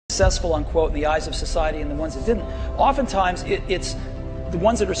successful, unquote, in the eyes of society and the ones that didn't. Oftentimes, it's the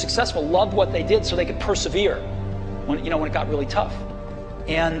ones that are successful loved what they did so they could persevere when it got really tough.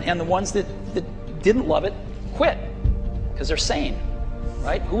 And the ones that didn't love it quit because they're sane,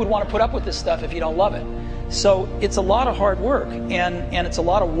 right? Who would want to put up with this stuff if you don't love it? So it's a lot of hard work, and it's a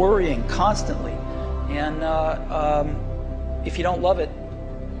lot of worrying constantly. And if you don't love it,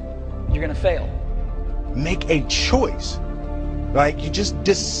 you're going to fail. Make a choice. Like, you just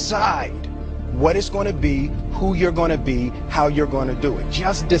decide what it's going to be, who you're going to be, how you're going to do it.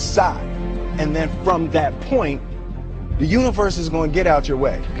 Just decide. And then from that point, the universe is going to get out your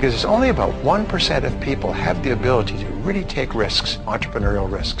way. Because it's only about 1% of people have the ability to really take risks, entrepreneurial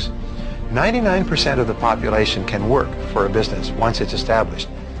risks. 99% of the population can work for a business once it's established.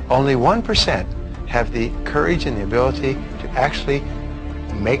 Only 1% have the courage and the ability to actually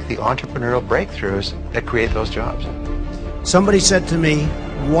make the entrepreneurial breakthroughs that create those jobs. Somebody said to me,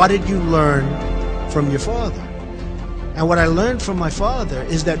 what did you learn from your father? And what I learned from my father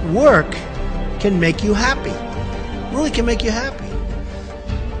is that work can make you happy. Really can make you happy.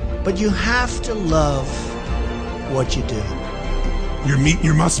 But you have to love what you do. You're meeting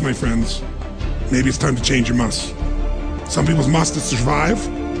your must, my friends. Maybe it's time to change your must. Some people's must is to survive.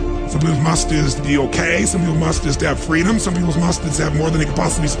 Some people's must is to be okay. Some people's must is to have freedom. Some people's must is to have more than they could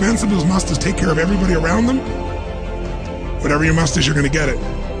possibly spend. Some people's must is to take care of everybody around them. Whatever your must is, you're going to get it.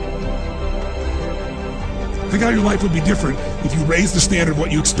 Think how your life would be different if you raised the standard of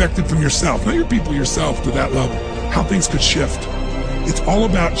what you expected from yourself, not your people, yourself, to that level. How things could shift. It's all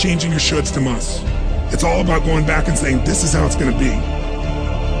about changing your shoulds to musts. It's all about going back and saying, this is how it's going to be.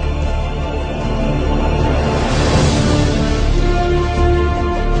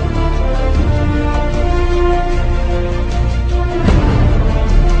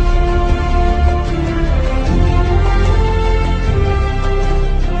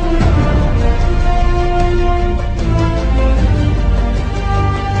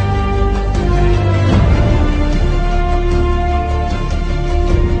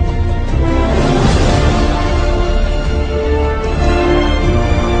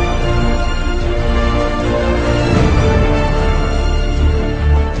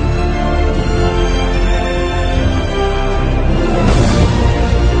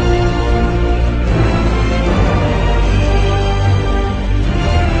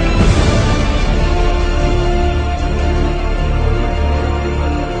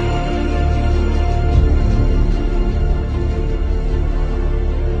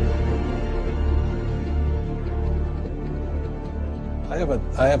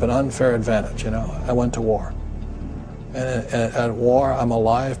 I have an unfair advantage, I went to war. And at war, I'm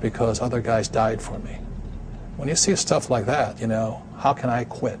alive because other guys died for me. When you see stuff like that, how can I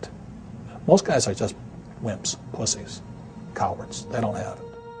quit? Most guys are just wimps, pussies, cowards. They don't have it.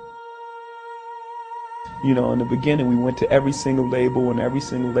 In the beginning, we went to every single label, and every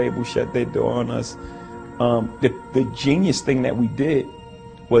single label shut their door on us. The genius thing that we did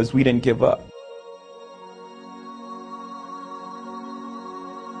was we didn't give up.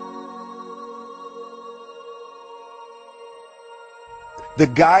 The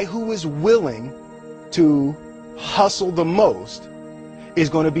guy who is willing to hustle the most is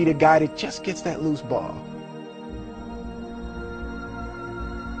going to be the guy that just gets that loose ball.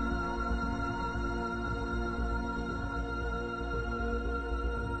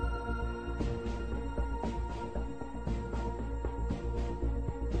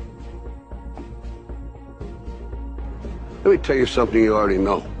 Let me tell you something you already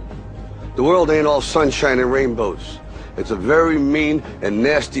know. The world ain't all sunshine and rainbows. It's a very mean and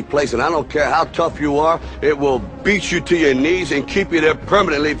nasty place, and I don't care how tough you are, it will beat you to your knees and keep you there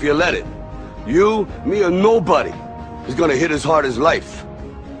permanently if you let it. You, me, or nobody is gonna hit as hard as life.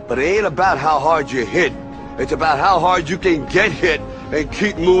 But it ain't about how hard you hit. It's about how hard you can get hit and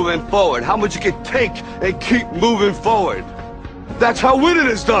keep moving forward. How much you can take and keep moving forward. That's how winning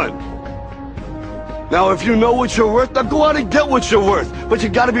is done. Now, if you know what you're worth, now go out and get what you're worth. But you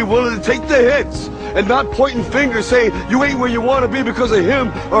gotta be willing to take the hits and not pointing fingers saying you ain't where you want to be because of him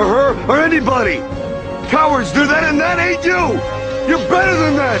or her or anybody. Cowards do that, and that ain't you. You're better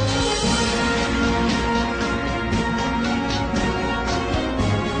than that.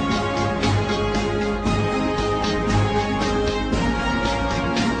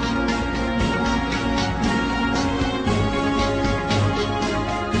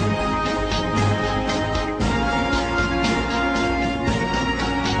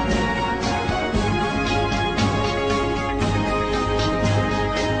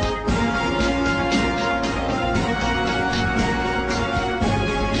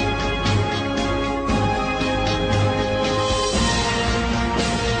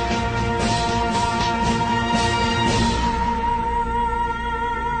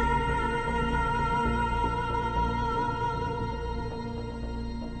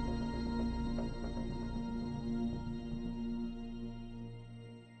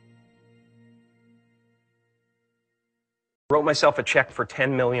 Wrote myself a check for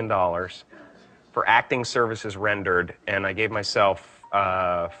 $10 million for acting services rendered, and I gave myself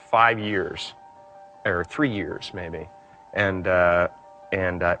 5 years, or 3 years maybe, and I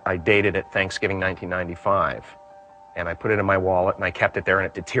dated it Thanksgiving 1995, and I put it in my wallet, and I kept it there, and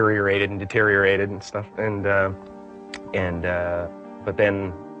it deteriorated and stuff, but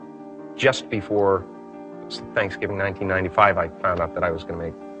then just before Thanksgiving 1995, I found out that I was going to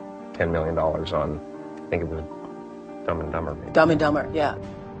make $10 million on, I think it was Dumb and Dumber. Maybe. Dumb and Dumber, yeah.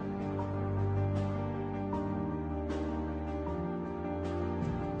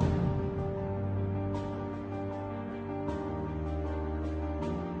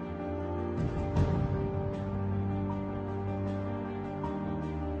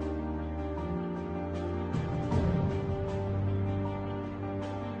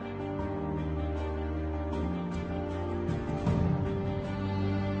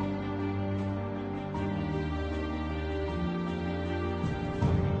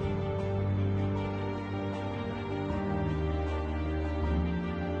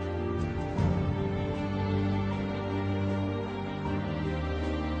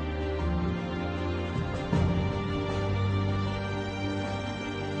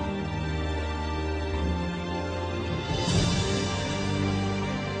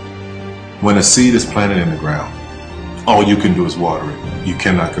 When a seed is planted in the ground, all you can do is water it. You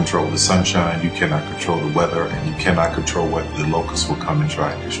cannot control the sunshine, you cannot control the weather, and you cannot control whether the locusts will come and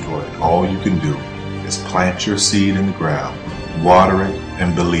try and destroy it. All you can do is plant your seed in the ground, water it,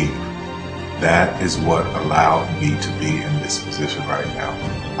 and believe. That is what allowed me to be in this position right now.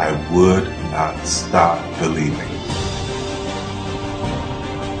 I would not stop believing.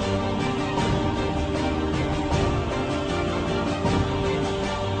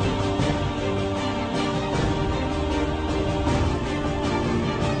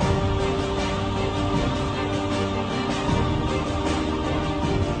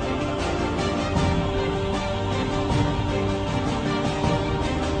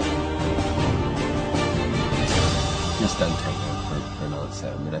 Just don't take no for an answer.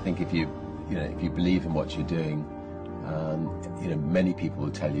 I mean, I think if you believe in what you're doing, many people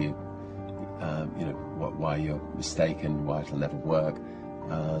will tell you, why you're mistaken, why it'll never work.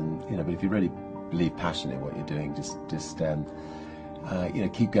 But if you really believe passionately in what you're doing, just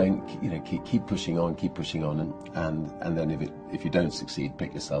keep going, keep pushing on, and then if you don't succeed,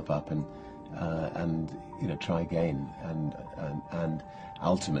 pick yourself up and try again, and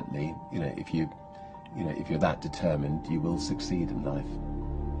ultimately, if you're that determined, you will succeed in life.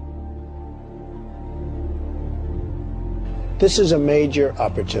 This is a major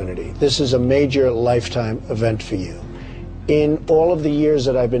opportunity. This is a major lifetime event for you. In all of the years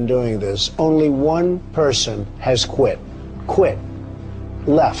that I've been doing this, only one person has quit,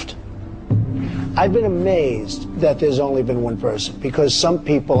 left. I've been amazed that there's only been one person, because some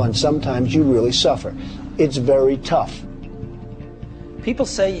people, and sometimes you really suffer. It's very tough. People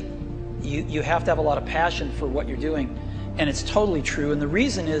say you have to have a lot of passion for what you're doing, and it's totally true. And the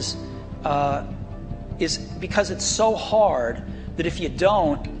reason is because it's so hard that if you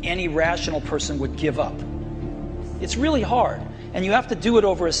don't, any rational person would give up. It's really hard, and you have to do it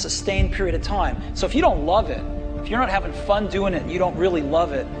over a sustained period of time. So if you don't love it, if you're not having fun doing it and you don't really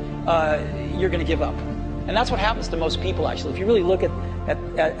love it, you're going to give up. And that's what happens to most people, actually. If you really look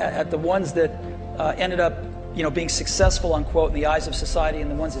at the ones that ended up being successful, unquote, in the eyes of society and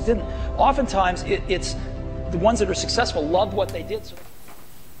the ones that didn't, oftentimes it's the ones that are successful loved what they did.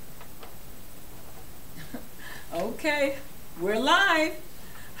 Okay, we're live.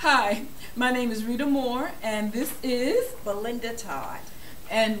 Hi, my name is Rita Moore, and this is Belinda Todd.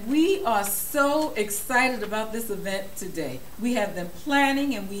 And we are so excited about this event today. We have been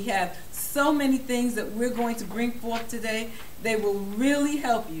planning, and we have so many things that we're going to bring forth today. They will really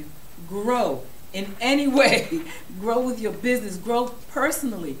help you grow in any way. Grow with your business, grow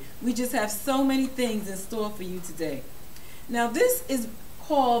personally. We just have so many things in store for you today. Now, this is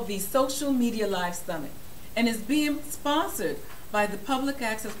called the Social Media Live Summit, and is being sponsored by the Public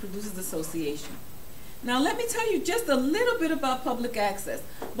Access Producers Association. Now, let me tell you just a little bit about Public Access.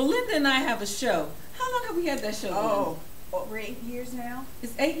 Belinda and I have a show. How long have we had that show? Oh, over 8 years now.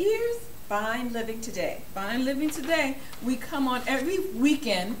 It's 8 years? Fine Living Today. Fine Living Today. We come on every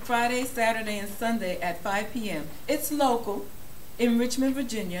weekend, Friday, Saturday, and Sunday at 5 p.m. It's local in Richmond,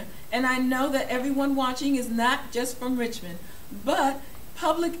 Virginia, and I know that everyone watching is not just from Richmond, but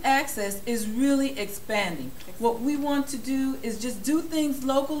Public Access is really expanding. What we want to do is just do things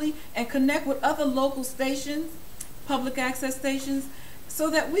locally and connect with other local stations, public access stations, so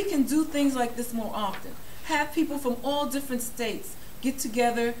that we can do things like this more often. Have people from all different states get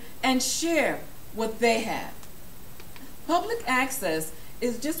together and share what they have. Public access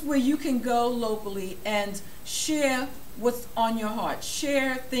is just where you can go locally and share what's on your heart,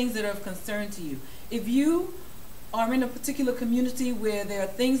 share things that are of concern to you. If you are in a particular community where there are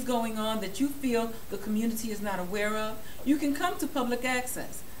things going on that you feel the community is not aware of, you can come to public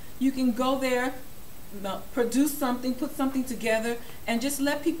access. You can go there, produce something, put something together, and just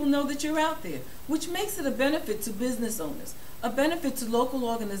let people know that you're out there, which makes it a benefit to business owners, a benefit to local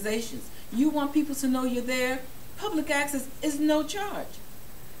organizations. You want people to know you're there. Public access is no charge.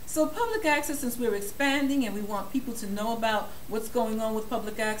 So public access, since we're expanding and we want people to know about what's going on with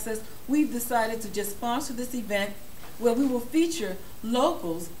public access, we've decided to just sponsor this event where we will feature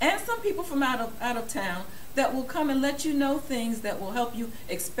locals and some people from out of town that will come and let you know things that will help you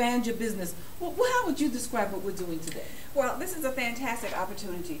expand your business. Well, how would you describe what we're doing today? Well, this is a fantastic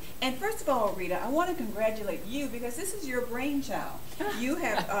opportunity. And first of all, Rita, I want to congratulate you because this is your brainchild. You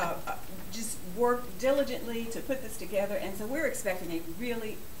have just worked diligently to put this together, and so we're expecting a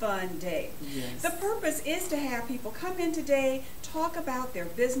really fun day. Yes. The purpose is to have people come in today, talk about their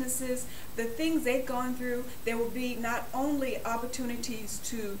businesses, the things they've gone through. There will be not only opportunities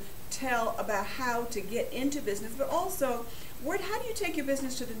to tell about how to get into business, but also how do you take your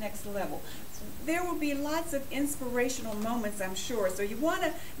business to the next level? There will be lots of inspirational moments, I'm sure, so you want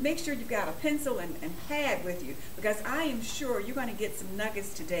to make sure you've got a pencil and pad with you, because I am sure you're going to get some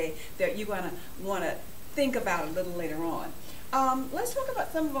nuggets today that you're going to want to think about a little later on. Let's talk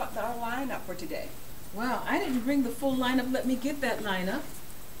about some of our lineup for today. Wow, I didn't bring the full lineup. Let me get that lineup.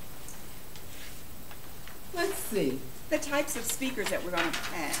 Let's see. The types of speakers that we're going to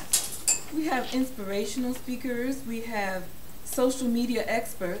have. We have inspirational speakers. We have social media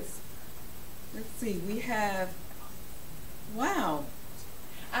experts. Let's see. We have, wow.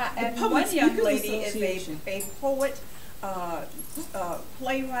 And one young lady is a poet,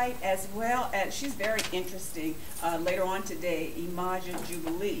 playwright as well, and she's very interesting. Later on today, Imaja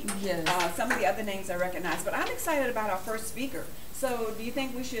Jubilee. Yes. Some of the other names I recognize, but I'm excited about our first speaker. So do you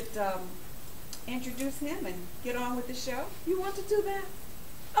think we should introduce him and get on with the show? You want to do that?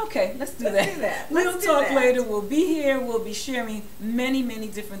 Okay, let's do Let's that. do that. We'll talk later. We'll be here. We'll be sharing many, many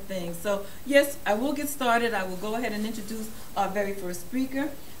different things. So, yes, I will get started. I will go ahead and introduce our very first speaker.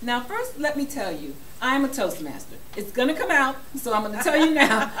 Now, first, let me tell you, I'm a Toastmaster. It's going to come out, so I'm going to tell you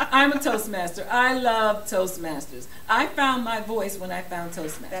now, I'm a Toastmaster. I love Toastmasters. I found my voice when I found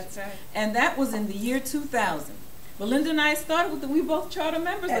Toastmasters. That's right. And that was in the year 2000. Belinda and I started with we both charter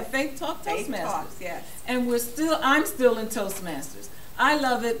members of Faith Talk Toastmasters. Faith Talks, yes. And I'm still in Toastmasters. I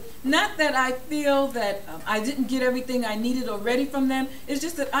love it. Not that I feel that I didn't get everything I needed already from them. It's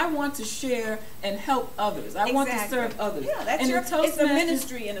just that I want to share and help others. I want to serve others. Yeah, that's it's a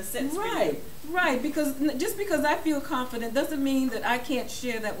ministry in a sense. Right, right. Because just because I feel confident doesn't mean that I can't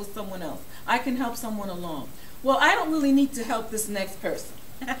share that with someone else. I can help someone along. Well, I don't really need to help this next person.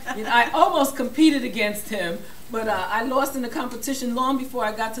 I almost competed against him, but I lost in the competition long before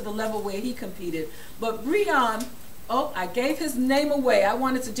I got to the level where he competed. But Breon, I gave his name away. I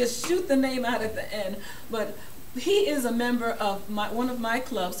wanted to just shoot the name out at the end. But he is a member of one of my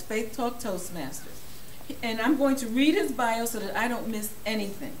clubs, Faith Talk Toastmasters. And I'm going to read his bio so that I don't miss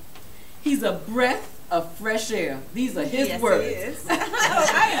anything. He's a breath of fresh air. These are his words. He is.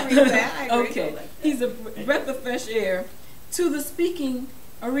 I agree with that. I agree. Okay. He's a breath of fresh air to the speaking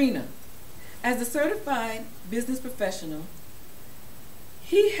arena. As a certified business professional,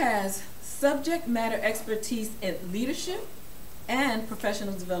 he has subject matter expertise in leadership and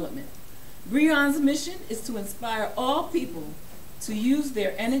professional development. Breon's mission is to inspire all people to use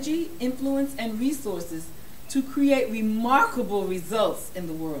their energy, influence, and resources to create remarkable results in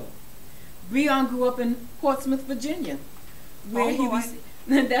the world. Breon grew up in Portsmouth, Virginia, where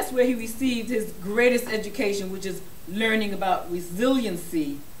that's where he received his greatest education, which is learning about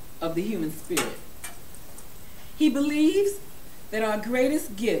resiliency of the human spirit. He believes that our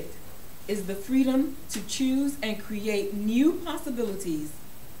greatest gift is the freedom to choose and create new possibilities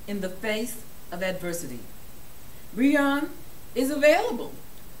in the face of adversity. Breon is available.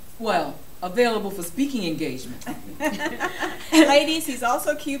 Well, available for speaking engagements. Ladies, he's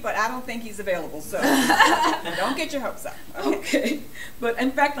also cute, but I don't think he's available, so don't get your hopes up. Okay. But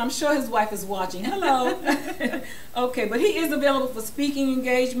in fact, I'm sure his wife is watching. Hello. Okay, but he is available for speaking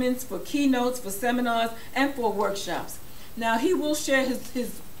engagements, for keynotes, for seminars, and for workshops. Now, he will share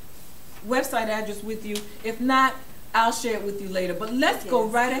his website address with you. If not, I'll share it with you later. But let's go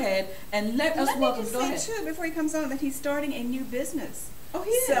right ahead and let us welcome. Let me just say, too, before he comes on, that he's starting a new business. Oh,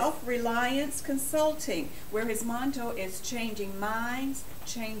 he is. Self-Reliance Consulting, where his motto is changing minds,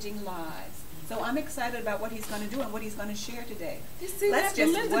 changing lives. So I'm excited about what he's going to do and what he's going to share today. You see, Let's that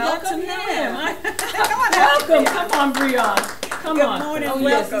just Belinda got welcome to him. Welcome. Come on, Breon. Come Good on. morning, Oh,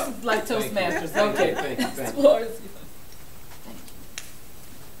 yes, welcome. this is like Thank you. Toastmasters. Thank you, Okay. thank you, thank you. Floor is yours.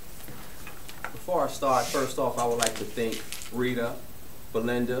 Before I start, first off, I would like to thank Rita,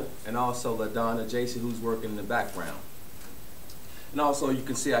 Belinda, and also LaDonna, Jason, who's working in the background. And also, you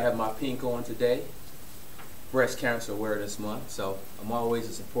can see I have my pink on today, Breast Cancer Awareness Month. So I'm always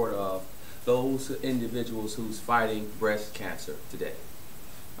a supporter of those individuals who's fighting breast cancer today.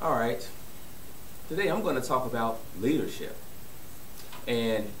 All right, today I'm going to talk about leadership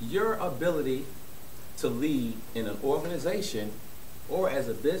and your ability to lead in an organization or as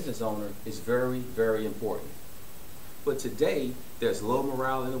a business owner is very, very important. But today, there's low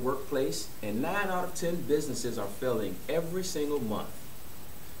morale in the workplace, and 9 out of 10 businesses are failing every single month.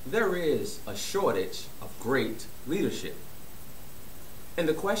 There is a shortage of great leadership. And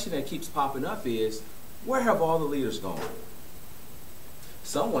the question that keeps popping up is, where have all the leaders gone?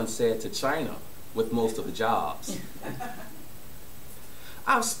 Someone said to China with most of the jobs.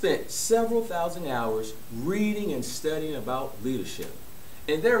 I've spent several thousand hours reading and studying about leadership,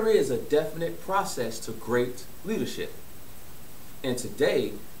 and there is a definite process to great leadership. And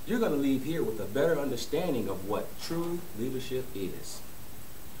today, you're going to leave here with a better understanding of what true leadership is.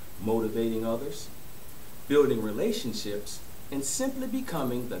 Motivating others, building relationships, and simply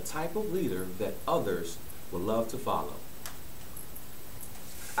becoming the type of leader that others will love to follow.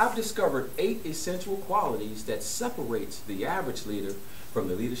 I've discovered 8 essential qualities that separates the average leader from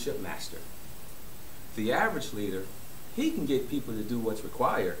the leadership master. The average leader, he can get people to do what's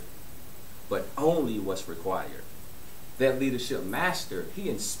required, but only what's required. That leadership master, he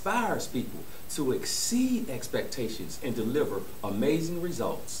inspires people to exceed expectations and deliver amazing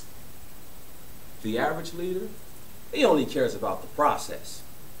results. The average leader, he only cares about the process.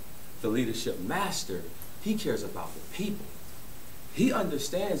 The leadership master, he cares about the people. He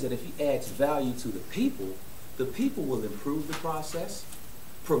understands that if he adds value to the people will improve the process,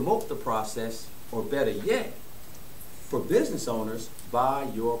 promote the process, or better yet, for business owners, buy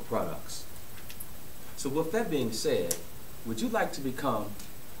your products. So with that being said, would you like to become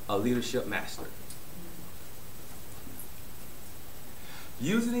a leadership master?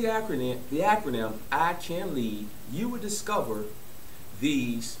 Using the acronym I Can Lead, you will discover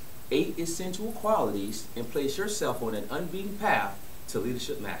these 8 essential qualities and place yourself on an unbeaten path to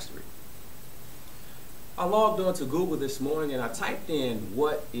leadership mastery. I logged on to Google this morning and I typed in,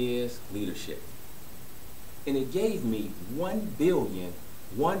 what is leadership? And it gave me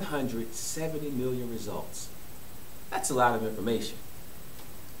 1,170,000,000 results. That's a lot of information.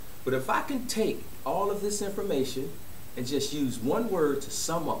 But if I can take all of this information and just use one word to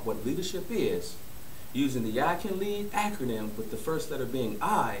sum up what leadership is, using the I Can Lead acronym with the first letter being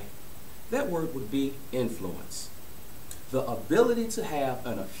I, that word would be influence. The ability to have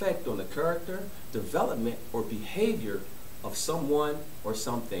an effect on the character, development, or behavior of someone or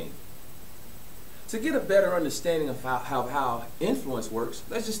something. To get a better understanding of how influence works,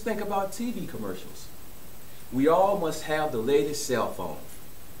 let's just think about TV commercials. We all must have the latest cell phone.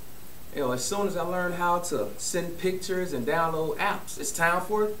 You know, as soon as I learned how to send pictures and download apps, it's time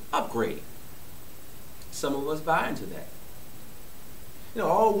for an upgrade. Some of us buy into that. You know,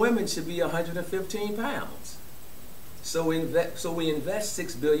 all women should be 115 pounds. So we invest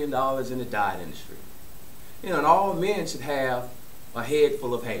 $6 billion in the diet industry. You know, and all men should have a head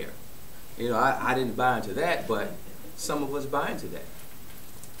full of hair. You know, I didn't buy into that, but some of us buy into that.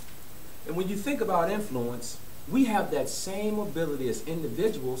 And when you think about influence, we have that same ability as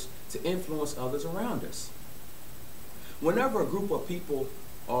individuals to influence others around us. Whenever a group of people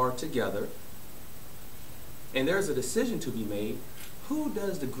are together and there's a decision to be made, who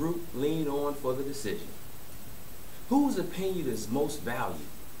does the group lean on for the decision? Whose opinion is most valued?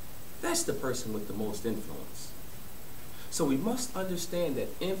 That's the person with the most influence. So we must understand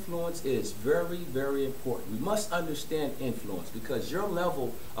that influence is very, very important. We must understand influence because your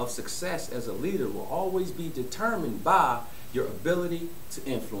level of success as a leader will always be determined by your ability to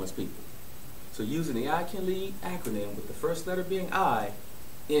influence people. So using the I Can Lead acronym with the first letter being I,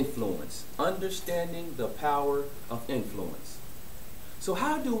 influence, understanding the power of influence. So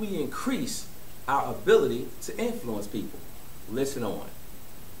how do we increase our ability to influence people? Listen on.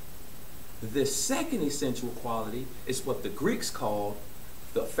 The second essential quality is what the Greeks called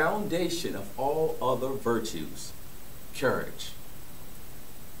the foundation of all other virtues, courage.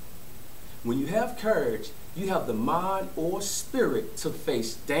 When you have courage, you have the mind or spirit to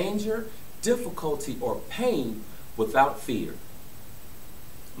face danger, difficulty, or pain without fear.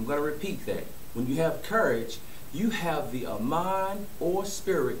 I'm going to repeat that. When you have courage, you have the mind or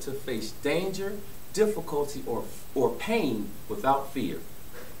spirit to face danger, difficulty, or pain without fear.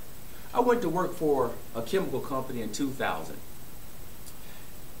 I went to work for a chemical company in 2000.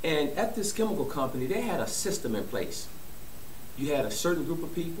 And at this chemical company, they had a system in place. You had a certain group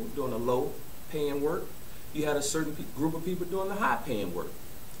of people doing the low-paying work. You had a certain group of people doing the high-paying work.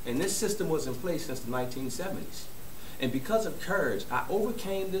 And this system was in place since the 1970s. And because of courage, I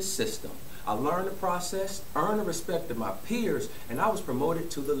overcame this system. I learned the process, earned the respect of my peers, and I was promoted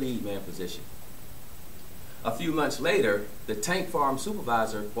to the lead man position. A few months later, the tank farm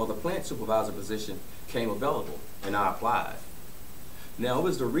supervisor, or the plant supervisor position, came available, and I applied. Now, it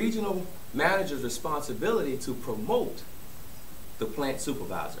was the regional manager's responsibility to promote the plant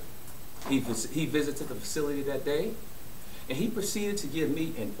supervisor. He visited the facility that day, and he proceeded to give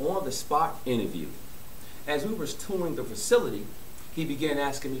me an on-the-spot interview. As we were touring the facility, he began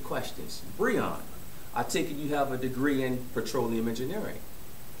asking me questions. Breon, I take it you have a degree in petroleum engineering.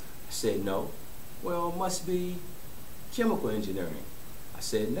 I said, no. Well, it must be chemical engineering. I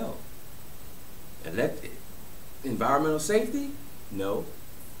said, no. Environmental safety? No.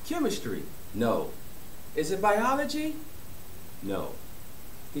 Chemistry? No. Is it biology? No.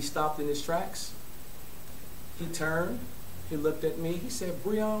 He stopped in his tracks. He turned. He looked at me. He said,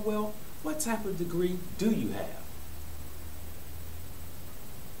 Breon, well, what type of degree do you have?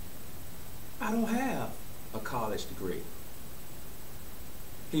 I don't have a college degree.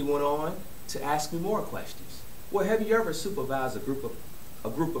 He went on to ask me more questions. Well, have you ever supervised a group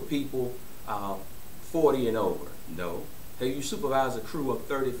of people 40 and over? No. Have you supervised a crew of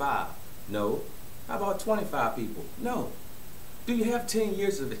 35? No. How about 25 people? No. Do you have 10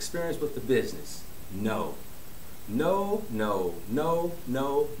 years of experience with the business? No. No, no, no,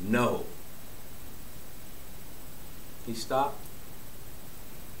 no, no. He stopped.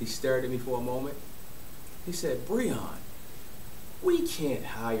 He stared at me for a moment. He said, Breon, we can't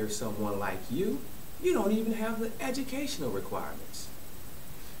hire someone like you. You don't even have the educational requirements.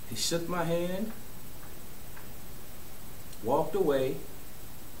 He shook my hand, walked away,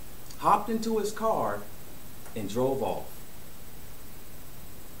 hopped into his car, and drove off.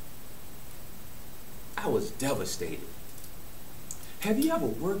 I was devastated. Have you ever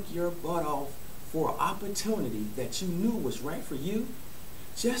worked your butt off for an opportunity that you knew was right for you,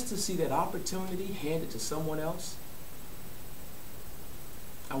 just to see that opportunity handed to someone else?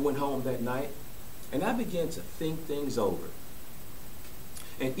 I went home that night and I began to think things over.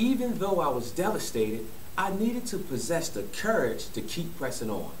 And even though I was devastated, I needed to possess the courage to keep pressing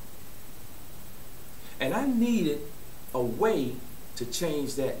on. And I needed a way to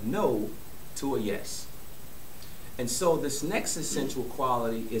change that no to a yes. And so this next essential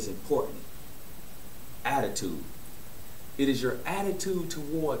quality is important. Attitude. It is your attitude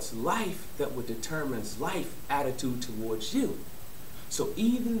towards life that will determine life attitude towards you. So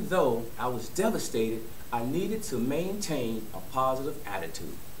even though I was devastated, I needed to maintain a positive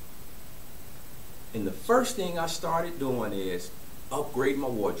attitude. And the first thing I started doing is upgrade my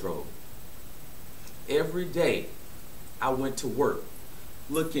wardrobe. Every day I went to work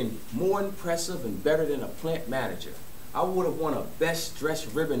looking more impressive and better than a plant manager. I would have won a best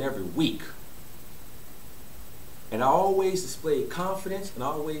dressed ribbon every week. And I always displayed confidence and I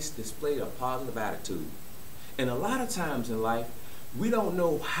always displayed a positive attitude. And a lot of times in life, we don't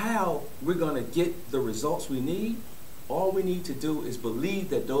know how we're going to get the results we need. All we need to do is believe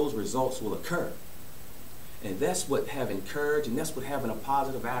that those results will occur. And that's what having courage and that's what having a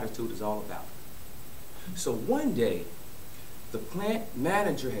positive attitude is all about. So one day, the plant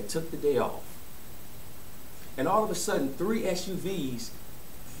manager had took the day off. And all of a sudden, 3 SUVs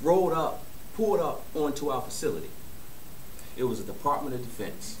pulled up onto our facility. It was the Department of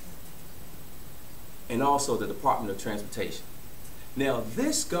Defense and also the Department of Transportation. Now,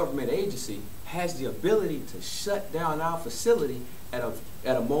 this government agency has the ability to shut down our facility at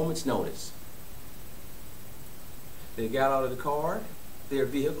a moment's notice. They got out of the car, their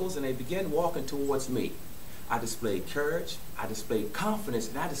vehicles, and they began walking towards me. I displayed courage, I displayed confidence,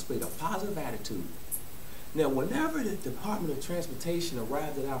 and I displayed a positive attitude. Now, whenever the Department of Transportation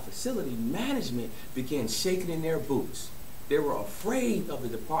arrived at our facility, management began shaking in their boots. They were afraid of the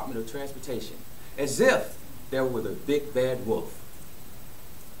Department of Transportation, as if they were the big bad wolf.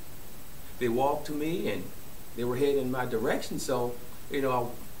 They walked to me and they were heading in my direction, so, I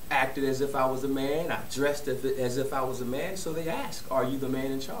acted as if I was a man, I dressed as if I was a man, so they asked, are you the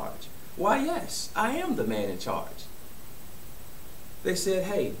man in charge? Why, yes, I am the man in charge. They said,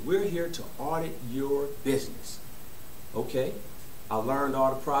 hey, we're here to audit your business. Okay, I learned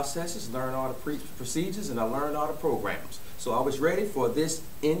all the processes, learned all the procedures, and I learned all the programs. So I was ready for this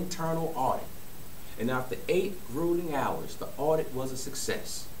internal audit. And after 8 grueling hours, the audit was a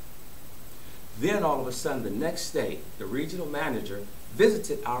success. Then all of a sudden, the next day, the regional manager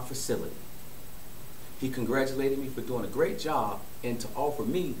visited our facility. He congratulated me for doing a great job and to offer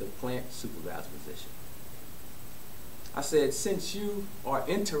me the plant supervisor position. I said, since you are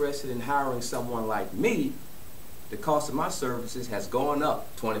interested in hiring someone like me, the cost of my services has gone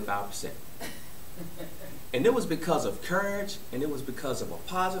up 25%. And it was because of courage, and it was because of a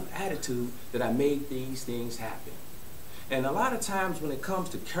positive attitude that I made these things happen. And a lot of times when it comes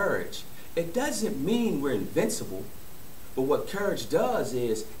to courage, it doesn't mean we're invincible, but what courage does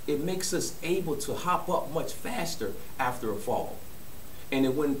is it makes us able to hop up much faster after a fall.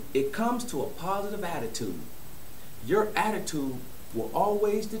 And when it comes to a positive attitude, your attitude will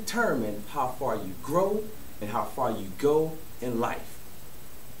always determine how far you grow and how far you go in life.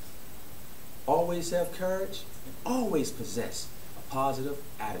 Always have courage and always possess a positive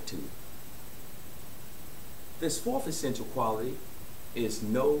attitude. This fourth essential quality is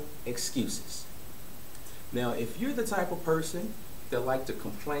no excuses. Now, if you're the type of person that like to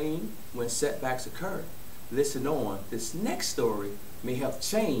complain when setbacks occur, listen on. This next story may help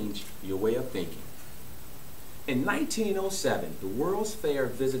change your way of thinking. In 1907, the World's Fair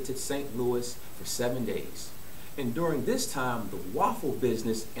visited St. Louis for 7 days. And during this time, the waffle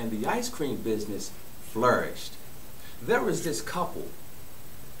business and the ice cream business flourished. There was this couple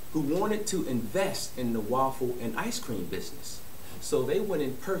who wanted to invest in the waffle and ice cream business. So they went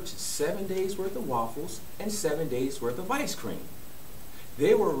and purchased 7 days worth of waffles and 7 days worth of ice cream.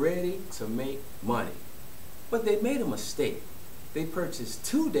 They were ready to make money, but they made a mistake. They purchased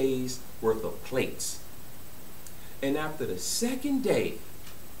 2 days worth of plates. And after the second day,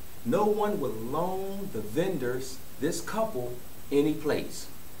 no one would loan the vendors, this couple, any plates.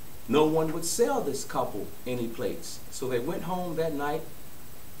 No one would sell this couple any plates. So they went home that night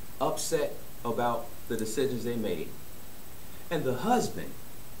upset about the decisions they made. And the husband,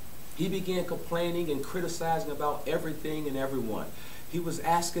 he began complaining and criticizing about everything and everyone. He was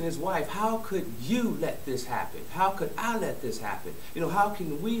asking his wife, how could you let this happen? How could I let this happen? You know, how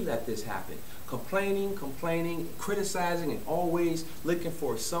can we let this happen? Complaining, criticizing, and always looking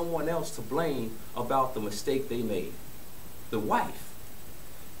for someone else to blame about the mistake they made. The wife,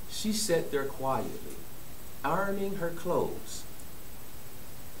 she sat there quietly, ironing her clothes.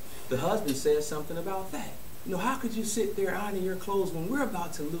 The husband said something about that. You know, how could you sit there ironing your clothes when we're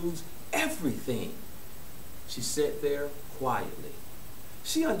about to lose everything? She sat there quietly.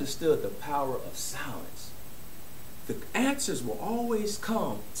 She understood the power of silence. The answers will always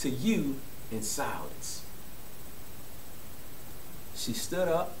come to you in silence. She stood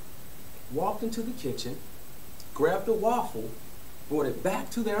up, walked into the kitchen, grabbed a waffle, brought it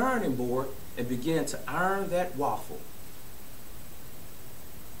back to the ironing board, and began to iron that waffle.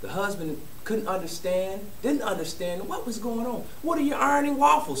 The husband didn't understand what was going on. What are you ironing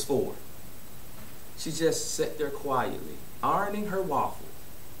waffles for? She just sat there quietly, ironing her waffle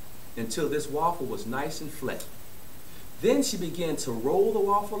until this waffle was nice and flat. Then she began to roll the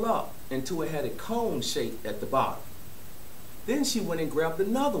waffle up until it had a cone shape at the bottom. Then she went and grabbed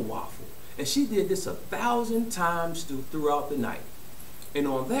another waffle, and she did this 1,000 times throughout the night. And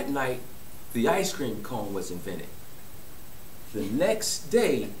on that night, the ice cream cone was invented. The next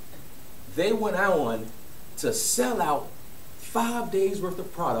day, they went on to sell out 5 days worth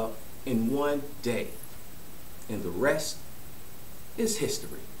of product in 1 day. And the rest is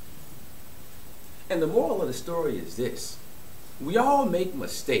history. And the moral of the story is this. We all make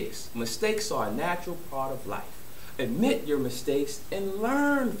mistakes. Mistakes are a natural part of life. Admit your mistakes and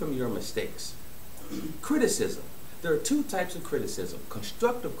learn from your mistakes. Criticism. There are 2 types of criticism,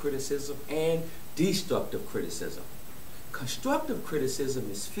 constructive criticism and destructive criticism. Constructive criticism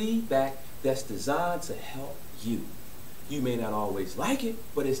is feedback that's designed to help you. You may not always like it,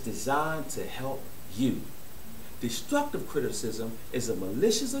 but it's designed to help you. Destructive criticism is a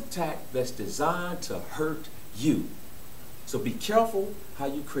malicious attack that's designed to hurt you. So be careful how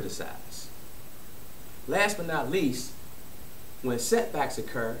you criticize. Last but not least, when setbacks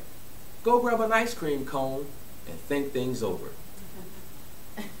occur, go grab an ice cream cone and think things over.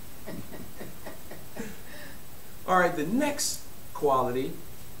 All right, the next quality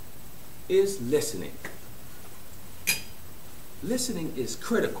is listening. Listening is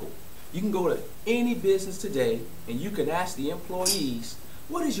critical. You can go to any business today and you can ask the employees,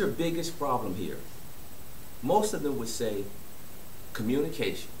 what is your biggest problem here? Most of them would say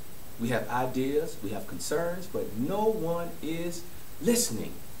communication. We have ideas, we have concerns, but no one is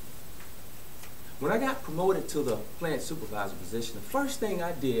listening. When I got promoted to the plant supervisor position, the first thing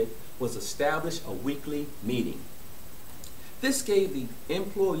I did was establish a weekly meeting. This gave the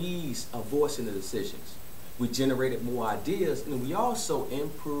employees a voice in the decisions. We generated more ideas, and we also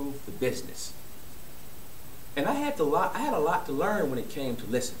improved the business. And I had a lot to learn when it came to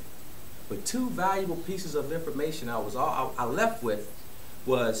listening. But two valuable pieces of information I left with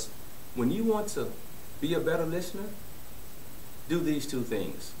was, when you want to be a better listener, do these two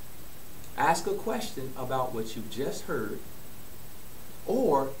things. Ask a question about what you just heard,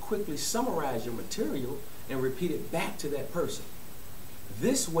 or quickly summarize your material and repeat it back to that person.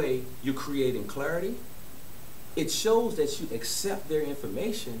 This way, you're creating clarity. It shows that you accept their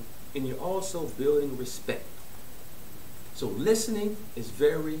information, and you're also building respect. So listening is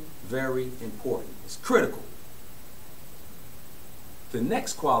very, very important. It's critical. The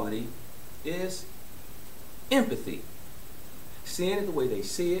next quality is empathy. Seeing it the way they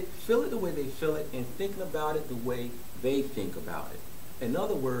see it, feel it the way they feel it, and thinking about it the way they think about it. In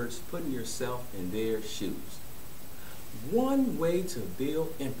other words, putting yourself in their shoes. One way to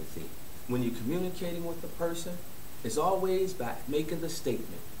build empathy when you're communicating with a person is always by making the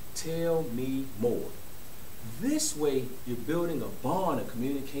statement, "Tell me more." This way, you're building a bond of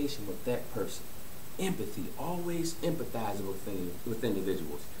communication with that person. Empathy, always empathizing with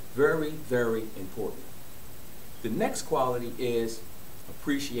individuals. Very, very important. The next quality is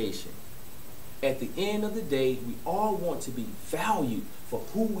appreciation. At the end of the day, we all want to be valued for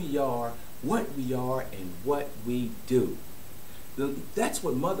who we are, what we are, and what we do. That's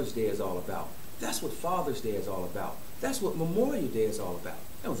what Mother's Day is all about. That's what Father's Day is all about. That's what Memorial Day is all about.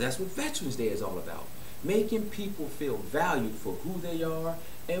 That's what Veterans Day is all about. Making people feel valued for who they are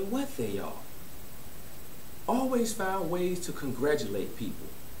and what they are. Always find ways to congratulate people.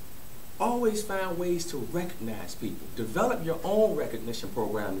 Always find ways to recognize people. Develop your own recognition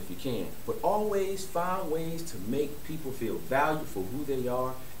program if you can, but always find ways to make people feel valued for who they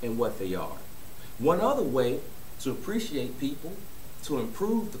are and what they are. One other way to appreciate people, to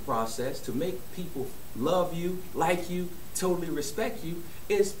improve the process, to make people love you, like you, totally respect you,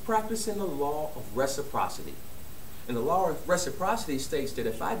 is practicing the law of reciprocity. And the law of reciprocity states that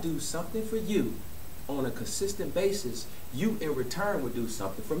if I do something for you on a consistent basis, you in return will do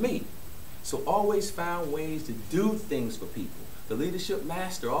something for me. So always find ways to do things for people. The leadership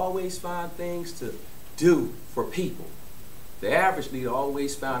master always find things to do for people. The average leader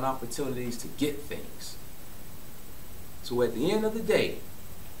always found opportunities to get things. So at the end of the day,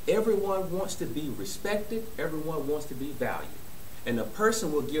 everyone wants to be respected, everyone wants to be valued. And a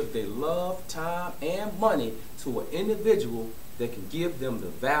person will give their love, time, and money to an individual that can give them the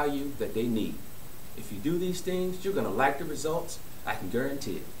value that they need. If you do these things, you're going to like the results, I can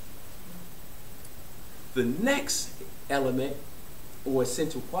guarantee it. The next element or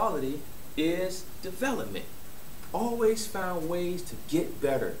essential quality is development. Always find ways to get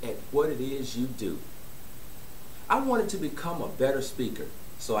better at what it is you do. I wanted to become a better speaker,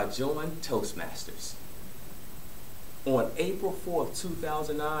 so I joined Toastmasters. On April 4th,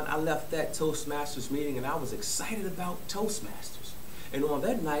 2009, I left that Toastmasters meeting and I was excited about Toastmasters. And on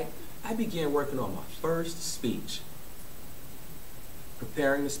that night, I began working on my first speech.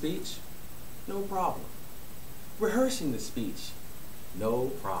 Preparing the speech, no problem. Rehearsing the speech, no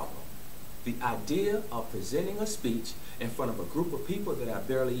problem. The idea of presenting a speech in front of a group of people that I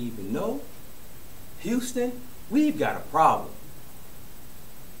barely even know, Houston, we've got a problem.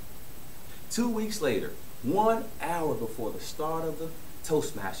 2 weeks later, 1 hour before the start of the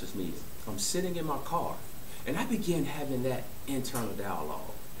Toastmasters meeting, I'm sitting in my car and I began having that internal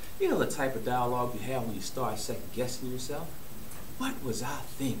dialogue. You know the type of dialogue you have when you start second guessing yourself? What was I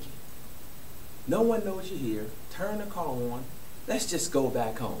thinking? No one knows you're here. Turn the car on. Let's just go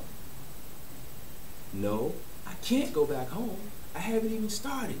back home. No, I can't go back home. I haven't even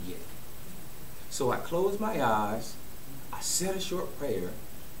started yet. So I closed my eyes, I said a short prayer,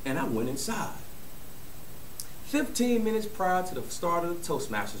 and I went inside. 15 minutes prior to the start of the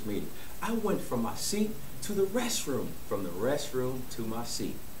Toastmasters meeting, I went from my seat to the restroom, from the restroom to my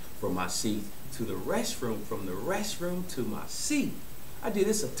seat, from my seat to the restroom, from the restroom to my seat. I did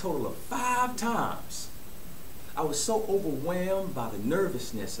this a total of 5 times. I was so overwhelmed by the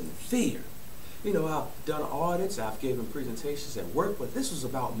nervousness and the fear. You know, I've done audits, I've given presentations at work, but this was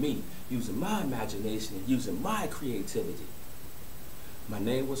about me, using my imagination and using my creativity. My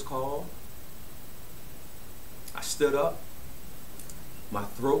name was called. I stood up. My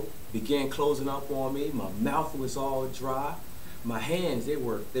throat began closing up on me. My mouth was all dry. My hands, they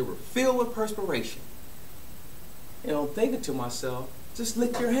were filled with perspiration. You know, I'm thinking to myself, just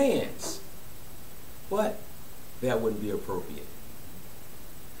lick your hands. But that wouldn't be appropriate.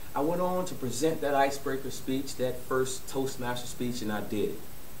 I went on to present that icebreaker speech, that first Toastmaster speech, and I did it.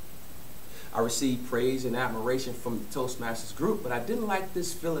 I received praise and admiration from the Toastmasters group, but I didn't like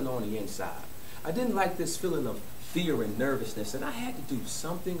this feeling on the inside. I didn't like this feeling of fear and nervousness, and I had to do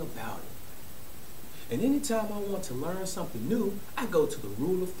something about it. And anytime I want to learn something new, I go to the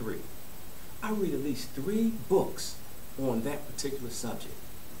rule of 3. I read at least 3 books on that particular subject.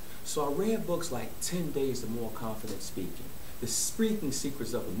 So I read books like 10 Days of More Confident Speaking, The Speaking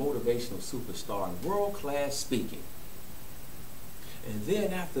Secrets of the Motivational Superstar, and World-Class Speaking. And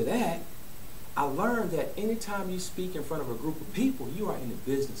then after that, I learned that anytime you speak in front of a group of people, you are in the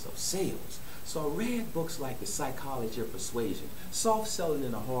business of sales. So I read books like The Psychology of Persuasion, Soft Selling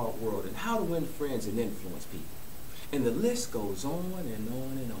in a Hard World, and How to Win Friends and Influence People. And the list goes on and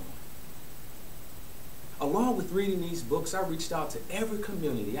on and on. Along with reading these books, I reached out to every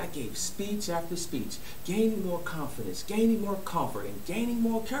community. I gave speech after speech, gaining more confidence, gaining more comfort, and gaining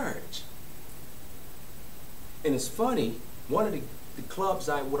more courage. And it's funny, one of the clubs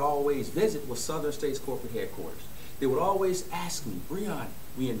I would always visit was Southern States Corporate Headquarters. They would always ask me, Breon,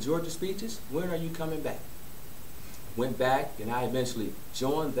 we enjoyed your speeches. When are you coming back? Went back, and I eventually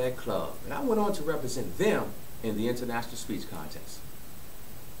joined that club. And I went on to represent them in the International Speech Contest.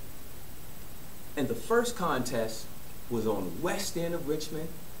 And the first contest was on the west end of Richmond.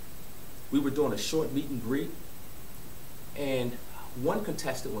 We were doing a short meet and greet. And one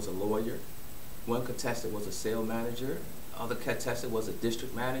contestant was a lawyer. One contestant was a sales manager. Other contestant was a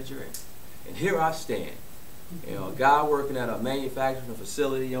district manager. And here I stand. You know, a guy working at a manufacturing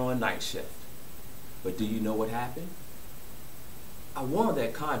facility on night shift. But do you know what happened? I won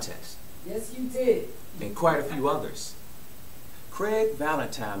that contest. Yes, you did. And quite a few others. Craig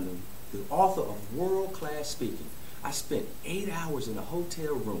Valentine, the author of World-Class Speaking, I spent 8 hours in a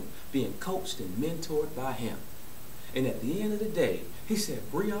hotel room being coached and mentored by him. And at the end of the day, he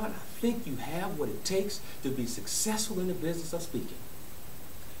said, Breon, I think you have what it takes to be successful in the business of speaking.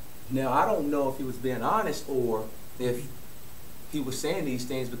 Now, I don't know if he was being honest or if he was saying these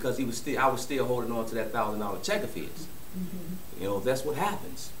things because I was still holding on to that $1,000 check of his. Mm-hmm. You know, that's what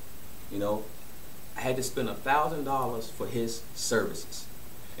happens. You know, I had to spend $1,000 for his services.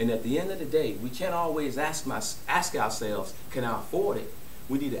 And at the end of the day, we can't always ask ourselves, can I afford it?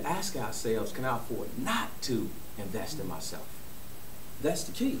 We need to ask ourselves, can I afford not to invest in myself? That's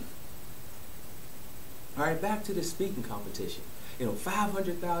the key. All right, back to the speaking competition. You know,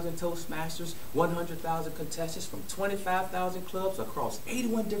 500,000 Toastmasters, 100,000 contestants from 25,000 clubs across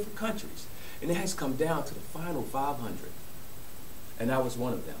 81 different countries. And it has come down to the final 500. And I was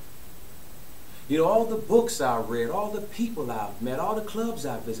one of them. You know, all the books I read, all the people I've met, all the clubs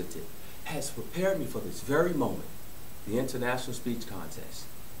I visited has prepared me for this very moment, the International Speech Contest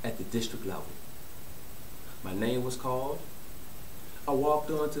at the district level. My name was called. I walked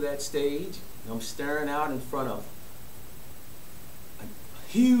onto that stage, and I'm staring out in front of a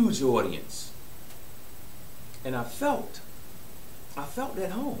huge audience. And I felt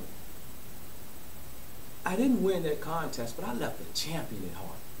at home. I didn't win that contest, but I left a champion at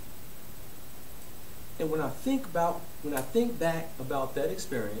heart. And when I think back about that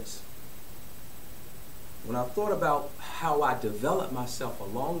experience, when I thought about how I developed myself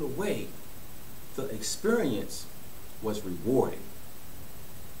along the way, the experience was rewarding.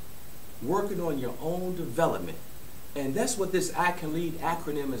 Working on your own development. And that's what this I Can Lead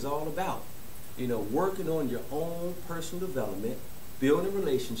acronym is all about. You know, working on your own personal development, building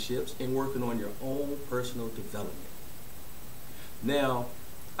relationships, and working on your own personal development. Now,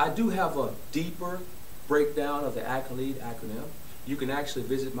 I do have a deeper breakdown of the I Can Lead acronym. You can actually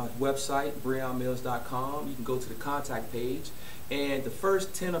visit my website, BreonMills.com. You can go to the contact page. And the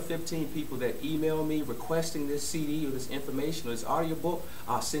first 10 or 15 people that email me requesting this CD or this information or this audiobook,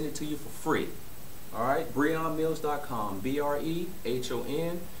 I'll send it to you for free. All right, BreonMills.com,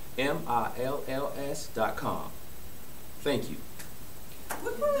 BreonMills.com. Thank you.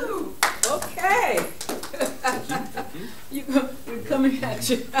 Woo-hoo. Okay. Thank you. We're coming at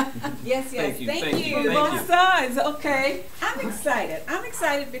you. Yes, yes. Thank you. From both sides. Okay. I'm excited. I'm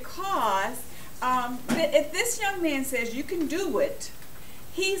excited because if this young man says you can do it,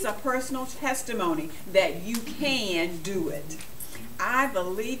 he's a personal testimony that you can do it. I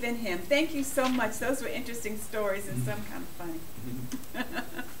believe in him. Thank you so much. Those were interesting stories and some kind of funny.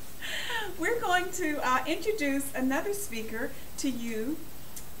 We're going to introduce another speaker to you.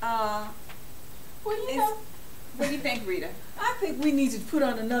 Well, you know, what do you think, Rita? I think we need to put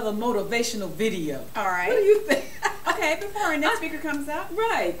on another motivational video. All right. What do you think? Okay, before our next speaker comes up.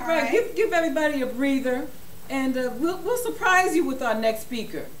 Right, All right. Give everybody a breather, and we'll surprise you with our next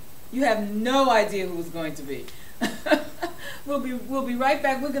speaker. You have no idea who it's going to be. We'll be right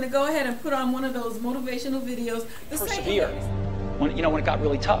back. We're going to go ahead and put on one of those motivational videos. Persevere when it got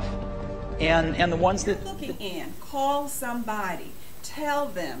really tough. And the ones that looking in, call somebody, tell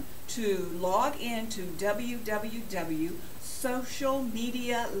them to log in to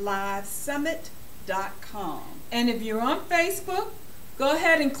www.socialmedialivesummit.com. And if you're on Facebook, go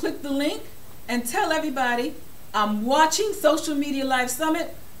ahead and click the link and tell everybody, I'm watching Social Media Live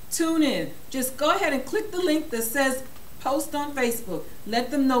Summit. Tune in. Just go ahead and click the link that says post on Facebook.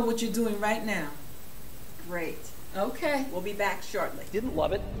 Let them know what you're doing right now. Great. Okay. We'll be back shortly. didn't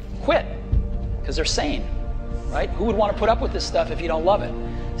love it, quit, because they're sane, right? Who would want to put up with this stuff if you don't love it?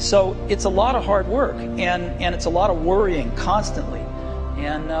 So it's a lot of hard work, and it's a lot of worrying constantly.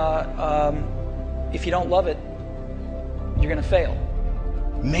 And if you don't love it, you're going to fail.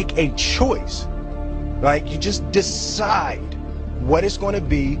 Make a choice. Like, you just decide what it's going to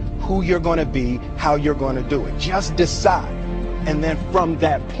be, who you're going to be, how you're going to do it. Just decide. And then from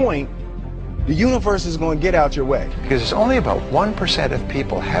that point, the universe is going to get out your way. Because it's only about 1% of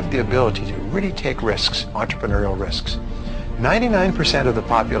people have the ability to really take risks, entrepreneurial risks. 99% of the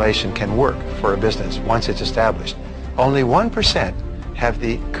population can work for a business once it's established. Only 1% have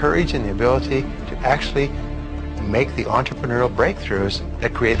the courage and the ability to actually make the entrepreneurial breakthroughs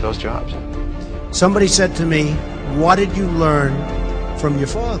that create those jobs. Somebody said to me, what did you learn from your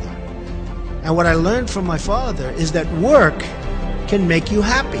father? And what I learned from my father is that work can make you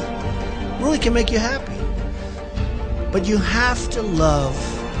happy. Really can make you happy. But you have to love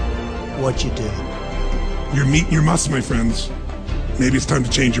what you do. You're meeting your must, my friends. Maybe it's time to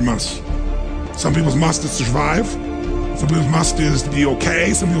change your must. Some people's must is to survive. Some people's must is to be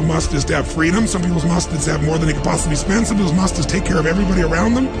okay. Some people's must is to have freedom. Some people's must is to have more than they could possibly spend. Some people's must is to take care of everybody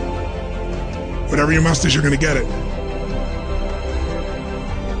around them. Whatever your must is, you're going to get it.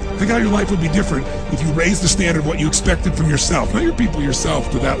 Think how your life would be different if you raised the standard of what you expected from yourself, not your people, yourself,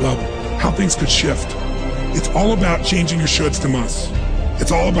 to that level. How things could shift. It's all about changing your shoulds to musts.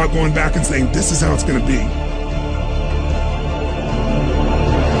 It's all about going back and saying, this is how it's going to be.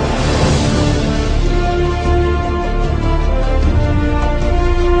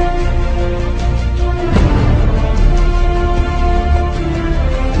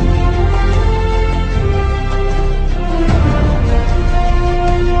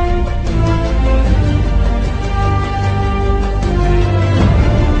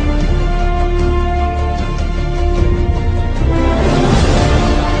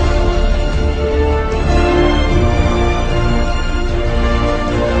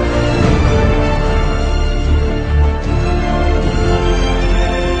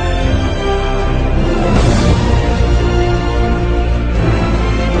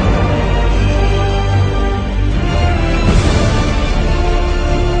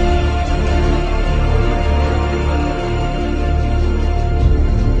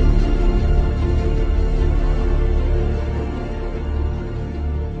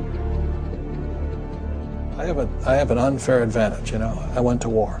 I have an unfair advantage, you know. I went to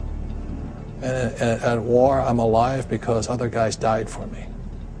war. And at war, I'm alive because other guys died for me.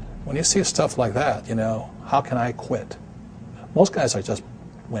 When you see stuff like that, you know, how can I quit? Most guys are just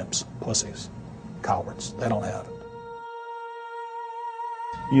wimps, pussies, cowards. They don't have it.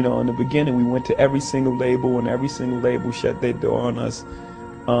 You know, in the beginning, we went to every single label, and every single label shut their door on us.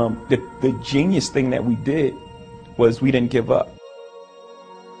 The genius thing that we did was we didn't give up.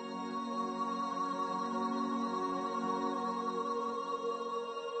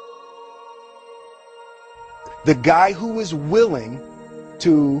 The guy who is willing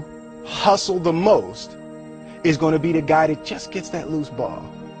to hustle the most is going to be the guy that just gets that loose ball.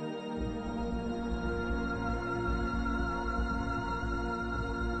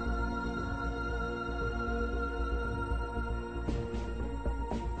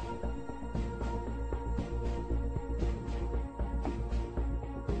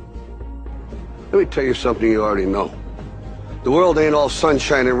 Let me tell you something you already know. The world ain't all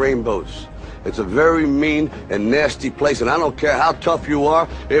sunshine and rainbows. It's a very mean and nasty place, and I don't care how tough you are,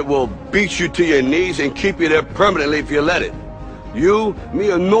 it will beat you to your knees and keep you there permanently if you let it. You,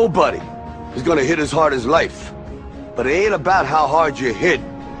 me, or nobody is gonna hit as hard as life. But it ain't about how hard you hit.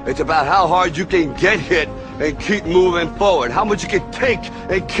 It's about how hard you can get hit and keep moving forward. How much you can take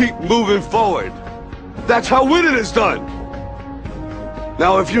and keep moving forward. That's how winning is done.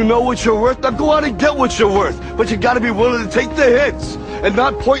 Now, if you know what you're worth, now go out and get what you're worth. But you gotta be willing to take the hits and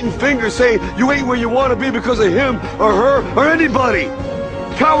not pointing fingers saying you ain't where you want to be because of him or her or anybody.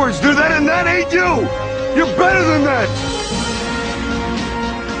 Cowards do that, and that ain't you. You're better than that.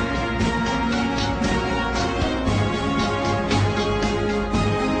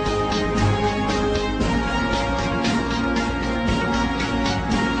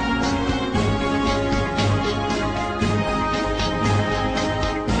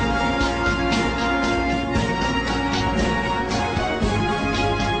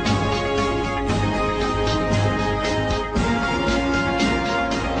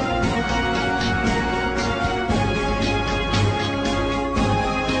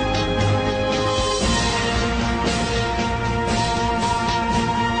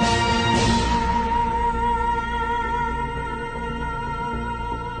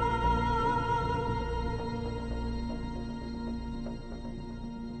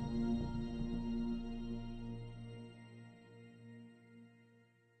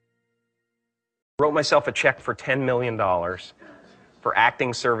 Wrote myself a check for $10 million for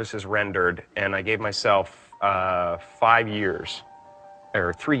acting services rendered, and I gave myself 5 years,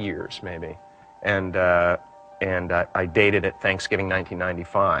 or 3 years maybe, and I dated it Thanksgiving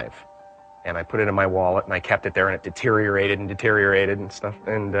 1995, and I put it in my wallet and I kept it there, and it deteriorated and stuff,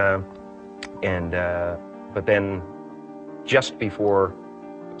 but then just before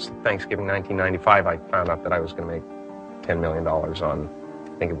Thanksgiving 1995, I found out that I was going to make $10 million on, I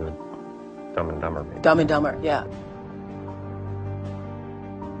think it was Dumb and Dumber. Maybe. Dumb and Dumber, yeah.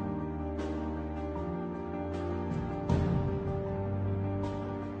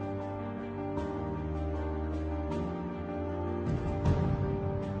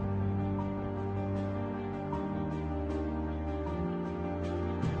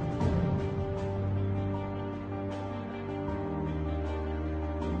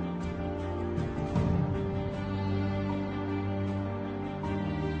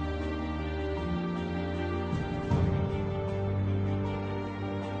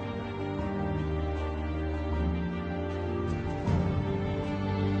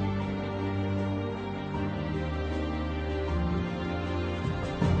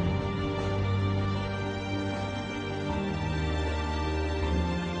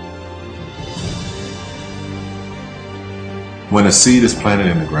 When a seed is planted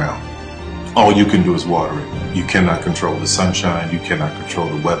in the ground, all you can do is water it. You cannot control the sunshine, you cannot control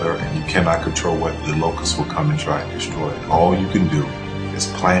the weather, and you cannot control whether the locusts will come and try and destroy it. All you can do is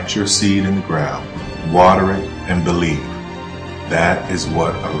plant your seed in the ground, water it, and believe. That is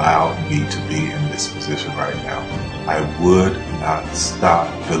what allowed me to be in this position right now. I would not stop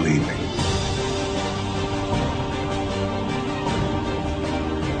believing.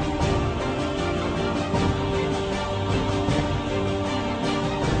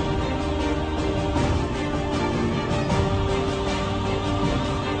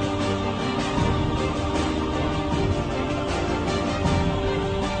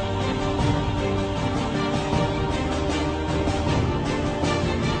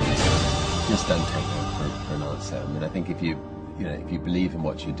 Just don't take no for an answer. I mean, I think if you believe in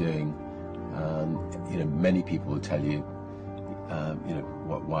what you're doing, many people will tell you,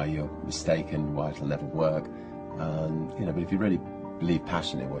 why you're mistaken, why it'll never work. But if you really believe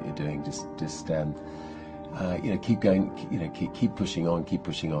passionately in what you're doing, just keep going, keep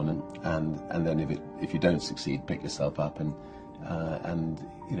pushing on, and then if you don't succeed, pick yourself up and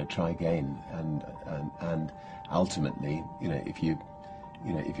try again, and ultimately, if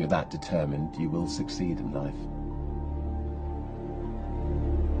you're that determined, you will succeed in life.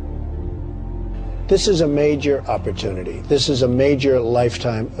 This is a major opportunity. This is a major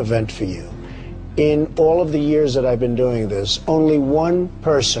lifetime event for you. In all of the years that I've been doing this, only one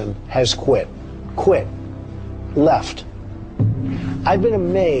person has quit, left. I've been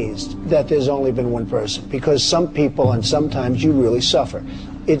amazed that there's only been one person, because some people, and sometimes you really suffer.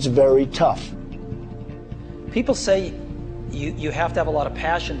 It's very tough. People say you have to have a lot of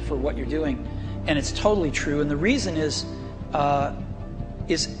passion for what you're doing, and it's totally true. And the reason is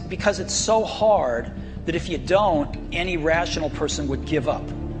because it's so hard that if you don't, any rational person would give up.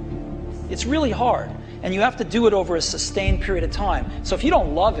 It's really hard, and you have to do it over a sustained period of time. So if you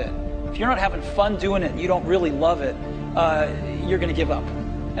don't love it, if you're not having fun doing it and you don't really love it, you're going to give up.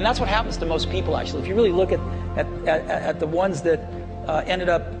 And that's what happens to most people, actually. If you really look at the ones that ended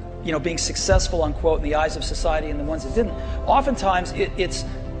up being successful, unquote, in the eyes of society, and the ones that didn't, oftentimes it's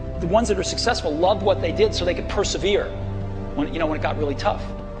the ones that are successful loved what they did so they could persevere when it got really tough.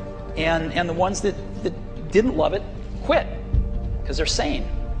 And the ones that didn't love it quit because they're sane,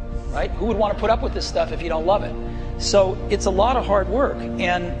 right? Who would want to put up with this stuff if you don't love it? So it's a lot of hard work,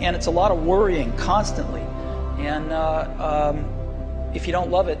 and it's a lot of worrying constantly. And if you don't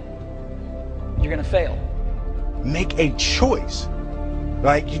love it, you're going to fail. Make a choice.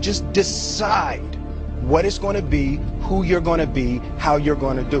 Like, you just decide what it's going to be, who you're going to be, how you're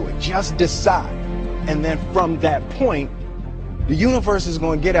going to do it. Just decide. And then from that point, the universe is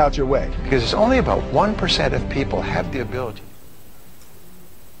going to get out your way. Because it's only about 1% of people have the ability.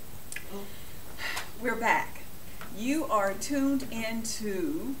 We're back. You are tuned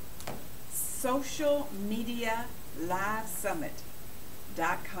into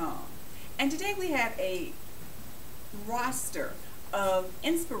socialmedialivesummit.com. And today we have a roster of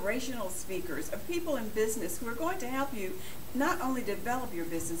inspirational speakers, of people in business who are going to help you not only develop your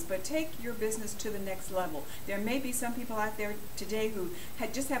business, but take your business to the next level. There may be some people out there today who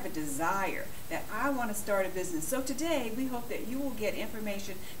just have a desire that I want to start a business. So today we hope that you will get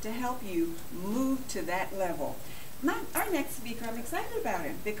information to help you move to that level. Our next speaker, I'm excited about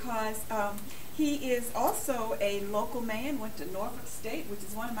him because he is also a local man, went to Norfolk State, which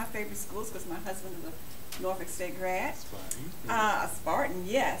is one of my favorite schools because my husband is a Norfolk State grad. A Spartan,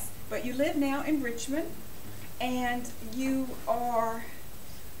 yes. But you live now in Richmond, and you are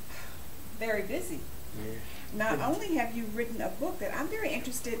very busy. Yeah. Not only have you written a book that I'm very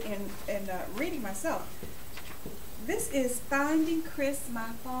interested in reading myself. This is Finding Chris, My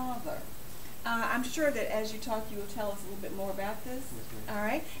Father. I'm sure that as you talk, you will tell us a little bit more about this. Yes, all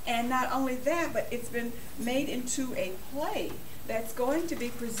right? And not only that, but it's been made into a play that's going to be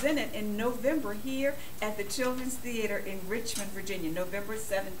presented in November here at the Children's Theater in Richmond, Virginia, November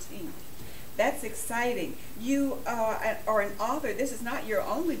 17th. That's exciting. You are an author. This is not your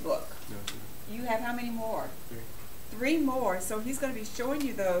only book. No, you have how many more? 3. 3 more. So he's going to be showing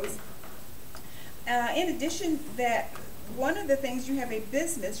you those. In addition, that one of the things, you have a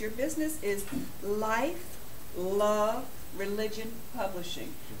business. Your business is Life, Love, Religion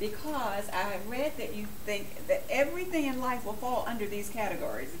Publishing, because I have read that you think that everything in life will fall under these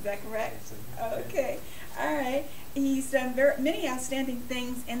categories. Is that correct? Okay. All right. He's done many outstanding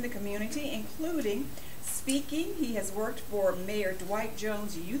things in the community, including speaking. He has worked for Mayor Dwight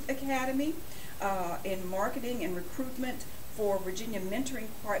Jones Youth Academy in marketing and recruitment for Virginia Mentoring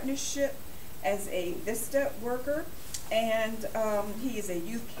Partnership as a VISTA worker, and he is a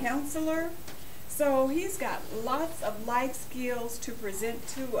youth counselor. So he's got lots of life skills to present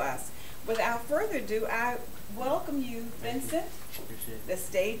to us. Without further ado, I welcome you, Vincent. The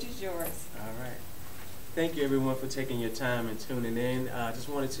stage is yours. All right. Thank you, everyone, for taking your time and tuning in. I just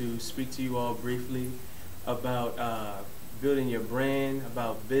wanted to speak to you all briefly about building your brand,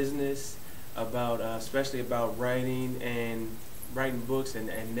 about business, about especially about writing books and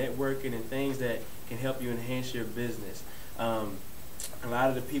networking and things that can help you enhance your business. A lot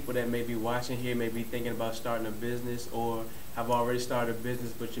of the people that may be watching here may be thinking about starting a business or have already started a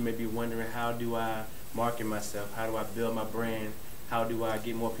business, but you may be wondering, how do I market myself? How do I build my brand? How do I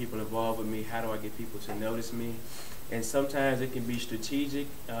get more people involved with me? How do I get people to notice me? And sometimes it can be strategic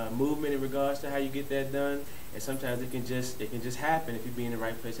movement in regards to how you get that done, and sometimes it can just happen if you be in the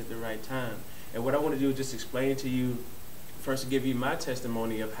right place at the right time. And what I want to do is just explain to you, first to give you my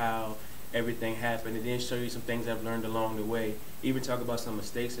testimony of how everything happened, and then show you some things I've learned along the way, even talk about some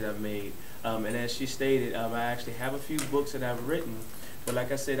mistakes that I've made. And as she stated, I actually have a few books that I've written, but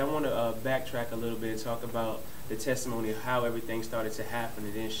like I said, I want to backtrack a little bit and talk about the testimony of how everything started to happen,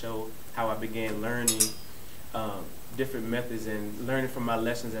 and then show how I began learning different methods and learning from my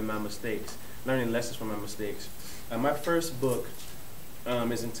lessons and my mistakes, learning lessons from my mistakes. My first book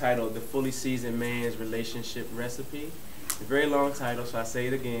is entitled The Fully Seasoned Man's Relationship Recipe. A very long title, so I say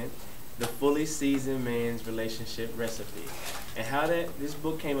it again. The Fully Seasoned Man's Relationship Recipe. And how this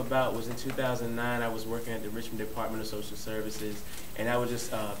book came about was in 2009. I was working at the Richmond Department of Social Services, and I was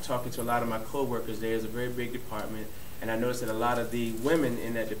just talking to a lot of my co-workers there. It's a very big department, and I noticed that a lot of the women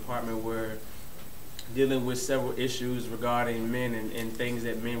in that department were dealing with several issues regarding men and things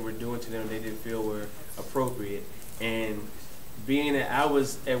that men were doing to them they didn't feel were appropriate. And being that I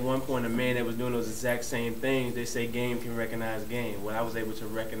was at one point a man that was doing those exact same things, they say game can recognize game. Well, I was able to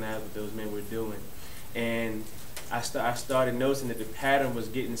recognize what those men were doing. And I started noticing that the pattern was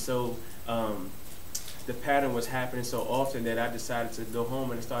getting so, the pattern was happening so often that I decided to go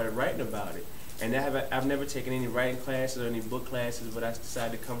home and started writing about it. And I've never taken any writing classes or any book classes, but I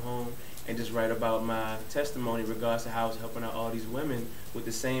decided to come home and just write about my testimony in regards to how I was helping out all these women with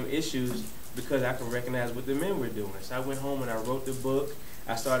the same issues, because I could recognize what the men were doing. So I went home and I wrote the book.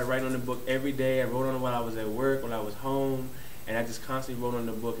 I started writing on the book every day. I wrote on it while I was at work, when I was home, and I just constantly wrote on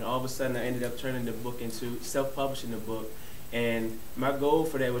the book. And all of a sudden I ended up turning the book into self-publishing the book. And my goal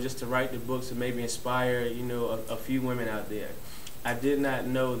for that was just to write the book to maybe inspire, you know, a few women out there. I did not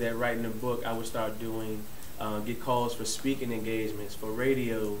know that writing a book I would start doing, get calls for speaking engagements, for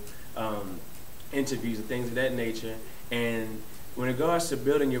radio interviews and things of that nature. And when it regards to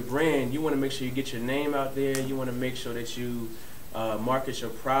building your brand, you want to make sure you get your name out there. You want to make sure that you market your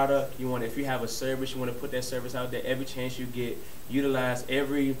product. You want, if you have a service, you want to put that service out there every chance you get. Utilize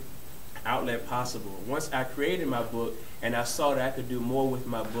every outlet possible. Once I created my book and I saw that I could do more with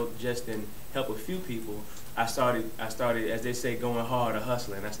my book just than help a few people, I started, as they say, going hard or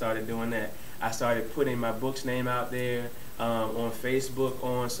hustling. I started doing that. I started putting my book's name out there on Facebook,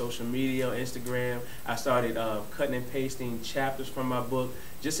 on social media, Instagram. I started cutting and pasting chapters from my book,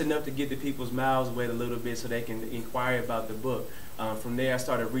 just enough to get the people's mouths wet a little bit so they can inquire about the book. From there, I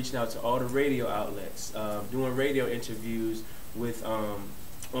started reaching out to all the radio outlets, doing radio interviews with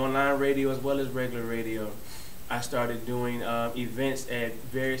online radio as well as regular radio. I started doing events at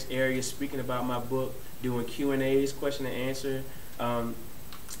various areas, speaking about my book, doing Q&As, question and answer,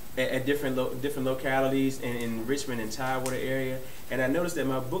 at different localities in Richmond and Tidewater area. And I noticed that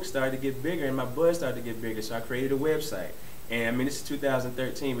my book started to get bigger and my buzz started to get bigger, so I created a website. And I mean, this is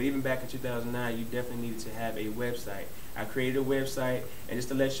 2013, but even back in 2009, you definitely needed to have a website. I created a website, and just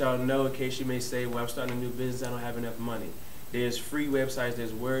to let y'all know, in case you may say, well, I'm starting a new business, I don't have enough money. There's free websites,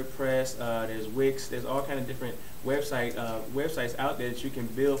 there's WordPress, there's Wix, there's all kind of different websites out there that you can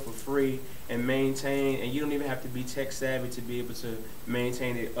build for free and maintain, and you don't even have to be tech savvy to be able to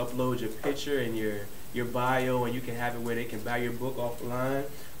maintain it. Upload your picture and your bio, and you can have it where they can buy your book online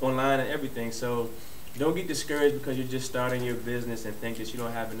and everything. So don't get discouraged because you're just starting your business and think that you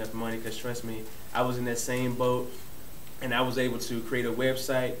don't have enough money, because trust me, I was in that same boat, and I was able to create a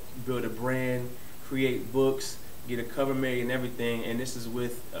website, build a brand, create books, get a cover made and everything, and this is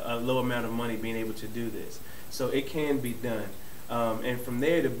with a low amount of money being able to do this. So it can be done. And from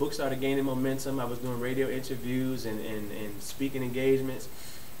there, the book started gaining momentum. I was doing radio interviews and speaking engagements.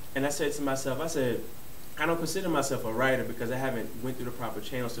 And I said to myself, I don't consider myself a writer because I haven't went through the proper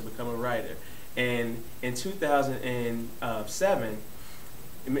channels to become a writer. And in 2007,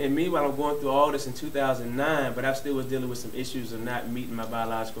 and meanwhile, I'm going through all this in 2009, but I still was dealing with some issues of not meeting my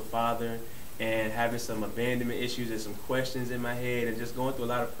biological father and having some abandonment issues and some questions in my head and just going through a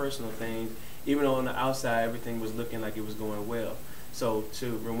lot of personal things, even though on the outside everything was looking like it was going well. So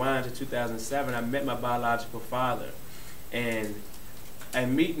to rewind to 2007, I met my biological father, and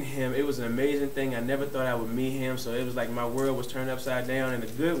meeting him, it was an amazing thing. I never thought I would meet him, so it was like my world was turned upside down in a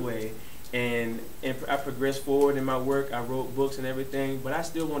good way. And I progressed forward in my work. I wrote books and everything, but I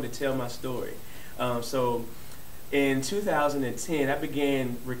still wanted to tell my story. So in 2010, I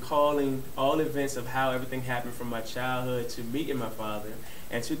began recalling all events of how everything happened from my childhood to meeting my father.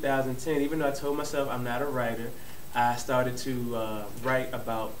 In 2010, even though I told myself I'm not a writer, I started to write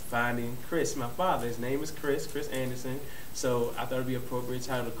about finding Chris, my father. His name is Chris Anderson, so I thought it would be an appropriate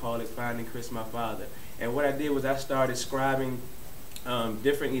title to call it Finding Chris, My Father. And what I did was I started scribing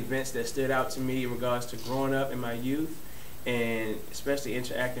different events that stood out to me in regards to growing up in my youth and especially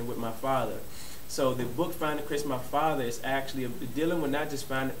interacting with my father. So the book Finding Chris, My Father is actually dealing with not just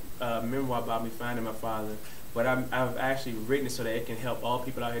finding a memoir about me finding my father, but I've actually written it so that it can help all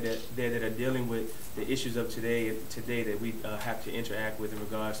people out here that are dealing with the issues of today that we have to interact with in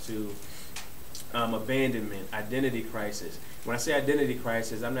regards to abandonment, identity crisis. When I say identity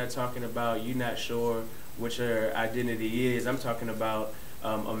crisis, I'm not talking about you not sure what your identity is. I'm talking about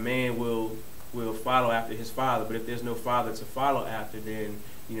a man will follow after his father, but if there's no father to follow after, then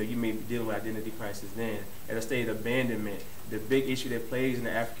you may be dealing with identity crisis then. At a state of abandonment, the big issue that plays in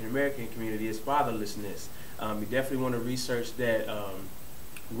the African American community is fatherlessness. You definitely want to research that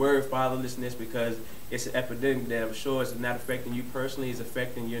word fatherlessness, because it's an epidemic that I'm sure is not affecting you personally, it's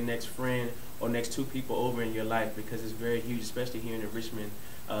affecting your next friend or next two people over in your life, because it's very huge, especially here in the Richmond,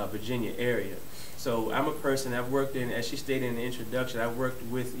 Virginia area. So I'm a person, I've worked in, as she stated in the introduction, I've worked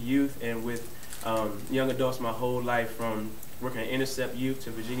with youth and with young adults my whole life, from working at Intercept Youth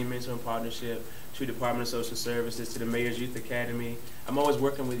to Virginia Mentoring Partnership to Department of Social Services to the Mayor's Youth Academy. I'm always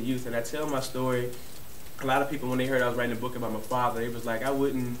working with youth, and I tell my story. A lot of people, when they heard I was writing a book about my father, it was like I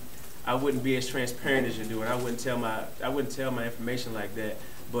wouldn't be as transparent as you do, and I wouldn't tell my information like that.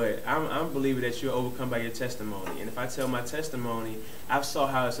 But I'm a believer that you're overcome by your testimony. And if I tell my testimony, I saw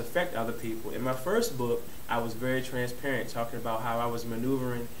how it's affected other people. In my first book, I was very transparent, talking about how I was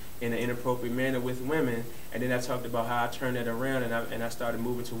maneuvering in an inappropriate manner with women, and then I talked about how I turned that around and I started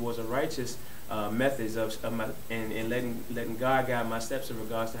moving towards a righteous methods and letting God guide my steps in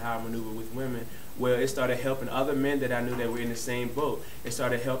regards to how I maneuver with women. Well, it started helping other men that I knew that were in the same boat. It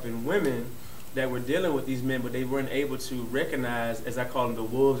started helping women that were dealing with these men, but they weren't able to recognize, as I call them, the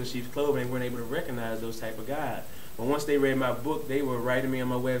wolves in sheep's clothing. They weren't able to recognize those type of guys. But once they read my book, they were writing me on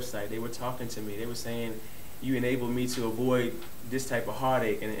my website. They were talking to me. They were saying, you enabled me to avoid this type of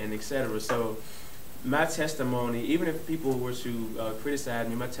heartache and et cetera. So my testimony, even if people were to criticize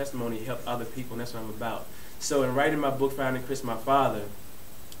me, my testimony helped other people, and that's what I'm about. So in writing my book, Finding Chris, My Father,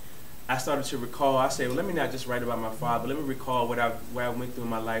 I started to recall, I said, well, let me not just write about my father, but let me recall what I went through in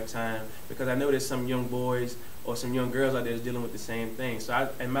my lifetime, because I know there's some young boys or some young girls out there that's dealing with the same thing. So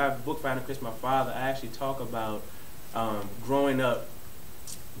in my book, Finding Chris, My Father, I actually talk about growing up,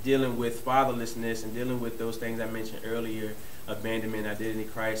 dealing with fatherlessness and dealing with those things I mentioned earlier, abandonment, identity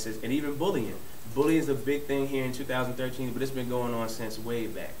crisis, and even bullying. Bullying is a big thing here in 2013, but it's been going on since way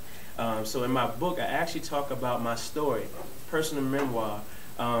back. So in my book, I actually talk about my story, personal memoir,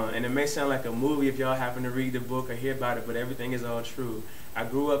 and it may sound like a movie if y'all happen to read the book or hear about it, but everything is all true. I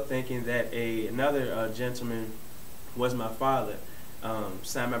grew up thinking that another gentleman was my father,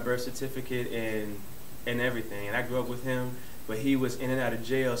 signed my birth certificate, and and everything. And I grew up with him, but he was in and out of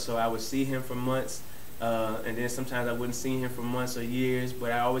jail, so I would see him for months, and then sometimes I wouldn't see him for months or years,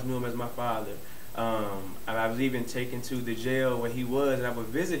 but I always knew him as my father. I was even taken to the jail where he was, and I would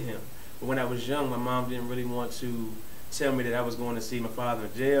visit him. But when I was young, my mom didn't really want to tell me that I was going to see my father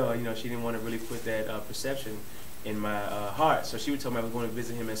in jail. You know, she didn't want to really put that perception in my heart. So she would tell me I was going to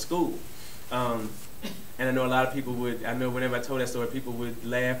visit him at school. And I know a lot of people would, I know whenever I told that story, people would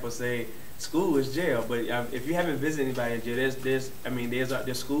laugh or say, school is jail. But if you haven't visited anybody in jail,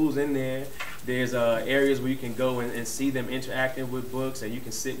 there's schools in there. There's areas where you can go and see them interacting with books, and you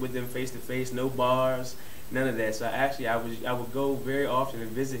can sit with them face to face, no bars, none of that. So actually, I would go very often and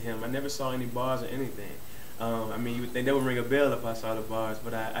visit him. I never saw any bars or anything. I mean, you would think they would ring a bell if I saw the bars,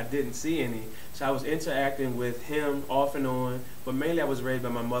 but I didn't see any. So I was interacting with him off and on, but mainly I was raised by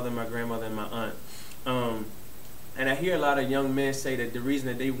my mother, my grandmother, and my aunt. And I hear a lot of young men say that the reason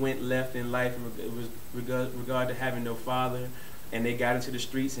that they went left in life was regard to having no father, and they got into the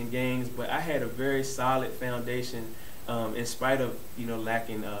streets and gangs. But I had a very solid foundation in spite of, you know,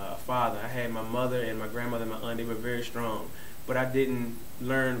 lacking a father. I had my mother and my grandmother and my aunt. They were very strong. But I didn't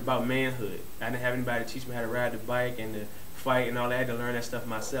learn about manhood. I didn't have anybody to teach me how to ride the bike and to fight and all that. I had to learn that stuff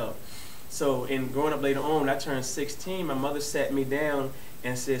myself. So in growing up later on, when I turned 16, my mother sat me down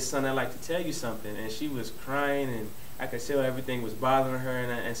and said, son, I'd like to tell you something. And she was crying, and I could tell everything was bothering her.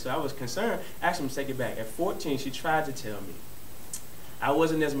 And so I was concerned. Actually, I'm going to take it back. At 14, she tried to tell me. I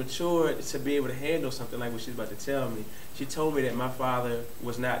wasn't as mature to be able to handle something like what she's about to tell me. She told me that my father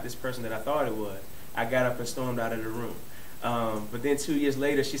was not this person that I thought it was. I got up and stormed out of the room. But then 2 years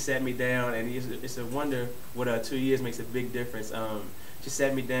later, she sat me down, and it's a wonder what 2 years makes a big difference. She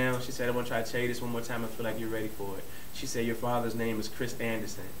sat me down. She said, I want to try to tell you this one more time. I feel like you're ready for it. She said, your father's name is Chris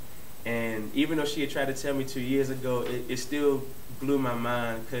Anderson. And even though she had tried to tell me 2 years ago, it still blew my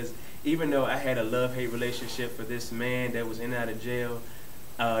mind, because even though I had a love-hate relationship for this man that was in and out of jail,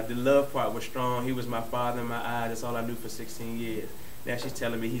 the love part was strong. He was my father in my eyes. That's all I knew for 16 years. Now she's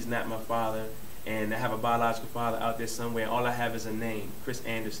telling me he's not my father, and I have a biological father out there somewhere. All I have is a name, Chris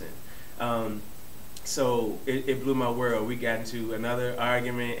Anderson. So it blew my world. We got into another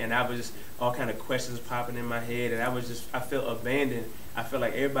argument, and I was just all kind of questions popping in my head, and I felt abandoned. I felt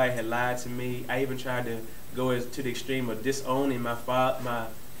like everybody had lied to me. I even tried to go to the extreme of disowning my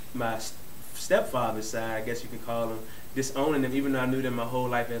stepfather's side, I guess you could call them, disowning them, even though I knew them my whole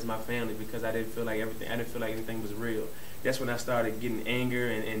life as my family, because I didn't feel like anything was real. That's when I started getting anger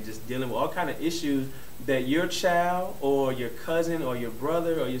and just dealing with all kind of issues that your child or your cousin or your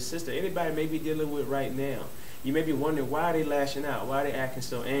brother or your sister, anybody may be dealing with right now. You may be wondering, why are they lashing out? Why are they acting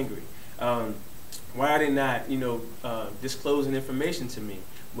so angry? Why are they not, disclosing information to me?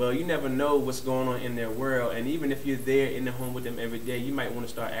 Well, you never know what's going on in their world, and even if you're there in the home with them every day, you might want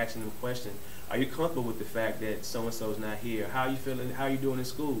to start asking them questions. Are you comfortable with the fact that so-and-so's not here? How are you feeling? How are you doing in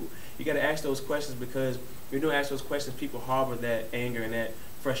school? You got to ask those questions, because when you don't ask those questions, people harbor that anger and that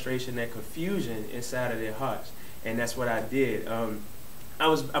frustration, that confusion inside of their hearts, and that's what I did.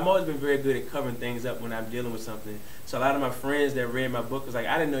 I've always been very good at covering things up when I'm dealing with something. So a lot of my friends that read my book was like,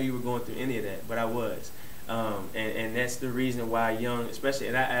 I didn't know you were going through any of that, but I was. And that's the reason why young, especially,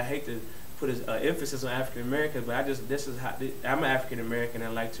 and I hate to put an emphasis on African Americans, but I'm an African American,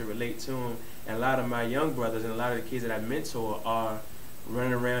 and I like to relate to them. And a lot of my young brothers and a lot of the kids that I mentor are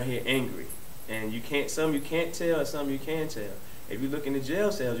running around here angry. And some you can't tell, and some you can tell. If you look in the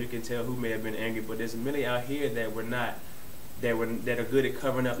jail cells, you can tell who may have been angry, but there's many out here that were not, that are good at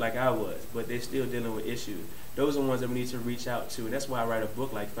covering up like I was, but they're still dealing with issues. Those are the ones that we need to reach out to, and that's why I write a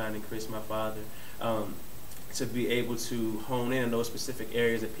book like Finding Chris, My Father, to be able to hone in on those specific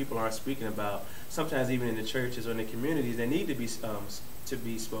areas that people aren't speaking about, sometimes even in the churches or in the communities that need to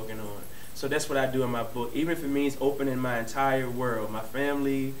be spoken on. So that's what I do in my book, even if it means opening my entire world, my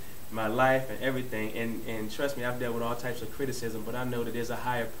family, my life, and everything. And trust me, I've dealt with all types of criticism, but I know that there's a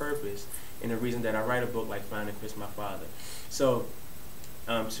higher purpose in the reason that I write a book like Finding Chris, My Father. So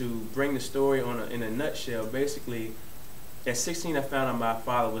to bring the story in a nutshell, basically, at 16, I found out my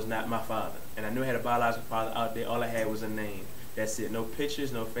father was not my father. And I knew I had a biological father out there. All I had was a name. That's it. No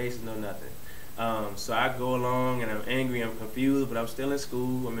pictures, no faces, no nothing. So I go along, and I'm angry, I'm confused, but I'm still in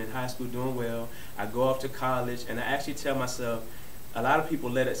school. I'm in high school doing well. I go off to college, and I actually tell myself, a lot of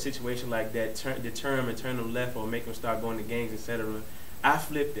people let a situation like that deter and turn them left or make them start going to gangs, etc. I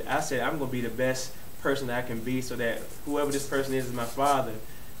flipped it. I said, I'm going to be the best person that I can be, so that whoever this person is my father,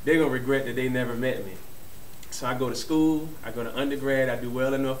 they're going to regret that they never met me. So I go to school, I go to undergrad, I do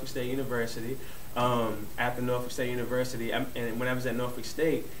well at Norfolk State University. After Norfolk State University, and when I was at Norfolk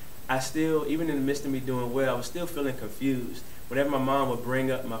State, I still, even in the midst of me doing well, I was still feeling confused. whenever my mom would bring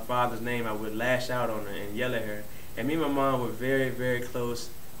up my father's name, I would lash out on her and yell at her. And me and my mom were very, very close,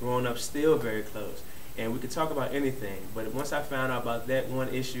 growing up still very close. And we could talk about anything, but once I found out about that one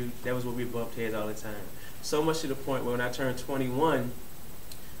issue, that was where we bumped heads all the time. So much to the point where when I turned 21,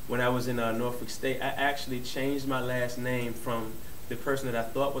 when I was in Norfolk State, I actually changed my last name from the person that I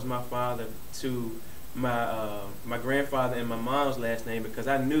thought was my father to my grandfather and my mom's last name, because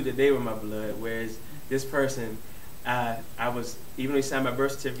I knew that they were my blood, whereas this person, I was, even though he signed my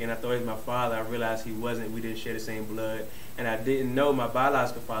birth certificate and I thought he was my father, I realized he wasn't. We didn't share the same blood. And I didn't know my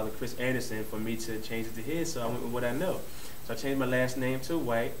biological father, Chris Anderson, for me to change it to his, so I went with what I know. So I changed my last name to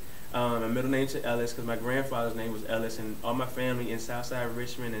White, my middle name to Ellis, because my grandfather's name was Ellis, and all my family in Southside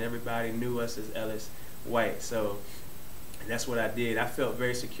Richmond and everybody knew us as Ellis White. So that's what I did. I felt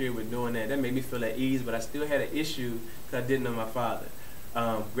very secure with doing that. That made me feel at ease, but I still had an issue because I didn't know my father.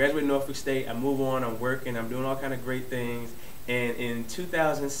 Graduated Norfolk State, I move on, I'm working, I'm doing all kind of great things. And in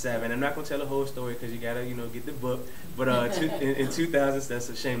 2007, I'm not going to tell the whole story because you got to, get the book. But in 2000, that's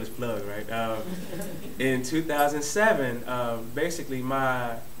a shameless plug, right? In 2007, basically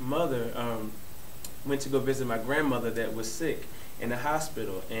my mother went to go visit my grandmother that was sick in the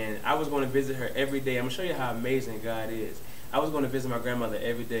hospital. And I was going to visit her every day. I'm going to show you how amazing God is. I was going to visit my grandmother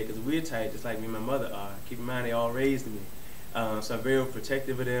every day because we're tight, just like me and my mother are. Keep in mind, they all raised me. So I'm very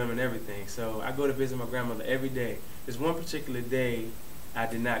protective of them and everything. So I go to visit my grandmother every day. There's one particular day I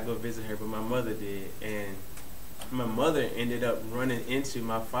did not go visit her, but my mother did. And my mother ended up running into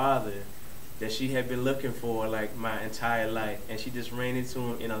my father that she had been looking for like my entire life. And she just ran into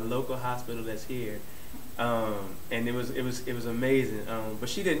him in a local hospital that's here. And it was amazing. But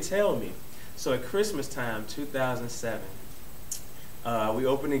she didn't tell me. So at Christmas time, 2007, we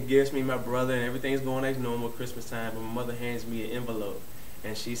opening gifts, me and my brother, and everything's going like normal Christmas time, but my mother hands me an envelope,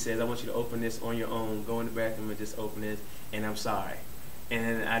 and she says, I want you to open this on your own, go in the bathroom and just open this, and I'm sorry.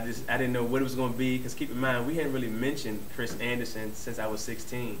 And I didn't know what it was going to be, because keep in mind, we hadn't really mentioned Chris Anderson since I was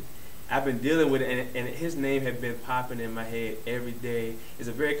 16. I've been dealing with it, and his name had been popping in my head every day. It's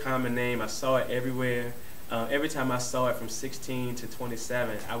a very common name. I saw it everywhere. Every time I saw it from 16 to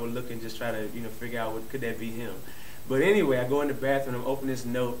 27, I would look and just try to, figure out what could that be him. But anyway, I go in the bathroom, I'm opening this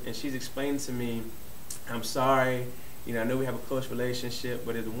note, and she's explaining to me, I'm sorry, I know we have a close relationship,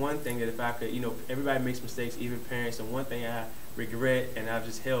 but it's one thing that if I could, everybody makes mistakes, even parents, and one thing I regret and I've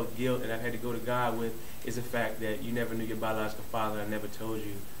just held guilt and I've had to go to God with is the fact that you never knew your biological father. I never told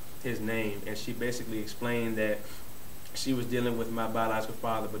you his name. And she basically explained that she was dealing with my biological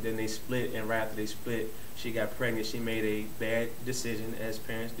father, but then they split, and right after they split, she got pregnant. She made a bad decision, as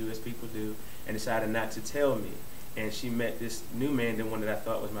parents do, as people do, and decided not to tell me. And she met this new man, the one that I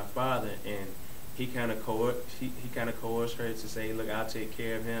thought was my father, and he kind of coerced her to say, look, I'll take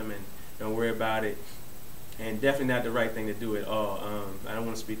care of him and don't worry about it. And definitely not the right thing to do at all. I don't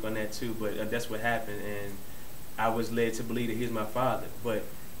want to speak on that too, but that's what happened, and I was led to believe that he's my father. But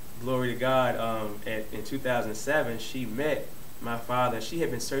glory to God, in 2007, she met my father. She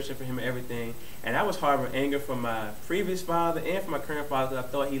had been searching for him and everything, and I was harboring anger from my previous father and from my current father because I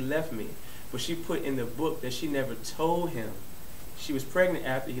thought he left me. But she put in the book that she never told him. She was pregnant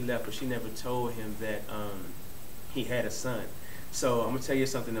after he left, but she never told him that he had a son. So I'm going to tell you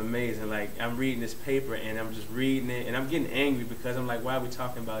something amazing. Like, I'm reading this paper, and I'm just reading it, and I'm getting angry because I'm like, why are we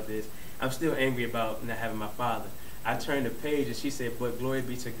talking about this? I'm still angry about not having my father. I turned the page, and she said, but glory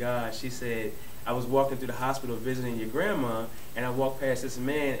be to God. She said, I was walking through the hospital visiting your grandma, and I walked past this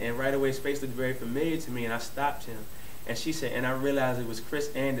man, and right away his face looked very familiar to me, and I stopped him. And she said, and I realized it was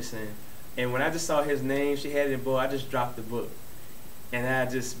Chris Anderson. And when I just saw his name, she had it in bold, I just dropped the book. And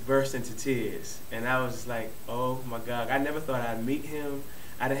I just burst into tears. And I was just like, oh my God. I never thought I'd meet him.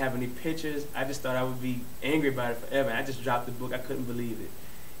 I didn't have any pictures. I just thought I would be angry about it forever. And I just dropped the book. I couldn't believe it.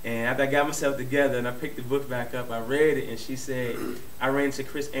 And after I got myself together and I picked the book back up, I read it, and she said, I ran into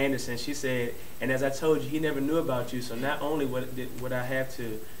Chris Anderson. She said, and as I told you, he never knew about you. So not only would I have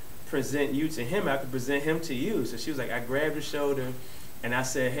to present you to him, I could present him to you. So she was like, I grabbed her shoulder, and I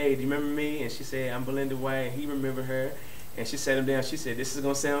said, hey, do you remember me? And she said, I'm Belinda White, and he remembered her. And she sat him down. She said, this is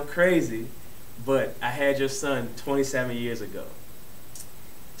going to sound crazy, but I had your son 27 years ago.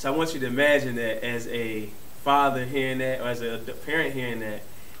 So I want you to imagine that as a father hearing that, or as a parent hearing that,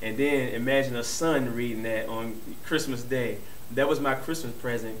 and then imagine a son reading that on Christmas Day. That was my Christmas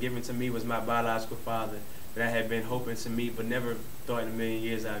present given to me, was my biological father that I had been hoping to meet, but never thought in a million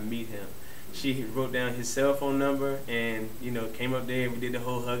years I'd meet him. She wrote down his cell phone number and, came up there and we did the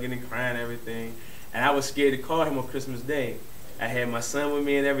whole hugging and crying and everything. And I was scared to call him on Christmas Day. I had my son with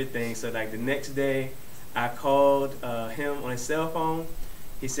me and everything. So like the next day, I called him on his cell phone,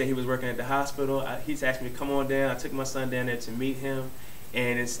 He said he was working at the hospital. He's asked me to come on down. I took my son down there to meet him.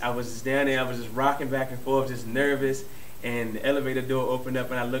 And I was just down there. I was just rocking back and forth, just nervous. And the elevator door opened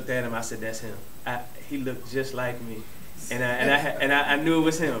up, and I looked at him. I said, "That's him." He looked just like me, and I knew it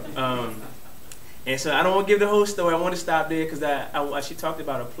was him. And so I don't want to give the whole story. I want to stop there because she talked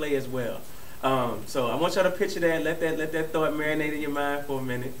about a play as well. So I want y'all to picture that. Let that thought marinate in your mind for a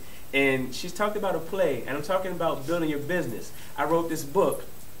minute. And she's talked about a play, and I'm talking about building your business. I wrote this book,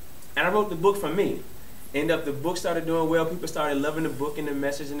 and I wrote the book for me. The book started doing well. People started loving the book and the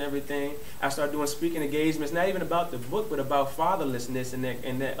message and everything. I started doing speaking engagements, not even about the book, but about fatherlessness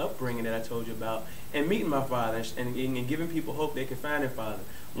and that upbringing that I told you about, and meeting my father and giving people hope they can find their father.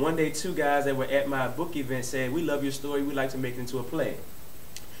 One day, 2 guys that were at my book event said, "We love your story. We'd like to make it into a play."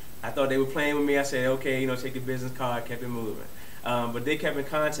 I thought they were playing with me. I said, "Okay, take your business card," kept it moving. But they kept in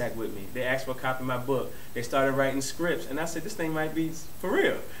contact with me. They asked for a copy of my book. They started writing scripts, and I said, "This thing might be for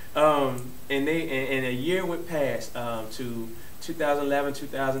real." And a year went past to 2011,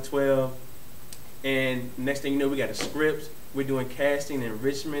 2012, and next thing you know, we got a script. We're doing casting in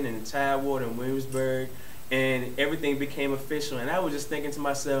Richmond and Tidewater and Williamsburg, and everything became official. And I was just thinking to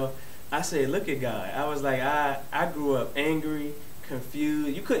myself, I said, "Look at God." I was like, I grew up angry,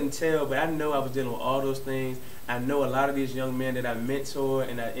 confused. You couldn't tell, but I know I was dealing with all those things. I know a lot of these young men that I mentor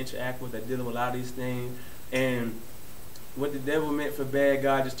and I interact with are dealing with a lot of these things. And what the devil meant for bad,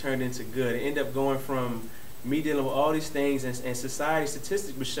 God just turned into good. It ended up going from me dealing with all these things, and society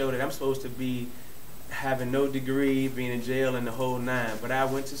statistics would show that I'm supposed to be having no degree, being in jail, and the whole 9. But I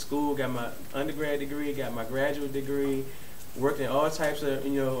went to school, got my undergrad degree, got my graduate degree, worked in all types of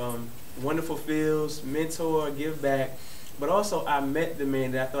wonderful fields, mentor, give back. But also I met the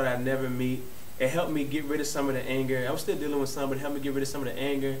man that I thought I'd never meet. It helped me get rid of some of the anger. I was still dealing with some, but it helped me get rid of some of the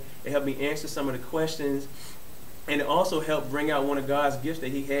anger. It helped me answer some of the questions. And it also helped bring out one of God's gifts that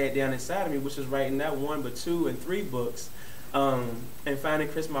he had down inside of me, which was writing not 1, but 2 and 3 books, and finding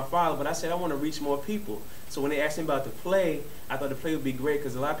Chris, my father. But I said, I want to reach more people. So when they asked me about the play, I thought the play would be great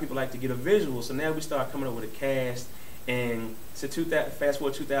because a lot of people like to get a visual. So now we started coming up with a cast. And so fast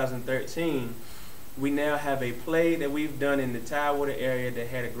forward 2013, we now have a play that we've done in the Tidewater area that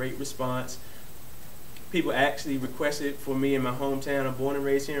had a great response. People actually requested for me in my hometown. I'm born and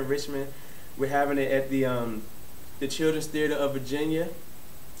raised here in Richmond. We're having it at the Children's Theater of Virginia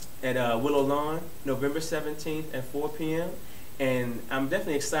at Willow Lawn, November 17th at 4 p.m. And I'm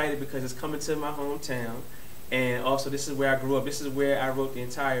definitely excited because it's coming to my hometown. And also, this is where I grew up. This is where I wrote the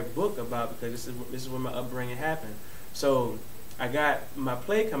entire book about, because this is where my upbringing happened. So I got my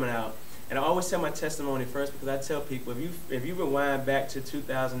play coming out. And I always tell my testimony first, because I tell people, if you rewind back to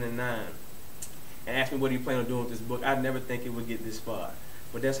 2009 and ask me what are you planning on doing with this book, I'd never think it would get this far.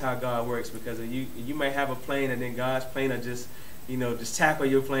 But that's how God works, because you might have a plane, and then God's plane will just tackle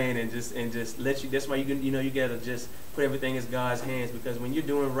your plane and just let you. That's why you gotta just put everything in God's hands, because when you're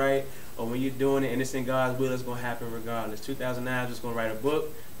doing right, or when you're doing it and it's in God's will, it's gonna happen regardless. 2009, I was just gonna write a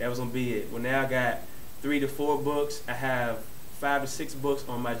book. That was gonna be it. Well, now I got 3 to 4 books. I have 5 to 6 books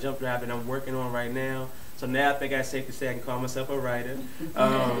on my jump drive that I'm working on right now. So now I think it's safe to say I can call myself a writer.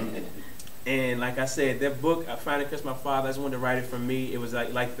 And like I said, that book, Finding Chris, My Father, I just wanted to write it for me. It was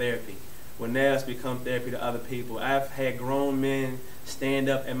like therapy. Well, now it's become therapy to other people. I've had grown men stand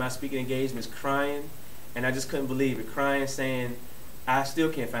up at my speaking engagements crying, and I just couldn't believe it. Crying, saying, I still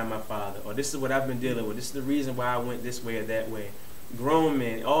can't find my father, or this is what I've been dealing with. This is the reason why I went this way or that way. Grown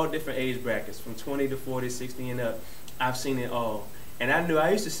men, all different age brackets, from 20 to 40, 60 and up. I've seen it all. And I knew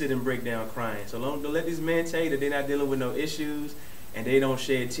I used to sit and break down crying. So don't let these men tell you that they're not dealing with no issues and they don't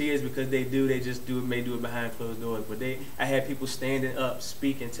shed tears, because they do. They just may do it behind closed doors. But I had people standing up,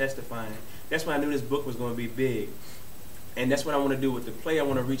 speaking, testifying. That's why I knew this book was going to be big. And that's what I want to do with the play. I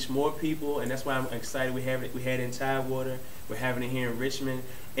want to reach more people, and that's why I'm excited. We had it in Tidewater. We're having it here in Richmond.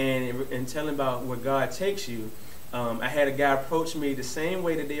 And telling about where God takes you, I had a guy approach me the same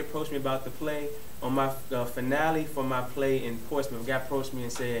way that they approached me about the play on my finale for my play in Portsmouth. A guy approached me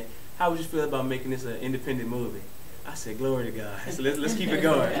and said, how would you feel about making this an independent movie? I said, glory to God. So let's keep it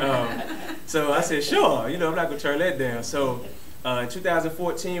going. So I said, sure. I'm not going to turn that down. So in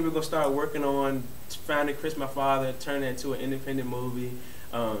 2014, we're going to start working on Finding Chris, My Father, turn that into an independent movie.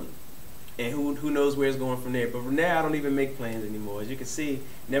 And who knows where it's going from there. But now I don't even make plans anymore. As you can see,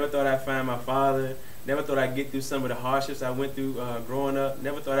 never thought I'd find my father. Never thought I'd get through some of the hardships I went through growing up.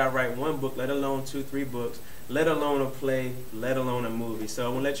 Never thought I'd write 1 book, let alone 2, 3 books, let alone a play, let alone a movie. So I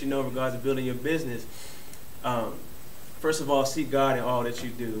want to let you know in regards to building your business, first of all, seek God in all that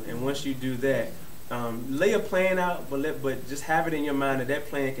you do. And once you do that, Lay a plan out, but just have it in your mind that that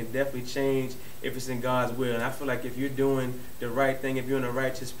plan can definitely change if it's in God's will. And I feel like if you're doing the right thing, if you're on the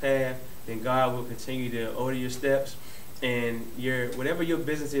righteous path, then God will continue to order your steps. And whatever your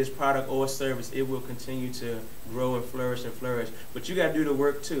business is, product or service, it will continue to grow and flourish and flourish. But you got to do the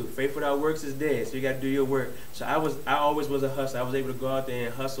work too. Faith without works is dead. So you got to do your work. So I always was a hustler. I was able to go out there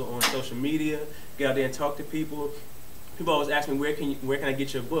and hustle on social media, get out there and talk to people. People always ask me, where can I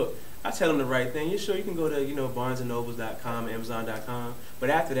get your book? I tell them the right thing. Sure, you can go to BarnesandNobles.com, Amazon.com.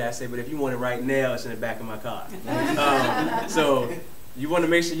 But after that, I say, but if you want it right now, it's in the back of my car. So you want to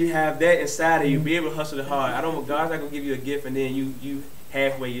make sure you have that inside of you. Be able to hustle it hard. God's not gonna give you a gift and then you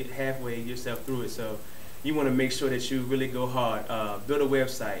halfway yourself through it. So you want to make sure that you really go hard. Build a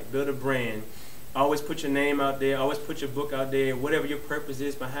website, build a brand. Always put your name out there. Always put your book out there. Whatever your purpose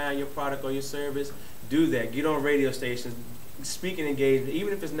is behind your product or your service, do that. Get on radio stations. Speak and engage.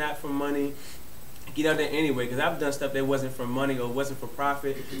 Even if it's not for money, get out there anyway. Because I've done stuff that wasn't for money or wasn't for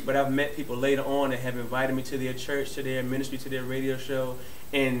profit, but I've met people later on that have invited me to their church, to their ministry, to their radio show,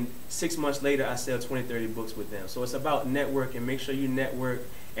 and 6 months later I sell 20, 30 books with them. So it's about networking. Make sure you network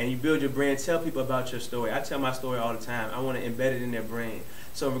and you build your brand. Tell people about your story. I tell my story all the time. I want to embed it in their brain.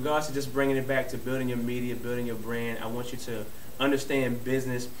 So in regards to just bringing it back to building your media, building your brand, I want you to understand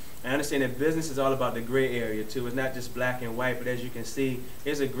business. I understand that business is all about the gray area too. It's not just black and white, but as you can see,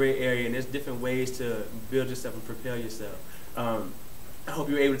 there's a gray area and there's different ways to build yourself and propel yourself. I hope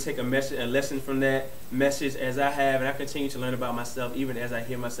you're able to take a lesson from that message as I have, and I continue to learn about myself even as I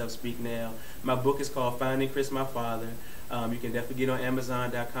hear myself speak now. My book is called Finding Chris, My Father. You can definitely get on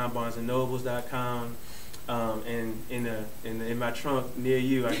Amazon.com, BarnesandNobles.com. And in my trunk near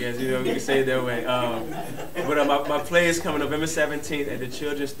you, I guess, you can say it that way. But my play is coming November 17th at the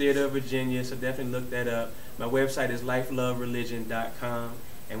Children's Theater of Virginia, so definitely look that up. My website is lifelovereligion.com,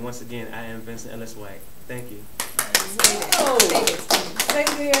 and once again, I am Vincent Ellis White. Thank you. Stay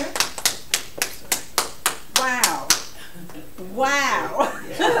there. Wow. Wow.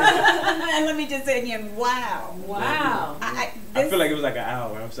 And let me just say again, wow. Wow. I feel like it was like an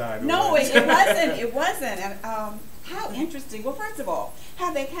hour. I'm sorry. No, it wasn't. It wasn't. And how interesting. Well, first of all,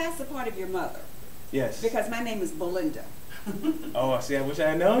 have they cast a part of your mother? Yes. Because my name is Belinda. Oh, see, I wish I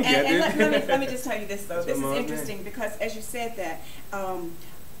had known. And let me just tell you this, though. This is interesting because as you said that,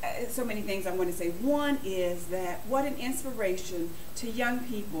 so many things I want to say. One is that what an inspiration to young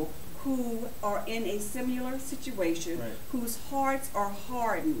people who are in a similar situation, right, whose hearts are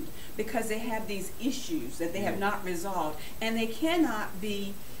hardened because they have these issues that they have not resolved, and they cannot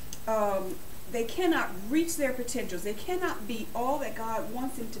be, they cannot reach their potentials. They cannot be all that God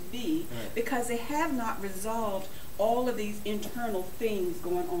wants them to be, right, because they have not resolved all of these internal things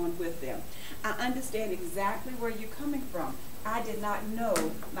going on with them. I understand exactly where you're coming from. I did not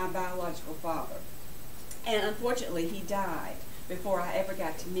know my biological father, and unfortunately he died before I ever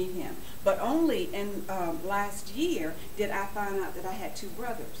got to meet him. But only in last year did I find out that I had two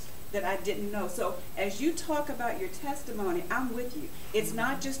brothers that I didn't know. So as you talk about your testimony, I'm with you. It's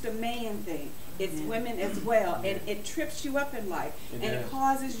not just a man thing. It's women as well. And it trips you up in life. And it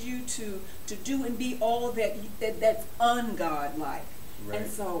causes you to do and be all that's ungodlike. Right. And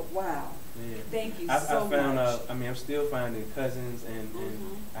so, wow. Yeah. Thank you so much. I'm still finding cousins, and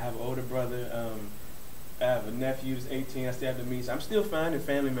I have an older brother. I have a nephew who's 18. I still have to meet. So I'm still finding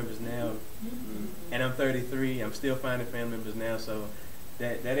family members now, and I'm 33. I'm still finding family members now. So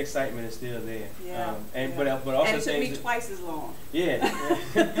that excitement is still there. Yeah. But also and it took me twice as long. Yeah.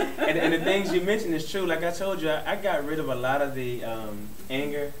 and the things you mentioned is true. Like I told you, I got rid of a lot of the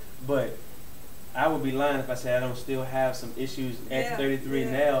anger, but I would be lying if I said I don't still have some issues at 33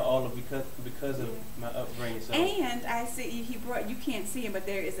 now, all of because of my upbringing. So. And I see he brought. You can't see him, but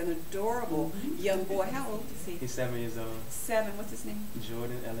there is an adorable young boy. How old is he? He's 7 years old. 7. What's his name?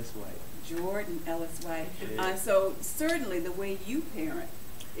 Jordan Ellis White. Jordan Ellis White. Yeah. So certainly the way you parent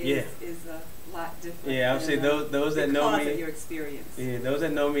is a lot different. Yeah, I would say those that know me. Because of your experience. Yeah, those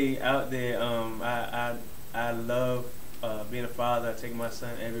that know me out there, I love being a father. I take my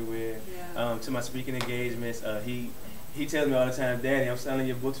son everywhere. Yeah. To my speaking engagements. He tells me all the time, "Daddy, I'm selling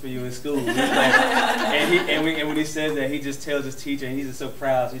your books for you in school." and when he says that, he just tells his teacher, and he's just so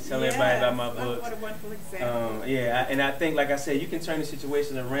proud. So he's telling everybody about my books. What a wonderful example. And I think, like I said, you can turn the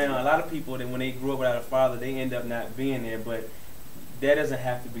situation around. A lot of people, that when they grew up without a father, they end up not being there. But that doesn't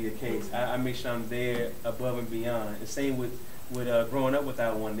have to be the case. I make sure I'm there above and beyond. The same with growing up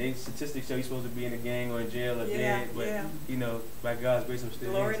without one. The statistics show you're supposed to be in a gang or in jail or dead, but you know, by God's grace, I'm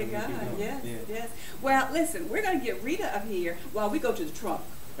still Glory here. Glory to God. Yes. Well, listen, we're going to get Rita up here while we go to the trunk.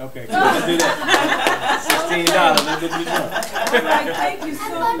 Okay, so let's do that. $16. Let's do that. All right, thank you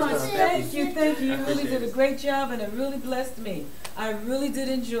so much. Thank you, thank you. You really did a great job, and it really blessed me. I really did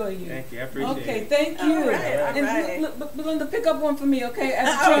enjoy you. Thank you. I appreciate it. Okay, thank you. All right, all And right. look, Belinda, pick up one for me, okay?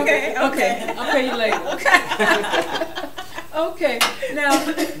 Okay. I'll pay you later. Okay. Okay. Now,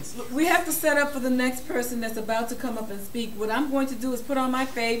 we have to set up for the next person that's about to come up and speak. What I'm going to do is put on my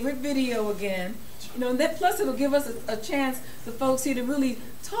favorite video again. You know, and that plus it'll give us a chance, the folks here, to really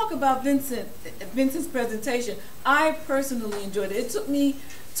talk about Vincent's presentation. I personally enjoyed it. It took me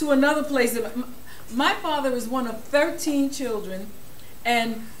to another place. My father is one of 13 children,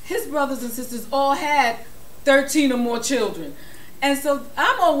 and his brothers and sisters all had 13 or more children. And so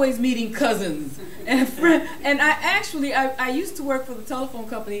I'm always meeting cousins and friends. And I used to work for the telephone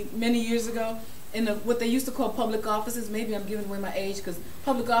company many years ago in what they used to call public offices. Maybe I'm giving away my age because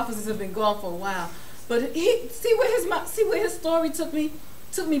public offices have been gone for a while. But see where his story took me?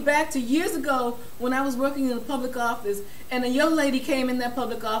 Took me back to years ago when I was working in a public office, and a young lady came in that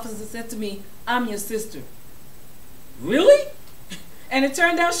public office and said to me, "I'm your sister." Really? And it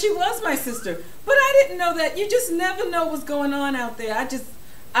turned out she was my sister. But I didn't know that. You just never know what's going on out there.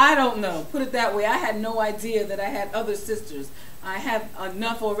 I don't know. Put it that way. I had no idea that I had other sisters. I have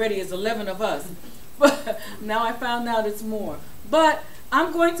enough already. It's 11 of us. But now I found out it's more. But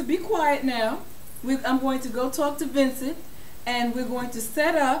I'm going to be quiet now. I'm going to go talk to Vincent, and we're going to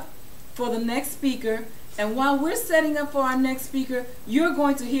set up for the next speaker. And while we're setting up for our next speaker, you're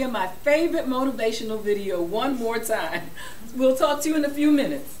going to hear my favorite motivational video one more time. We'll talk to you in a few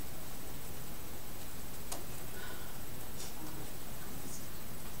minutes.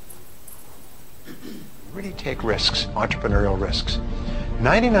 Really take risks, entrepreneurial risks.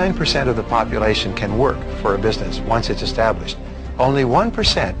 99% of the population can work for a business once it's established. Only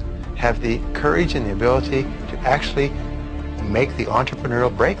 1% have the courage and the ability to actually make the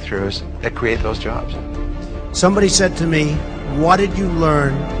entrepreneurial breakthroughs that create those jobs. Somebody said to me, "What did you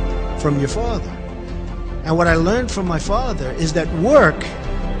learn from your father?" And what I learned from my father is that work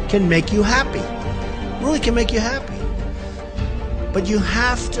can make you happy. Really can make you happy. But you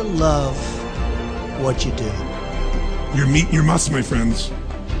have to love what you do. You're meeting your must, my friends.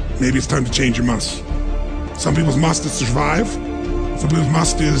 Maybe it's time to change your must. Some people's must is to survive. Some people's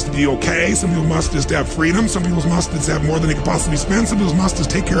must is to be okay. Some people's must is to have freedom. Some people's must is to have more than they could possibly spend. Some people's must is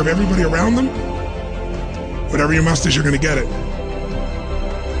to take care of everybody around them. Whatever your must is, you're going to get it.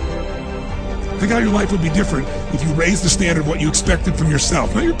 Think how your life would be different if you raised the standard of what you expected from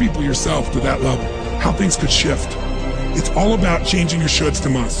yourself, not your people, yourself, to that level. How things could shift. It's all about changing your shoulds to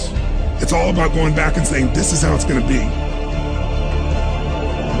musts. It's all about going back and saying, this is how it's going to be.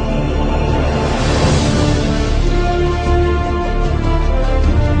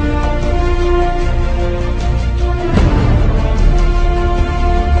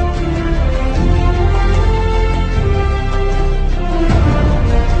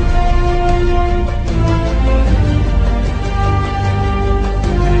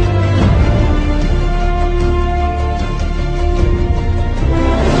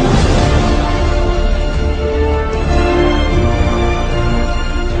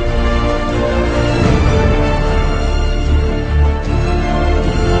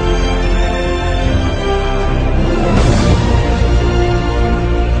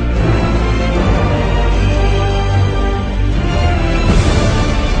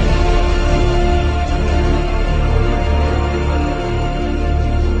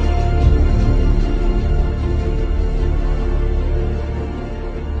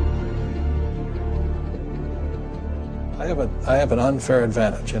 I have an unfair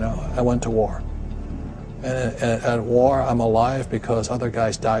advantage, you know. I went to war. And at war, I'm alive because other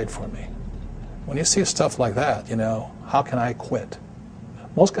guys died for me. When you see stuff like that, you know, how can I quit?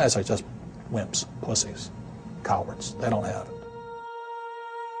 Most guys are just wimps, pussies, cowards. They don't have it.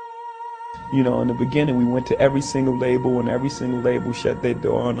 You know, in the beginning, we went to every single label, and every single label shut their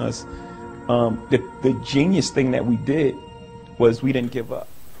door on us. The genius thing that we did was we didn't give up.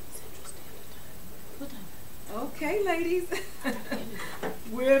 Okay, ladies,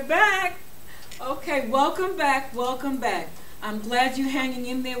 we're back. Okay, welcome back, welcome back. I'm glad you're hanging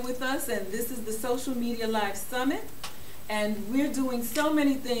in there with us, and this is the Social Media Live Summit, and we're doing so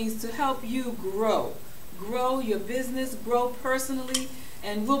many things to help you grow your business, grow personally,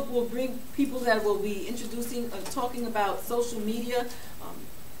 and we'll bring people that will be introducing, talking about social media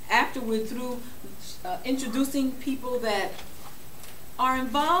after we're through introducing people that are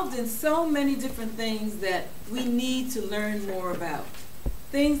involved in so many different things that we need to learn more about.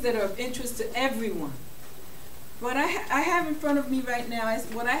 Things that are of interest to everyone. What I have in front of me right now is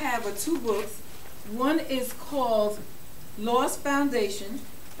what I have are two books. One is called Lost Foundation,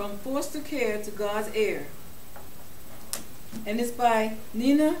 From Foster Care to God's Heir. And it's by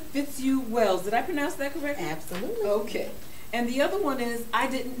Nina Fitzhugh Wells. Did I pronounce that correctly? Absolutely. Okay. And the other one is I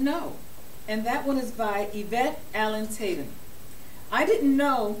Didn't Know. And that one is by Yvette Allen Tatum. I Didn't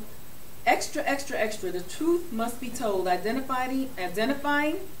Know, extra, extra, extra. The truth must be told.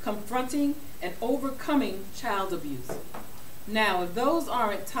 Identifying, confronting, and overcoming child abuse. Now, if those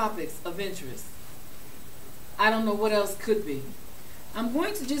aren't topics of interest, I don't know what else could be. I'm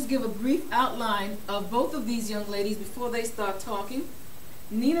going to just give a brief outline of both of these young ladies before they start talking.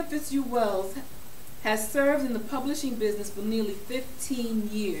 Nina Fitzhugh Wells has served in the publishing business for nearly 15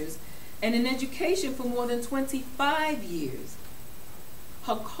 years and in education for more than 25 years.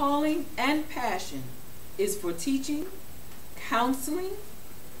 Her calling and passion is for teaching, counseling,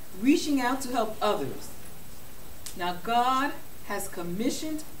 reaching out to help others. Now, God has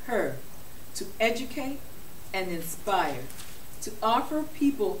commissioned her to educate and inspire, to offer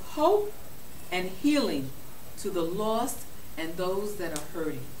people hope and healing to the lost and those that are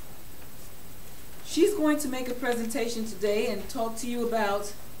hurting. She's going to make a presentation today and talk to you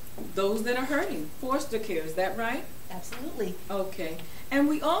about those that are hurting, foster care, is that right? Absolutely. Okay. And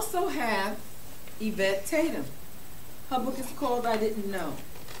we also have Yvette Tatum. Her book is called I Didn't Know.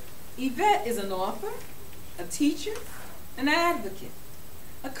 Yvette is an author, a teacher, an advocate,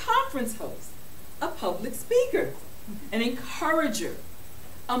 a conference host, a public speaker, an encourager,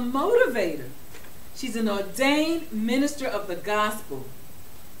 a motivator. She's an ordained minister of the gospel.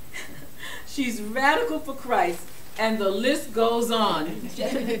 She's radical for Christ, and the list goes on.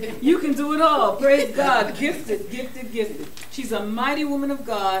 You can do it all. Praise God. Gifted, gifted, gifted. She's a mighty woman of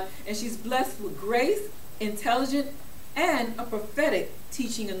God, and she's blessed with grace, intelligence, and a prophetic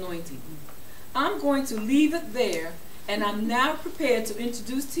teaching anointing. I'm going to leave it there, and I'm now prepared to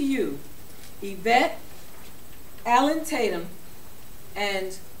introduce to you Yvette Allen Tatum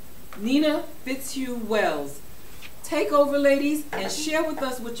and Nina Fitzhugh Wells. Take over, ladies, and share with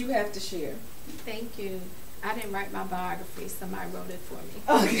us what you have to share. Thank you. I didn't write my biography, somebody wrote it for me.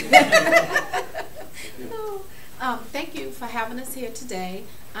 Okay. Thank you for having us here today.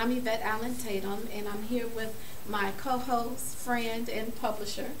 I'm Yvette Allen Tatum, and I'm here with my co-host, friend, and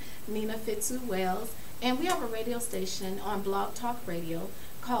publisher, Nina Fitzhugh Wells. And we have a radio station on Blog Talk Radio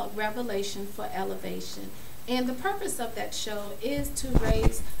called Revelation for Elevation. And the purpose of that show is to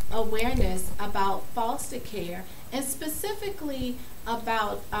raise awareness about foster care, and specifically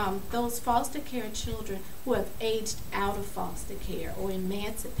about those foster care children who have aged out of foster care or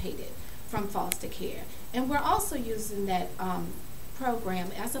emancipated from foster care. And we're also using that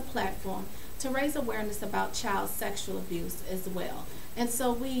program as a platform to raise awareness about child sexual abuse as well. And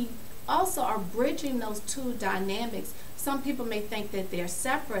so we also are bridging those two dynamics. Some people may think that they're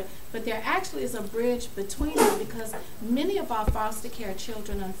separate, but there actually is a bridge between them, because many of our foster care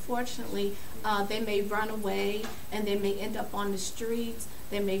children, unfortunately, they may run away and they may end up on the streets.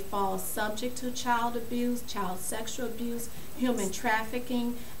 They may fall subject to child abuse, child sexual abuse, human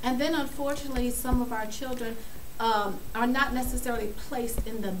trafficking, and then unfortunately some of our children are not necessarily placed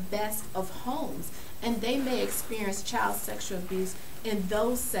in the best of homes, and they may experience child sexual abuse in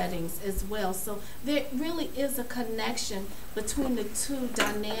those settings as well. So there really is a connection between the two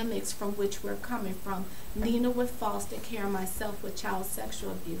dynamics from which we're coming from, Nina with foster care, myself with child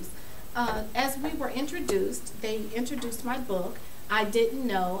sexual abuse. As we were introduced, they introduced my book, I Didn't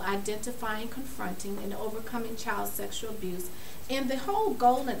Know, Identifying, Confronting, and Overcoming Child Sexual Abuse. And the whole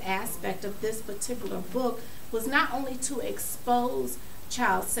goal and aspect of this particular book was not only to expose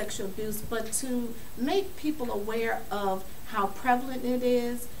child sexual abuse, but to make people aware of how prevalent it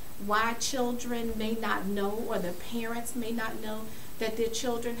is, why children may not know, or their parents may not know, that their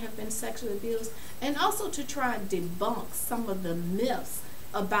children have been sexually abused, and also to try and debunk some of the myths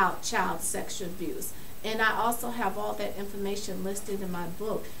about child sexual abuse. And I also have all that information listed in my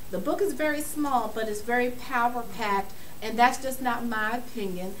book. The book is very small, but it's very power-packed, and that's just not my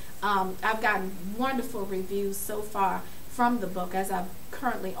opinion. I've gotten wonderful reviews so far from the book, as I'm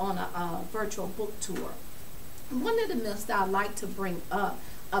currently on a virtual book tour. One of the myths that I like to bring up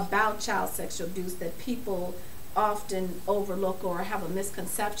about child sexual abuse that people often overlook or have a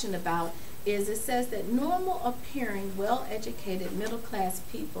misconception about is it says that normal appearing, well-educated, middle-class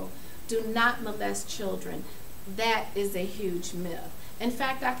people do not molest children. That is a huge myth. In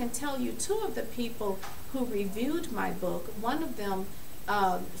fact, I can tell you two of the people who reviewed my book, one of them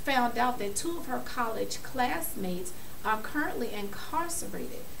found out that two of her college classmates are currently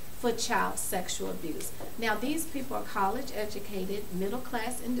incarcerated for child sexual abuse. Now, these people are college educated, middle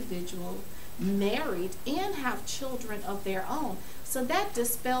class individuals. married and have children of their own. So that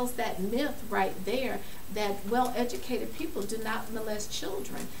dispels that myth right there that well-educated people do not molest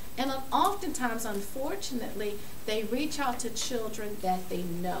children. And oftentimes, unfortunately, they reach out to children that they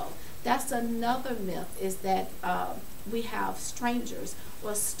know. That's another myth, is that we have strangers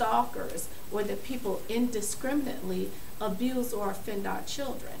or stalkers, or that people indiscriminately abuse or offend our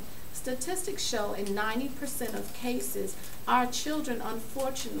children. Statistics show in 90% of cases, our children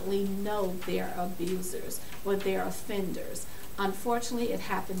unfortunately know their abusers or their offenders. Unfortunately, it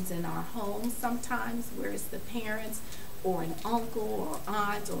happens in our homes sometimes, where it's the parents or an uncle or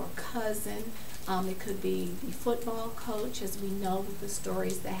aunt or cousin. It could be the football coach, as we know with the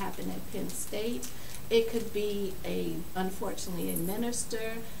stories that happen at Penn State. It could be, unfortunately, a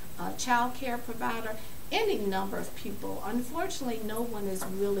minister, a child care provider, any number of people. Unfortunately, no one is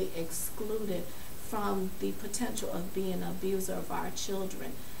really excluded from the potential of being an abuser of our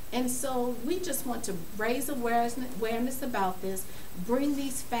children. And so we just want to raise awareness about this, bring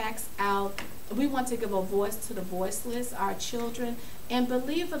these facts out. We want to give a voice to the voiceless, our children. And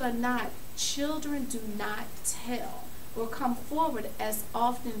believe it or not, children do not tell or come forward as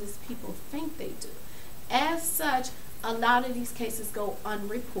often as people think they do. As such, a lot of these cases go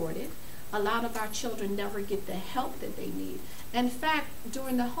unreported. A lot of our children never get the help that they need. In fact,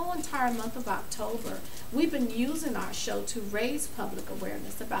 during the whole entire month of October, we've been using our show to raise public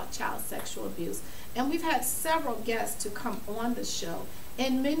awareness about child sexual abuse. And we've had several guests to come on the show,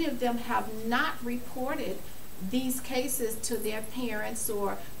 and many of them have not reported these cases to their parents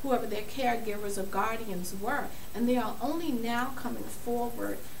or whoever their caregivers or guardians were. And they are only now coming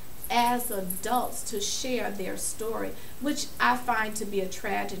forward as adults to share their story, which I find to be a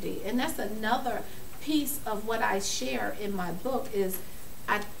tragedy. And that's another piece of what I share in my book, is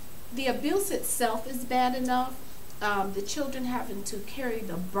the abuse itself is bad enough. The children having to carry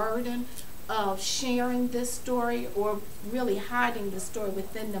the burden of sharing this story or really hiding the story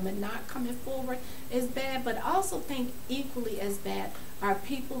within them and not coming forward is bad. But I also think equally as bad are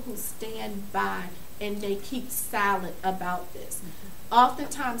people who stand by and they keep silent about this.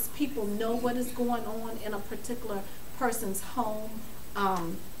 Oftentimes people know what is going on in a particular person's home,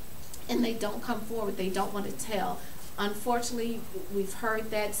 and they don't come forward. They don't want to tell. Unfortunately, we've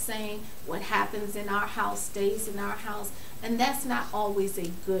heard that saying, what happens in our house stays in our house, and that's not always a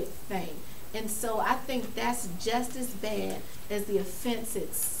good thing. And so I think that's just as bad as the offense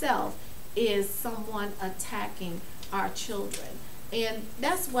itself is someone attacking our children. And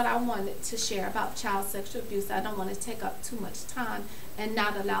that's what I wanted to share about child sexual abuse. I don't want to take up too much time and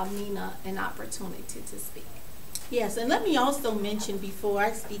not allow Nina an opportunity to speak. Yes, and let me also mention before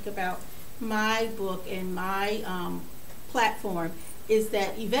I speak about my book and my platform is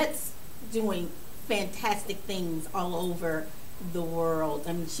that Yvette's doing fantastic things all over the world.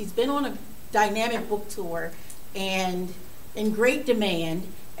 I mean, she's been on a dynamic book tour and in great demand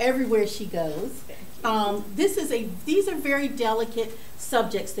everywhere she goes. These are very delicate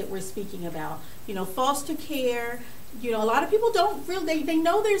subjects that we're speaking about. You know, foster care. You know, a lot of people don't really, they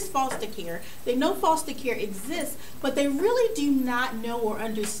know there's foster care. They know foster care exists, but they really do not know or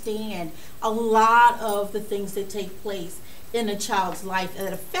understand a lot of the things that take place in a child's life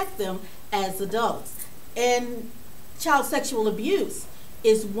that affect them as adults. And child sexual abuse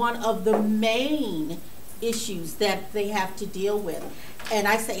is one of the main issues that they have to deal with. And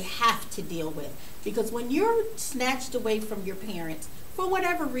I say have to deal with, because when you're snatched away from your parents, for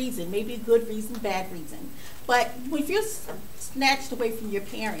whatever reason, maybe a good reason, bad reason, but if you're snatched away from your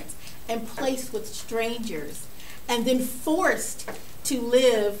parents and placed with strangers and then forced to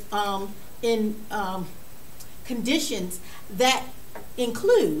live in conditions that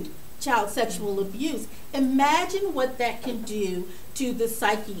include child sexual abuse, imagine what that can do to the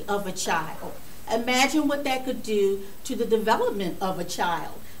psyche of a child. Imagine what that could do to the development of a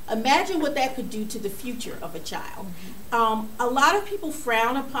child. Imagine what that could do to the future of a child. A lot of people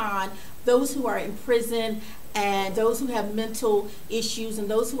frown upon those who are in prison and those who have mental issues and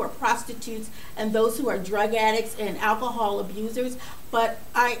those who are prostitutes and those who are drug addicts and alcohol abusers. But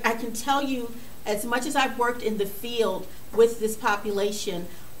I can tell you, as much as I've worked in the field with this population,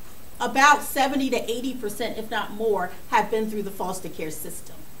 about 70 to 80%, if not more, have been through the foster care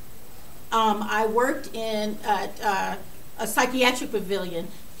system. I worked in a psychiatric pavilion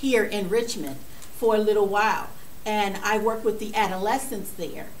here in Richmond for a little while, and I worked with the adolescents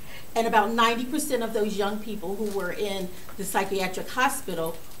there. And about 90% of those young people who were in the psychiatric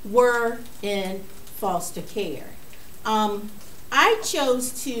hospital were in foster care. I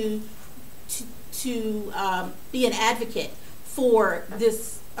chose to be an advocate for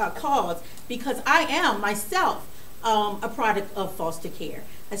this cause because I am myself a product of foster care.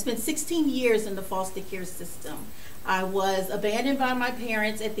 I spent 16 years in the foster care system. I was abandoned by my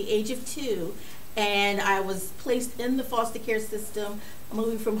parents at the age of 2, and I was placed in the foster care system,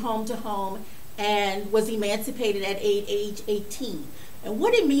 moving from home to home, and was emancipated at age 18. And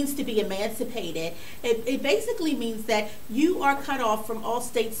what it means to be emancipated, it basically means that you are cut off from all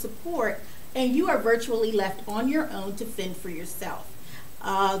state support and you are virtually left on your own to fend for yourself.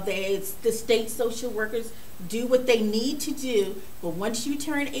 The state social workers do what they need to do, but once you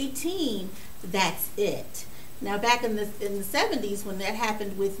turn 18, that's it. Now back in the 70s when that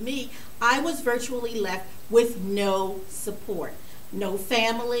happened with me, I was virtually left with no support. No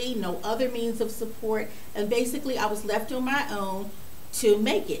family, no other means of support, and basically I was left on my own to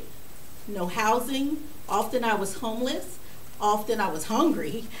make it. No housing, often I was homeless, often I was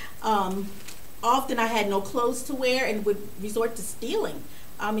hungry, often I had no clothes to wear and would resort to stealing.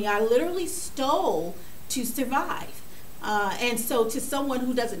 I mean, I literally stole to survive. And so to someone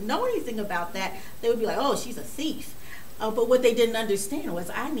who doesn't know anything about that, they would be like, oh, she's a thief. But what they didn't understand was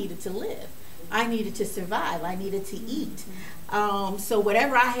I needed to live. I needed to survive. I needed to eat. So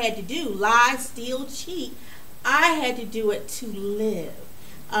whatever I had to do, lie, steal, cheat, I had to do it to live.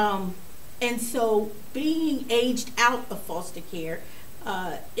 And so being aged out of foster care,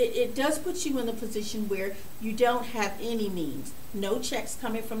 it does put you in a position where you don't have any means. No checks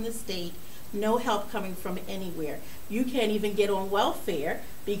coming from the state, no help coming from anywhere. You can't even get on welfare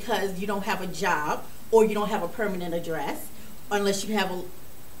because you don't have a job or you don't have a permanent address. Unless you have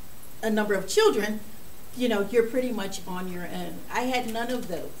a number of children, you know, you're pretty much on your own. I had none of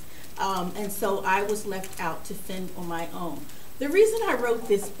those. And so I was left out to fend on my own. The reason I wrote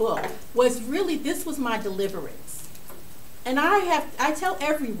this book was really, this was my deliverance. And I tell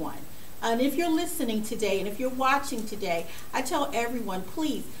everyone, and if you're listening today and if you're watching today, I tell everyone,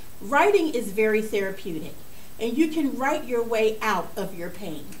 please, writing is very therapeutic. And you can write your way out of your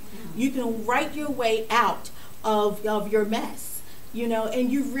pain. You can write your way out of your mess, you know,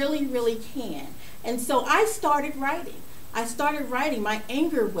 and you really, really can. And so I started writing. My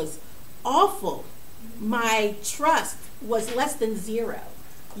anger was awful. My trust was less than 0.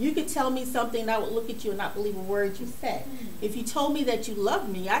 You could tell me something and I would look at you and not believe a word you said. If you told me that you loved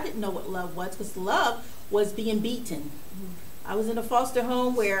me, I didn't know what love was, because love was being beaten. I was in a foster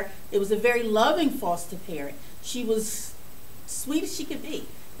home where it was a very loving foster parent. She was sweet as she could be,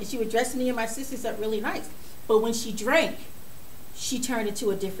 and she would dress me and my sisters up really nice. But when she drank, she turned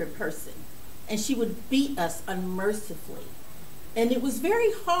into a different person, and she would beat us unmercifully. And it was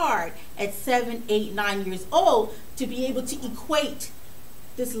very hard at 7, 8, 9 years old to be able to equate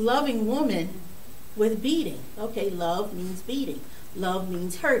this loving woman with beating. Okay, love means beating. Love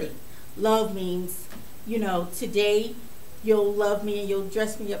means hurting. Love means, you know, today you'll love me and you'll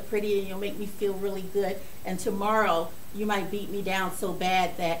dress me up pretty and you'll make me feel really good, and tomorrow you might beat me down so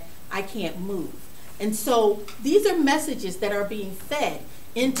bad that I can't move. And so these are messages that are being fed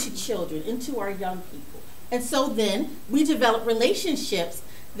into children, into our young people. And so then we develop relationships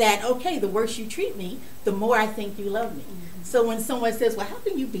that, okay, the worse you treat me, the more I think you love me. So when someone says, well, how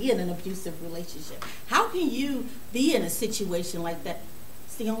can you be in an abusive relationship? How can you be in a situation like that?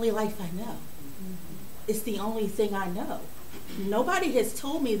 It's the only life I know. It's the only thing I know. Nobody has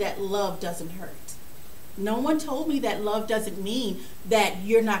told me that love doesn't hurt. No one told me that love doesn't mean that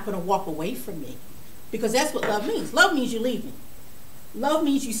you're not going to walk away from me. Because that's what love means. Love means you leave me. Love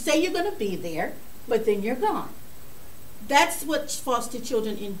means you say you're going to be there, but then you're gone. That's what foster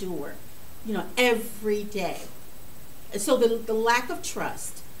children endure, you know, every day. And so the lack of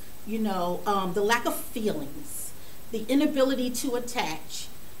trust, you know, the lack of feelings, the inability to attach,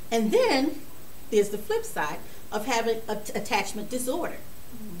 and then there's the flip side of having attachment disorder.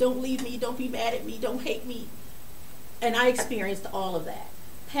 Don't leave me, don't be mad at me, don't hate me. And I experienced all of that.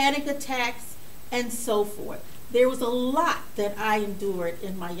 Panic attacks and so forth. There was a lot that I endured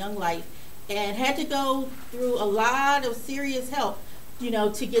in my young life and had to go through a lot of serious help, you know,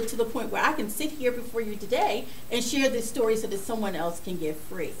 to get to the point where I can sit here before you today and share this story so that someone else can get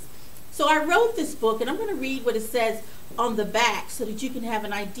free. So I wrote this book, and I'm going to read what it says on the back so that you can have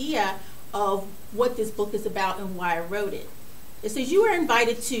an idea of what this book is about and why I wrote it. It says, you are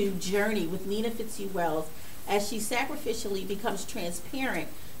invited to journey with Nina Fitzhugh-Wells as she sacrificially becomes transparent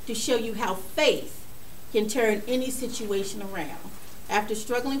to show you how faith can turn any situation around. After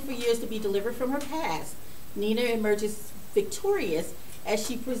struggling for years to be delivered from her past, Nina emerges victorious as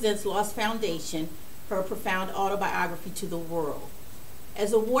she presents Lost Foundation, her profound autobiography, to the world.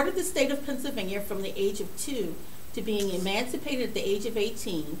 As awarded the state of Pennsylvania from the age of 2 to being emancipated at the age of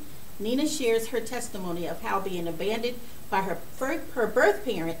 18, Nina shares her testimony of how being abandoned by her birth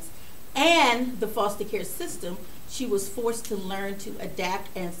parents and the foster care system she was forced to learn to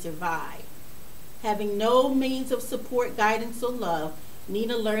adapt and survive. Having no means of support, guidance, or love,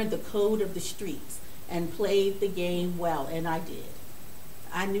 Nina learned the code of the streets and played the game well, and I did.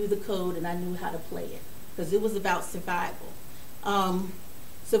 I knew the code and I knew how to play it because it was about survival.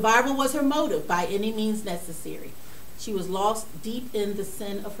 Survival was her motive by any means necessary. She was lost deep in the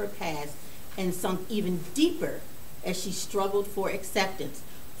sin of her past and sunk even deeper as she struggled for acceptance.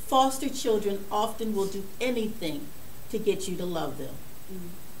 Foster children often will do anything to get you to love them,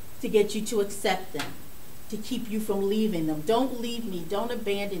 to get you to accept them, to keep you from leaving them. Don't leave me, don't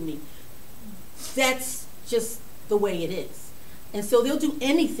abandon me. That's just the way it is. And so they'll do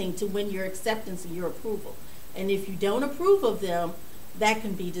anything to win your acceptance and your approval. And if you don't approve of them, that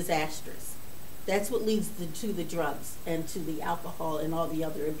can be disastrous. That's what leads to the drugs and to the alcohol and all the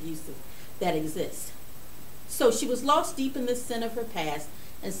other abuses that exist. So she was lost deep in the sin of her past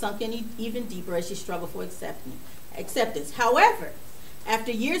and sunk in even deeper as she struggled for acceptance. However,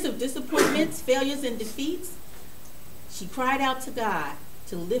 after years of disappointments, failures, and defeats, she cried out to God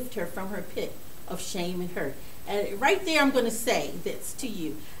to lift her from her pit of shame and hurt. And right there, I'm going to say this to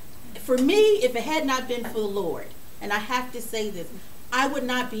you. For me, if it had not been for the Lord, and I have to say this, I would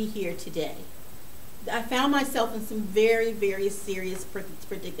not be here today. I found myself in some very, very serious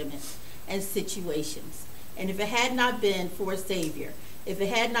predicaments and situations. And if it had not been for a Savior, if it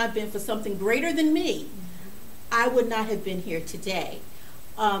had not been for something greater than me, I would not have been here today.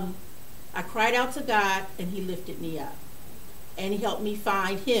 I cried out to God, and He lifted me up. And He helped me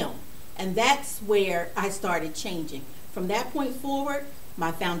find Him. And that's where I started changing. From that point forward,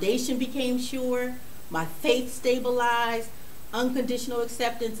 my foundation became sure, my faith stabilized, unconditional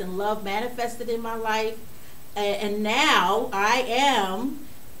acceptance and love manifested in my life. And now I am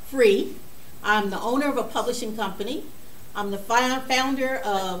free. I'm the owner of a publishing company. I'm the founder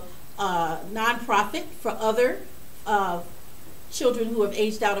of a nonprofit for other children who have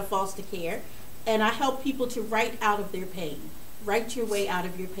aged out of foster care. And I help people to write out of their pain. Write your way out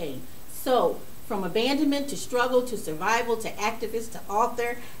of your pain. So, from abandonment to struggle to survival to activist to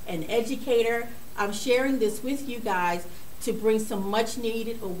author and educator, I'm sharing this with you guys to bring some much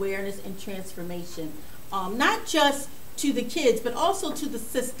needed awareness and transformation, not just to the kids, but also to the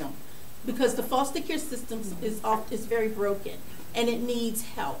system, because the foster care system is very broken and it needs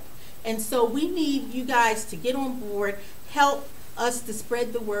help. And so we need you guys to get on board, help us to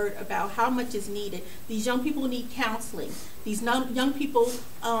spread the word about how much is needed. These young people need counseling. These young people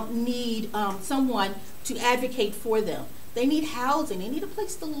need someone to advocate for them. They need housing. They need a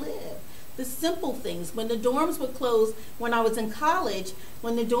place to live. The simple things. When the dorms were closed, when I was in college,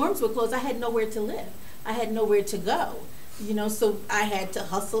 when the dorms were closed, I had nowhere to live. I had nowhere to go. You know, so I had to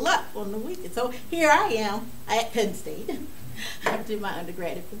hustle up on the weekend. So here I am at Penn State. I did my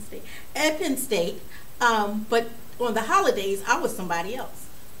undergrad at Penn State. At Penn State, but on the holidays, I was somebody else.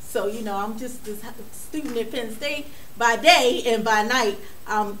 So, you know, I'm just this student at Penn State by day, and by night,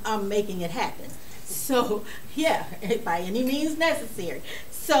 I'm making it happen. So, yeah, by any means necessary.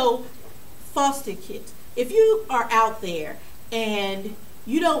 So, foster kids, if you are out there and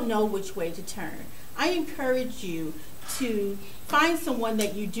you don't know which way to turn, I encourage you to find someone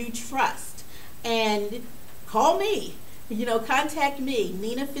that you do trust and call me. You know, contact me,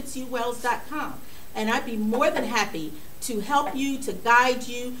 NinaFitzhughWells.com. And I'd be more than happy to help you, to guide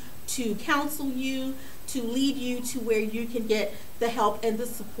you, to counsel you, to lead you to where you can get the help and the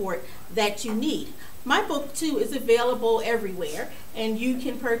support that you need. My book, too, is available everywhere, and you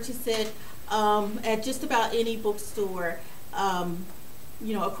can purchase it at just about any bookstore,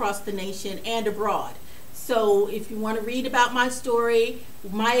 you know, across the nation and abroad. So if you want to read about my story,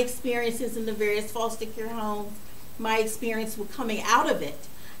 my experiences in the various foster care homes, my experience with coming out of it,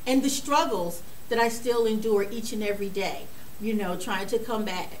 and the struggles that I still endure each and every day, you know, trying to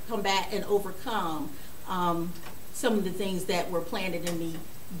combat and overcome some of the things that were planted in me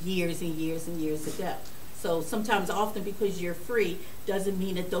years and years and years ago. So sometimes, often, because you're free doesn't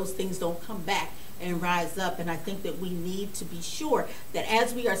mean that those things don't come back and rise up. And I think that we need to be sure that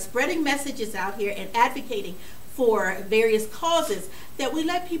as we are spreading messages out here and advocating for various causes, that we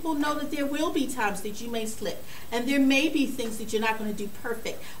let people know that there will be times that you may slip, and there may be things that you're not going to do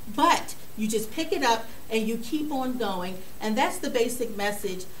perfect, but you just pick it up and you keep on going. And that's the basic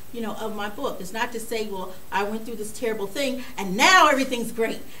message, you know, of my book. It's not to say, well, I went through this terrible thing and now everything's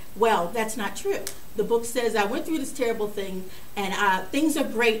great. Well, that's not true. The book says I went through this terrible thing and things are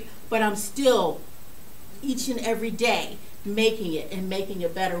great, but I'm still each and every day making it and making a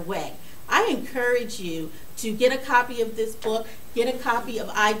better way. I encourage you to get a copy of this book, get a copy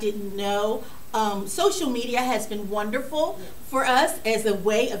of I Didn't Know. Social media has been wonderful for us as a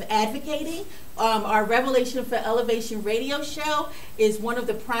way of advocating. Our Revelation for Elevation radio show is one of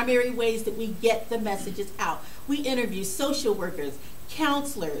the primary ways that we get the messages out. We interview social workers,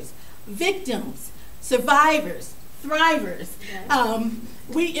 counselors, victims, survivors, thrivers.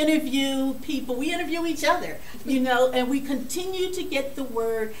 We interview people, we interview each other, you know, and we continue to get the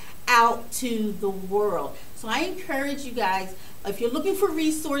word out to the world. So I encourage you guys, if you're looking for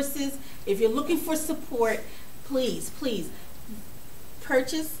resources, if you're looking for support, please, please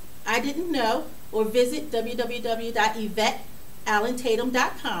purchase I Didn't Know or visit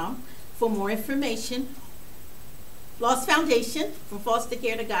www.YvetteAllenTatum.com for more information. Lost Foundation, From Foster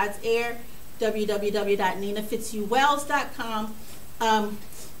Care to God's Heir, www.NinaFitzhughWells.com,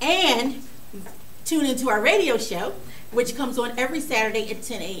 and tune into our radio show, which comes on every Saturday at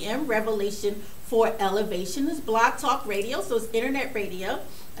 10 a.m., Revelation for Elevation. Is Blog Talk Radio, so it's internet radio,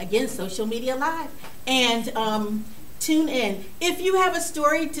 again, social media live, and tune in. If you have a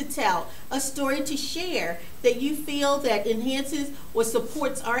story to tell, a story to share that you feel that enhances or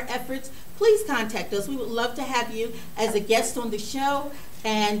supports our efforts, please contact us. We would love to have you as a guest on the show.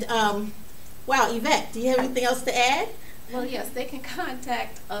 And wow, Yvette, do you have anything else to add? Well, yes, they can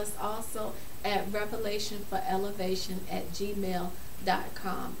contact us also at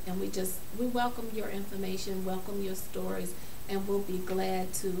revelationforelevation@gmail.com, and we welcome your information, welcome your stories, and we'll be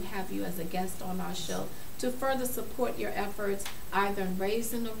glad to have you as a guest on our show to further support your efforts, either in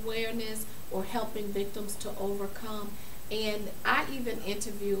raising awareness or helping victims to overcome. And I even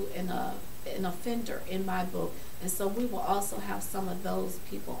interview an offender in my book, and so we will also have some of those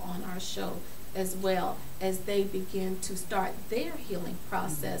people on our show as well as they begin to start their healing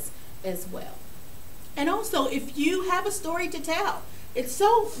process as well. And also, if you have a story to tell, it's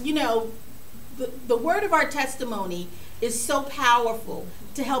so, you know, the word of our testimony is so powerful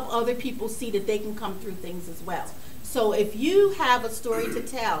to help other people see that they can come through things as well. So if you have a story to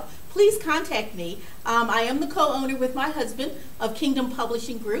tell, please contact me. I am the co-owner with my husband of Kingdom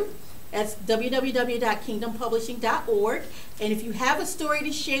Publishing Group. That's www.kingdompublishing.org. And if you have a story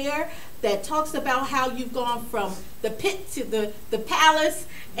to share that talks about how you've gone from the pit to the palace,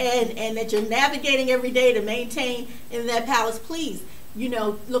 and that you're navigating every day to maintain in that palace, please, you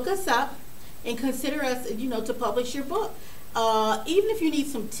know, look us up and consider us, you know, to publish your book. Even if you need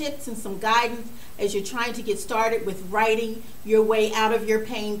some tips and some guidance as you're trying to get started with writing your way out of your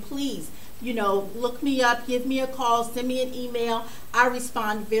pain, please, you know, look me up, give me a call, send me an email. I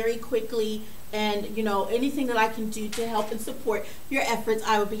respond very quickly, and, you know, anything that I can do to help and support your efforts,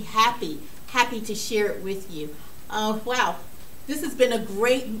 I would be happy to share it with you. Wow, this has been a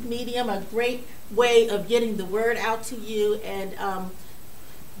great medium, a great way of getting the word out to you, and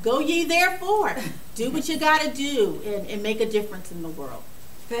go ye therefore. Do what you got to do and make a difference in the world.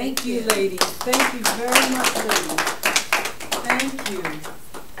 Thank you, ladies. Thank you very much, ladies. Thank you.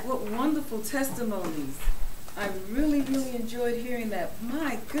 What wonderful testimonies. I really, really enjoyed hearing that.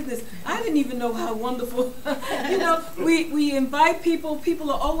 My goodness, I didn't even know how wonderful. You know, we invite people. People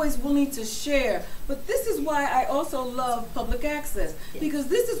are always willing to share. But this is why I also love public access, because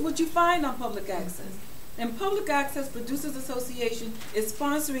this is what you find on public access. And Public Access Producers Association is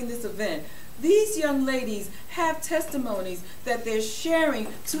sponsoring this event. These young ladies have testimonies that they're sharing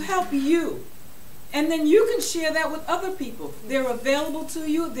to help you. And then you can share that with other people. They're available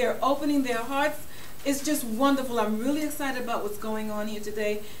to you. They're opening their hearts. It's just wonderful. I'm really excited about what's going on here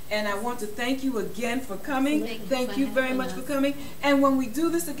today. And I want to thank you again for coming. Thank you very much for coming. And when we do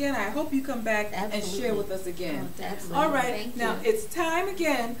this again, I hope you come back and share with us again. All right. Now, it's time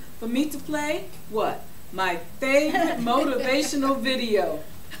again for me to play what? My favorite motivational video.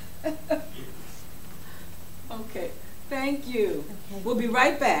 Okay, thank you. Okay. We'll be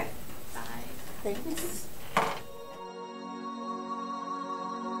right back. Bye. Thanks.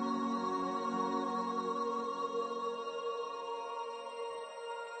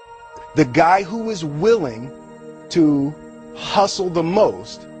 The guy who is willing to hustle the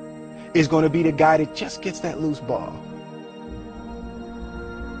most is going to be the guy that just gets that loose ball.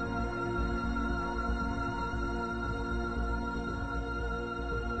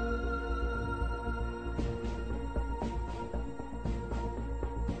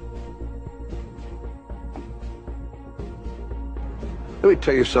 Let me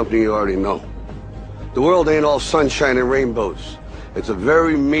tell you something you already know. The world ain't all sunshine and rainbows. It's a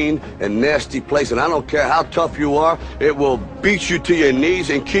very mean and nasty place, and I don't care how tough you are, it will beat you to your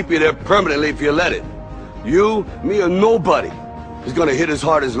knees and keep you there permanently if you let it. You, me, or nobody is gonna hit as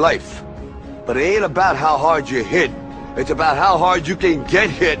hard as life. But it ain't about how hard you hit. It's about how hard you can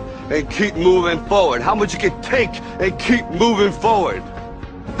get hit and keep moving forward. How much you can take and keep moving forward.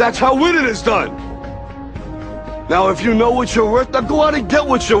 That's how winning is done. Now, if you know what you're worth, now go out and get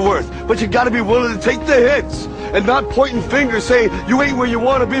what you're worth. But you gotta be willing to take the hits and not pointing fingers saying you ain't where you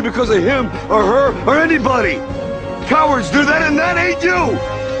want to be because of him or her or anybody. Cowards do that, and that ain't you.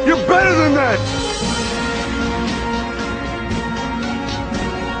 You're better than that.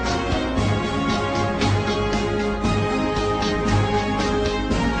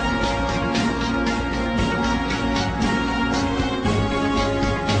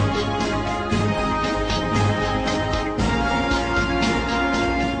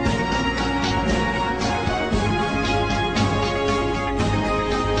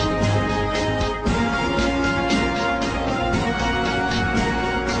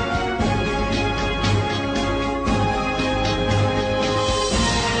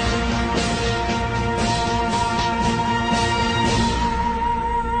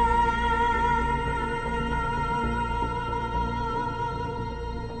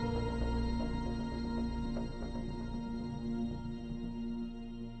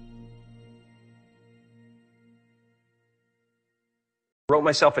 Wrote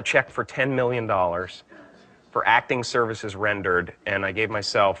myself a check for $10 million for acting services rendered, and I gave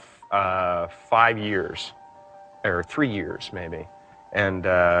myself 5 years, or 3 years maybe, and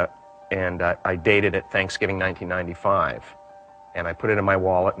I dated it Thanksgiving 1995, and I put it in my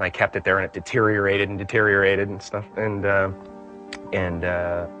wallet and I kept it there, and it deteriorated and stuff,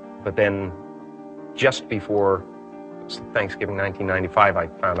 but then just before Thanksgiving 1995, I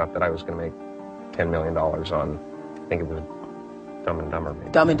found out that I was going to make $10 million on, I think it was Dumb and Dumber,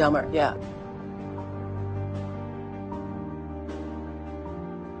 maybe. Dumb and Dumber, yeah.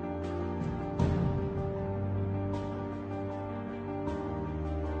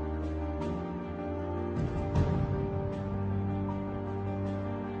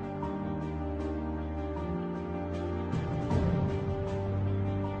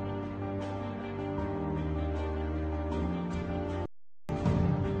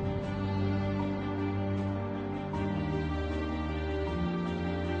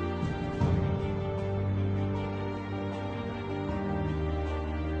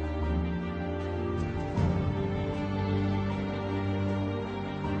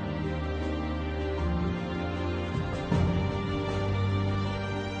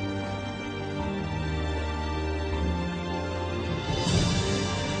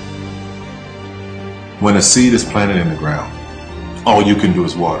 When a seed is planted in the ground, all you can do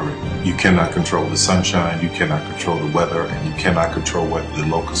is water it. You cannot control the sunshine, you cannot control the weather, and you cannot control whether the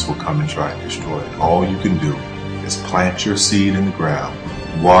locusts will come and try and destroy it. All you can do is plant your seed in the ground,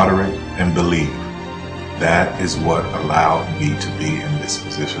 water it, and believe. That is what allowed me to be in this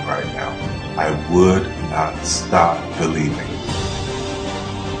position right now. I would not stop believing.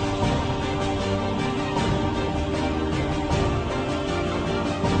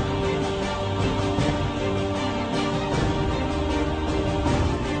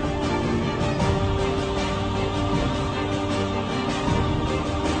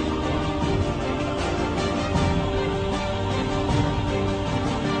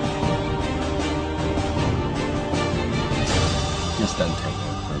 Just don't take no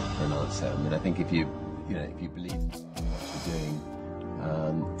for an answer. I mean, I think if you believe what you're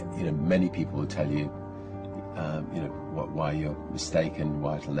doing, many people will tell you, why you're mistaken,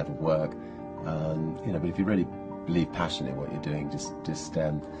 why it'll never work. But if you really believe passionately in what you're doing, just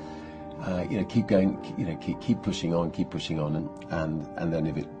keep going, keep pushing on, and then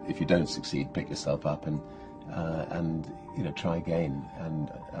if you don't succeed, pick yourself up and try again,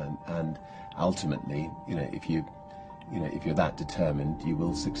 and ultimately, if you're that determined, you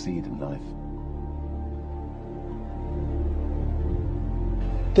will succeed in life.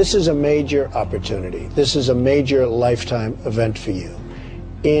 This is a major opportunity. This is a major lifetime event for you.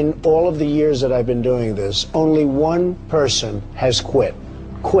 In all of the years that I've been doing this, only one person has quit,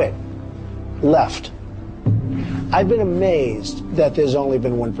 left. I've been amazed that there's only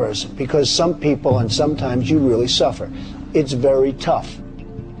been one person, because some people, and sometimes you really suffer. It's very tough.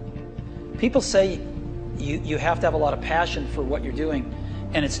 People say you have to have a lot of passion for what you're doing,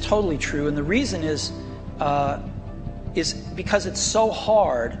 and it's totally true. And the reason is because it's so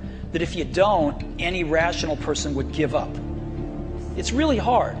hard that if you don't, any rational person would give up. It's really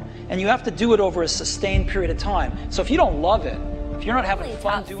hard, and you have to do it over a sustained period of time. So if you don't love it, if you're not having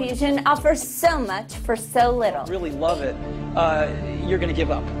fun doing it, Fusion offers so much for so little. Really love it, you're going to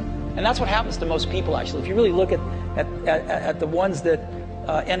give up. And that's what happens to most people, actually. If you really look at the ones that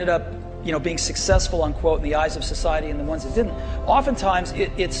ended up being successful, unquote, in the eyes of society, and the ones that didn't, oftentimes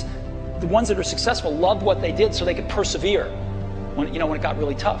it's the ones that are successful loved what they did so they could persevere when it got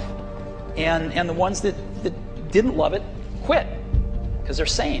really tough. And the ones that didn't love it quit. because they're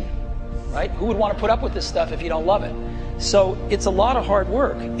sane, right? Who would want to put up with this stuff if you don't love it? So it's a lot of hard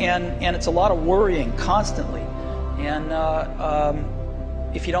work, and it's a lot of worrying constantly. And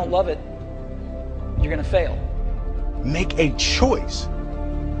if you don't love it, you're going to fail. Make a choice.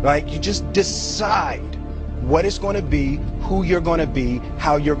 Like, you just decide what it's going to be, who you're going to be,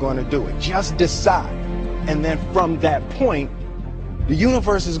 how you're going to do it. Just decide. And then from that point, the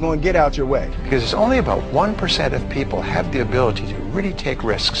universe is going to get out your way. Because it's only about 1% of people have the ability to really take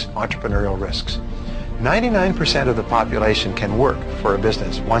risks, entrepreneurial risks. 99% of the population can work for a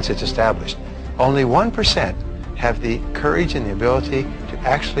business once it's established. Only 1% have the courage and the ability to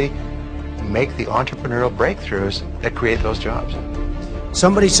actually make the entrepreneurial breakthroughs that create those jobs.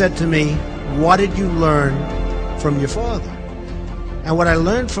 Somebody said to me, what did you learn from your father? And what I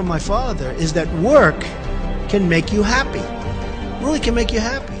learned from my father is that work can make you happy. Really can make you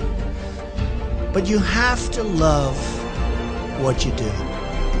happy. But you have to love what you do.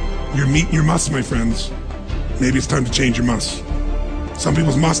 You're meeting your must, my friends. Maybe it's time to change your must. Some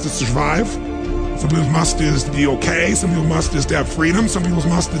people's must is to survive. Some people's must is to be okay. Some people's must is to have freedom. Some people's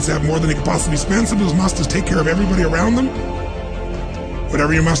must is to have more than they could possibly spend. Some people's must is to take care of everybody around them.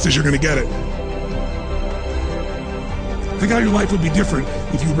 Whatever your must is, you're going to get it. Think how your life would be different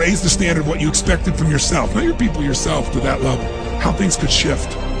if you raised the standard of what you expected from yourself, not your people, yourself, to that level. How things could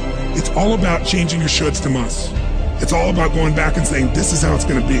shift. It's all about changing your shoulds to musts. It's all about going back and saying, this is how it's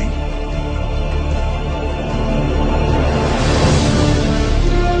going to be.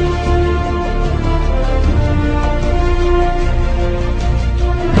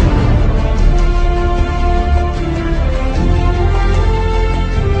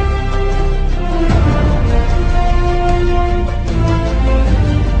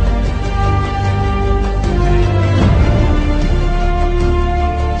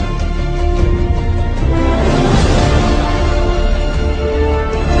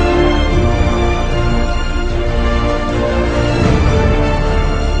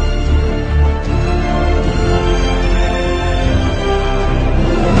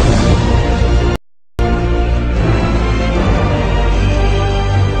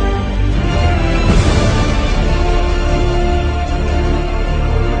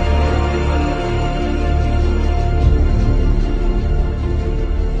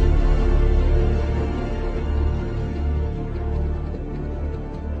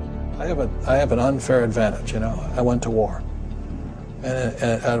 I have an unfair advantage, you know. I went to war. And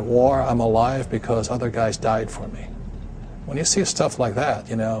at war, I'm alive because other guys died for me. When you see stuff like that,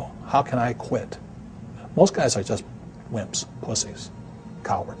 you know, how can I quit? Most guys are just wimps, pussies,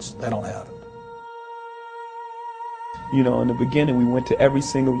 cowards. They don't have it. You know, in the beginning, we went to every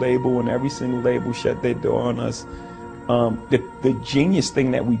single label, and every single label shut their door on us. The genius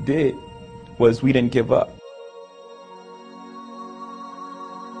thing that we did was we didn't give up.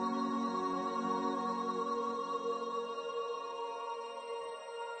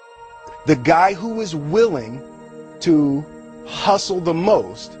 The guy who is willing to hustle the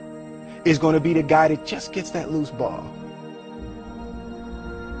most is going to be the guy that just gets that loose ball.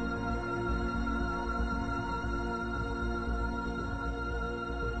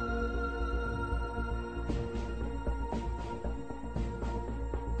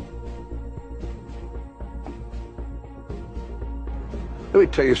 Let me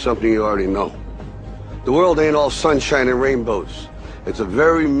tell you something you already know. The world ain't all sunshine and rainbows. It's a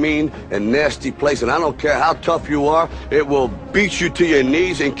very mean and nasty place, and I don't care how tough you are, it will beat you to your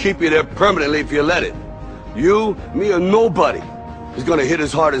knees and keep you there permanently if you let it. You, me, or nobody is gonna hit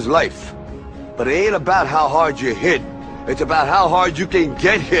as hard as life. But it ain't about how hard you hit. It's about how hard you can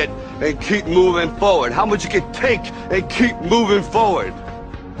get hit and keep moving forward. How much you can take and keep moving forward.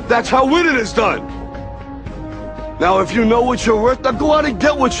 That's how winning is done. Now, if you know what you're worth, now go out and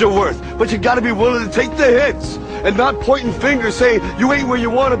get what you're worth. But you gotta be willing to take the hits and not pointing fingers saying you ain't where you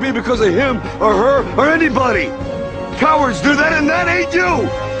want to be because of him or her or anybody. Cowards do that, and that ain't you.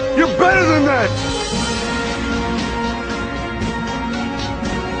 You're better than that.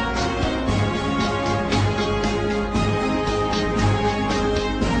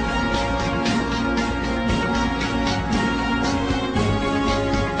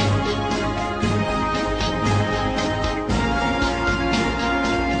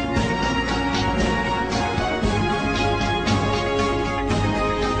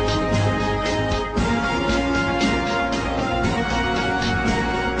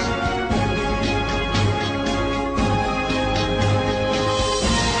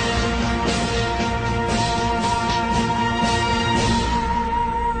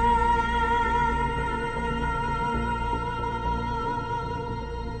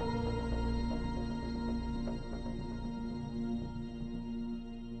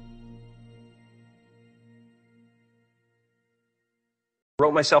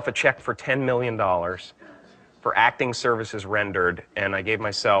 Wrote myself a check for $10 million for acting services rendered, and I gave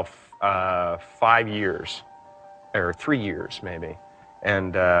myself 5 years, or 3 years maybe,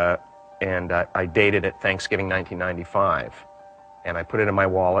 and I dated it Thanksgiving 1995, and I put it in my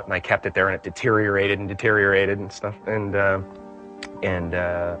wallet and I kept it there, and it deteriorated and stuff,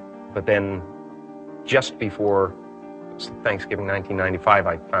 but then just before Thanksgiving 1995,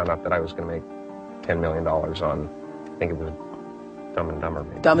 I found out that I was going to make $10 million on, I think it was Dumb and Dumber.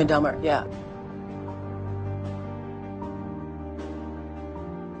 Maybe. Dumb and Dumber, yeah.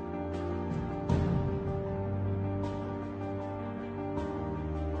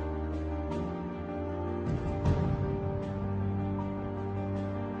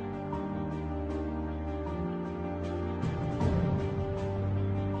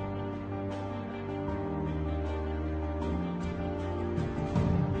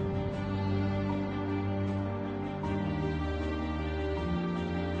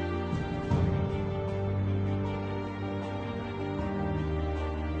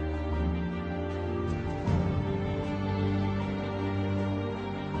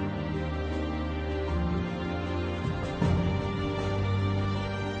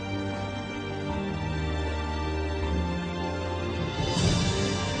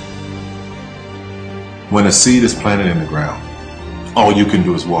 When a seed is planted in the ground, all you can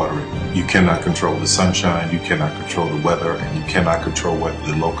do is water it. You cannot control the sunshine, you cannot control the weather, and you cannot control whether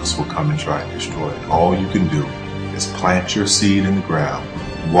the locusts will come and try and destroy it. All you can do is plant your seed in the ground,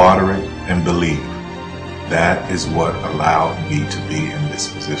 water it, and believe. That is what allowed me to be in this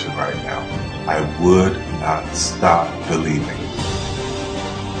position right now. I would not stop believing.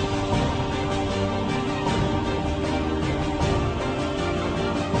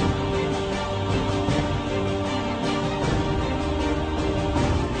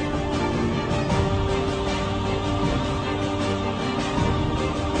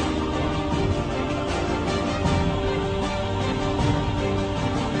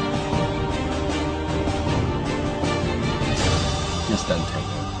 Just don't take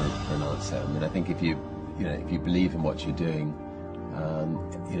no for an answer. I mean, I think if you believe in what you're doing,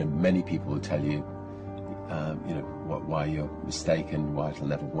 many people will tell you, why you're mistaken, why it'll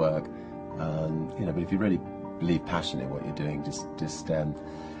never work. But if you really believe passionately in what you're doing, just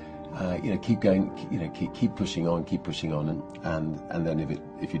keep going, keep pushing on, and then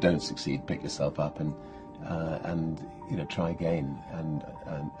if you don't succeed, pick yourself up and try again,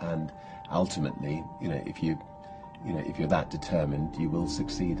 and ultimately, if you're that determined, you will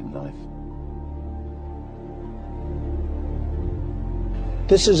succeed in life.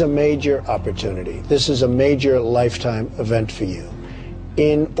 This is a major opportunity. This is a major lifetime event for you.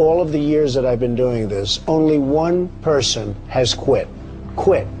 In all of the years that I've been doing this, only one person has quit,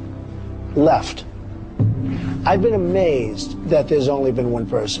 left. I've been amazed that there's only been one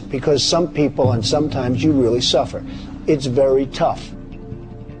person, because some people, and sometimes you really suffer. It's very tough.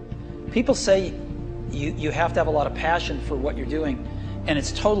 People say you have to have a lot of passion for what you're doing, and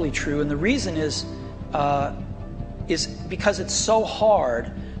it's totally true. And the reason is because it's so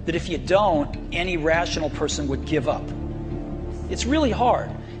hard that if you don't, any rational person would give up. It's really hard,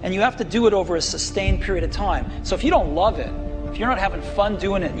 and you have to do it over a sustained period of time. So if you don't love it, if you're not having fun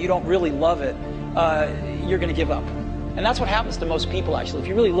doing it and you don't really love it, you're going to give up. And that's what happens to most people, actually. If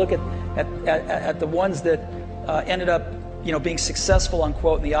you really look at the ones that ended up being successful,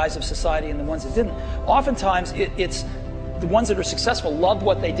 unquote, in the eyes of society, and the ones that didn't, oftentimes it's the ones that are successful loved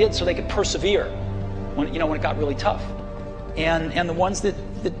what they did so they could persevere when it got really tough. And the ones that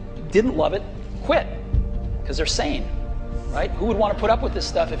didn't love it quit because they're sane, right? Who would want to put up with this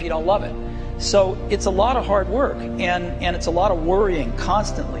stuff if you don't love it? So it's a lot of hard work, and it's a lot of worrying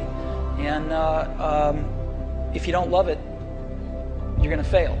constantly. And if you don't love it, you're going to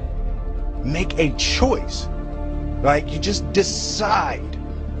fail. Make a choice. You just decide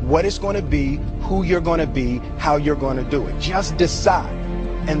what it's going to be, who you're going to be, how you're going to do it. Just decide.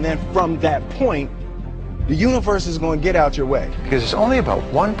 And then from that point, the universe is going to get out your way. Because it's only about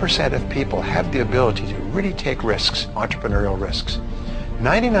 1% of people have the ability to really take risks, entrepreneurial risks.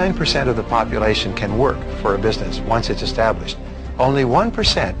 99% of the population can work for a business once it's established. Only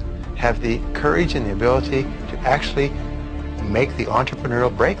 1% have the courage and the ability to actually make the entrepreneurial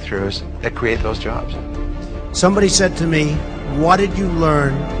breakthroughs that create those jobs. Somebody said to me, what did you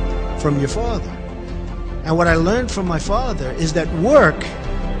learn from your father? And what I learned from my father is that work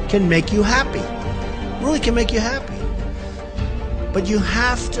can make you happy. Really can make you happy. But you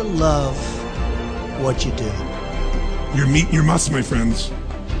have to love what you do. You're meeting your must, my friends.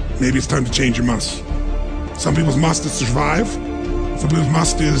 Maybe it's time to change your must. Some people's must is survive. Some people's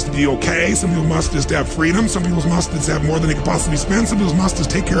must is to be okay. Some people's must is to have freedom. Some people's must is to have more than they could possibly spend. Some people's must is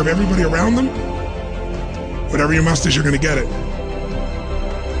take care of everybody around them. Whatever your must is, you're going to get it.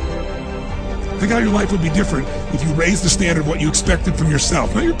 Think how your life would be different if you raised the standard of what you expected from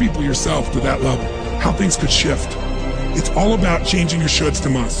yourself, not your people, yourself, to that level. How things could shift. It's all about changing your shoulds to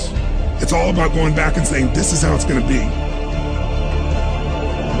musts. It's all about going back and saying, this is how it's going to be.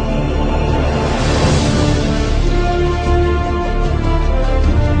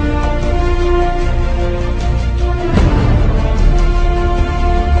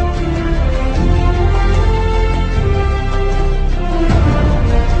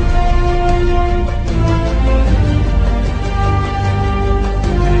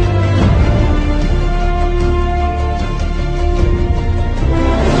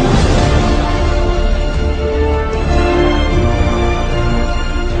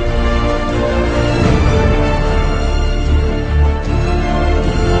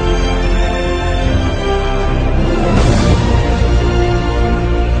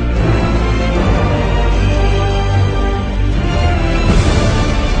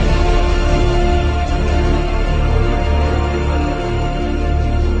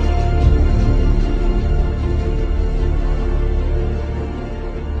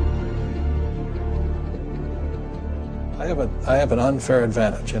 I have an unfair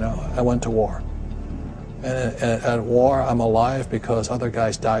advantage, you know. I went to war. And at war, I'm alive because other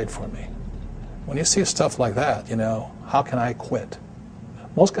guys died for me. When you see stuff like that, you know, how can I quit?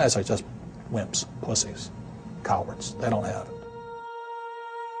 Most guys are just wimps, pussies, cowards. They don't have it.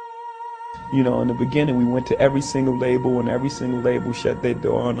 You know, in the beginning, we went to every single label, and every single label shut their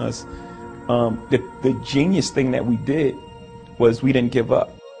door on us. The genius thing that we did was we didn't give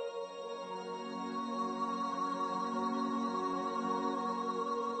up.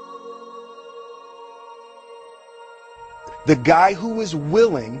 The guy who is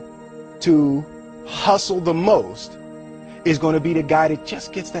willing to hustle the most is going to be the guy that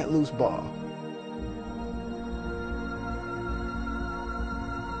just gets that loose ball.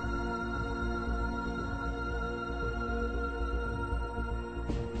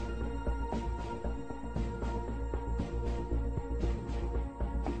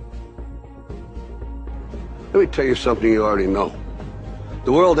 Let me tell you something you already know.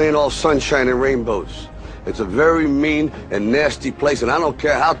 The world ain't all sunshine and rainbows. It's a very mean and nasty place, and I don't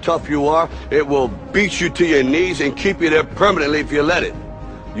care how tough you are, it will beat you to your knees and keep you there permanently if you let it.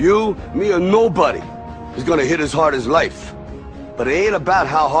 You, me, or nobody is gonna hit as hard as life. But it ain't about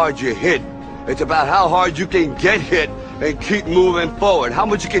how hard you hit. It's about how hard you can get hit and keep moving forward. How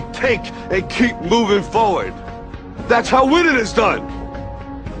much you can take and keep moving forward. That's how winning is done.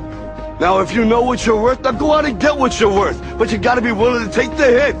 Now, if you know what you're worth, now go out and get what you're worth. But you gotta be willing to take the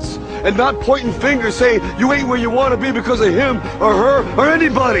hits and not pointing fingers saying you ain't where you want to be because of him or her or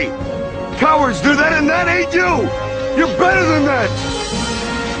anybody. Cowards do that, and that ain't you. You're better than that.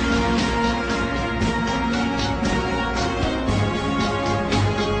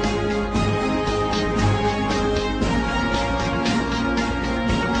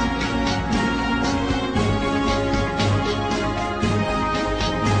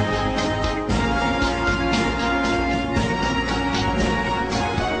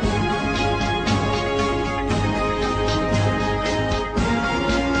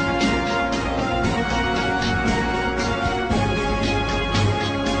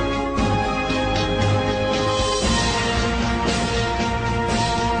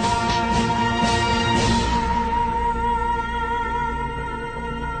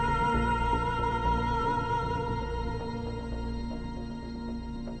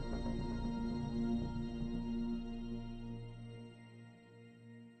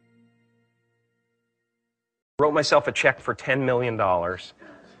 Wrote myself a check for $10 million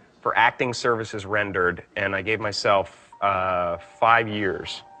for acting services rendered, and I gave myself 5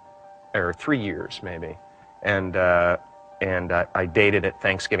 years, or 3 years maybe, and I dated it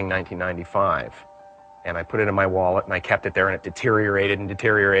Thanksgiving 1995, and I put it in my wallet and I kept it there, and it deteriorated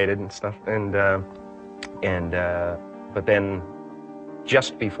and stuff, but then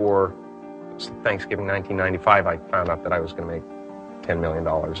just before Thanksgiving 1995, I found out that I was going to make $10 million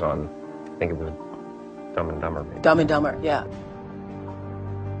on, I think it was Dumb and Dumber, maybe. Dumb and Dumber, yeah.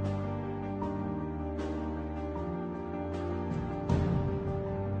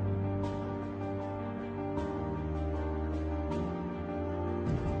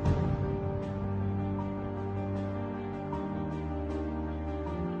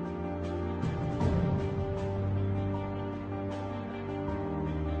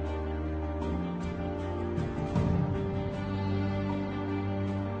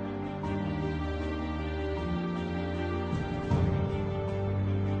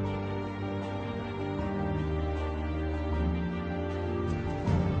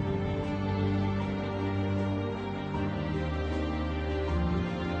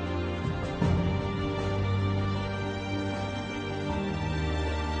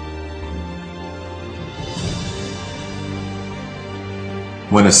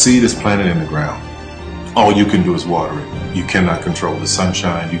 When a seed is planted in the ground, all you can do is water it. You cannot control the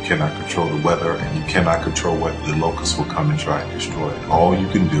sunshine, you cannot control the weather, and you cannot control whether the locusts will come and try and destroy it. All you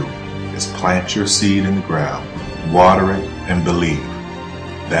can do is plant your seed in the ground, water it, and believe.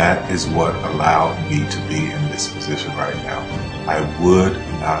 That is what allowed me to be in this position right now. I would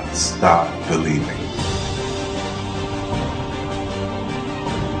not stop believing.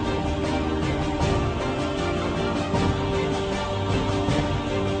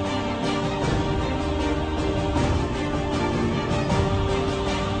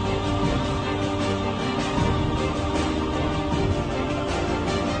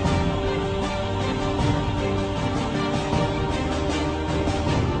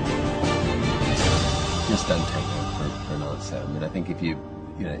 Just don't take no for an answer. I mean, I think if you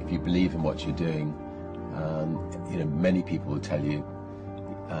believe in what you're doing, many people will tell you,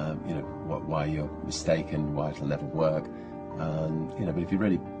 why you're mistaken, why it'll never work. But if you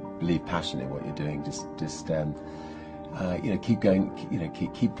really believe passionately in what you're doing, just keep going,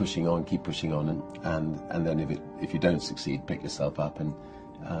 keep pushing on, and then if you don't succeed, pick yourself up and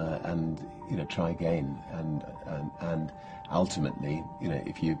try again, and ultimately,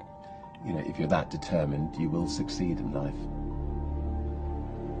 if you're that determined, you will succeed in life.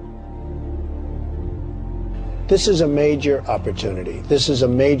 This is a major opportunity. This is a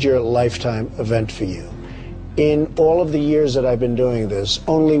major lifetime event for you. In all of the years that I've been doing this,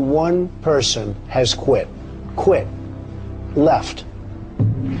 only one person has quit, left.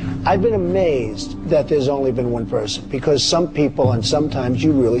 I've been amazed that there's only been one person, because some people, and sometimes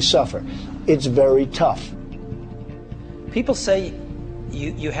you really suffer. It's very tough. People say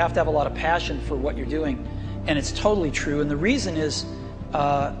you have to have a lot of passion for what you're doing, and it's totally true. And the reason is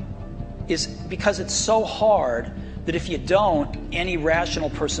because it's so hard that if you don't, any rational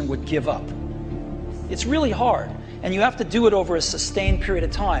person would give up. It's really hard, and you have to do it over a sustained period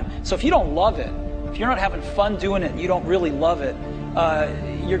of time. So if you don't love it, if you're not having fun doing it and you don't really love it,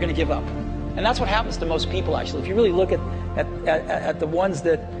 you're going to give up. And that's what happens to most people, actually. If you really look at the ones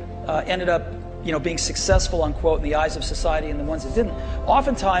that ended up being successful, unquote, in the eyes of society and the ones that didn't,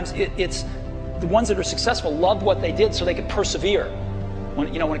 oftentimes it's the ones that are successful loved what they did so they could persevere when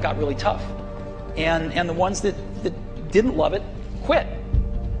it got really tough. And the ones that didn't love it quit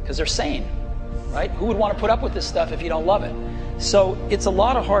because they're sane, right? Who would want to put up with this stuff if you don't love it? So it's a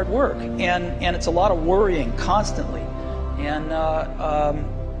lot of hard work, and it's a lot of worrying constantly. And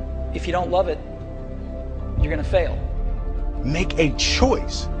if you don't love it, you're going to fail. Make a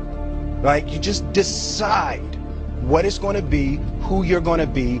choice. Like, you just decide what it's going to be, who you're going to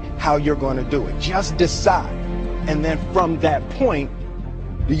be, how you're going to do it. Just decide. And then from that point,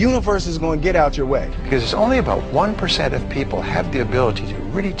 the universe is going to get out your way. Because it's only about 1% of people have the ability to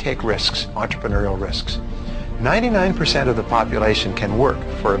really take risks, entrepreneurial risks. 99% of the population can work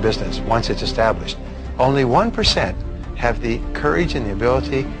for a business once it's established. Only 1% have the courage and the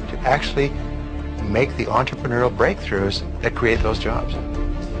ability to actually make the entrepreneurial breakthroughs that create those jobs.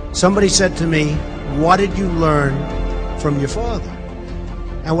 Somebody said to me, what did you learn from your father?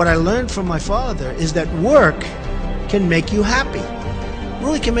 And what I learned from my father is that work can make you happy.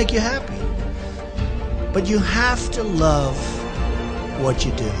 Really can make you happy. But you have to love what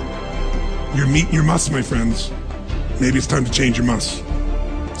you do. You're meeting your must, my friends. Maybe it's time to change your must.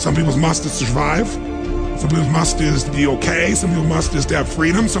 Some people's must is to survive. Some people's must is to be okay. Some people's must is to have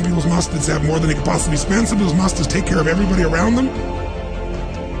freedom. Some people's must is to have more than they could possibly spend. Some people's must is to take care of everybody around them.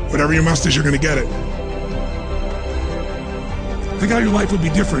 Whatever your must is, you're going to get it. Think how your life would be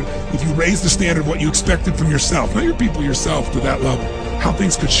different if you raised the standard of what you expected from yourself, not your people, yourself, to that level. How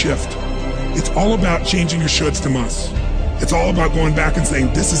things could shift. It's all about changing your shoulds to musts. It's all about going back and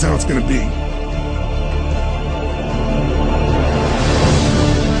saying, this is how it's going to be.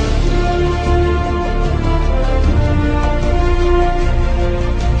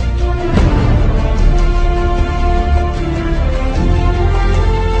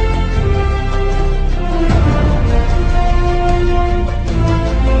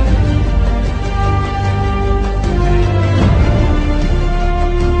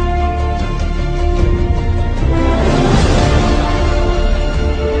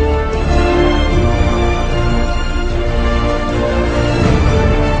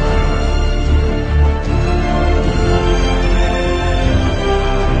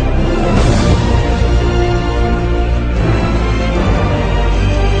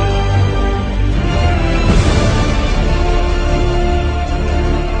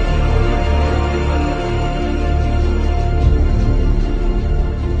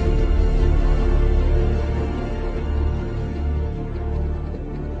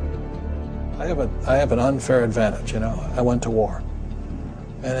 I have an unfair advantage, I went to war.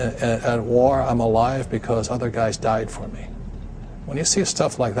 And at war, I'm alive because other guys died for me. When you see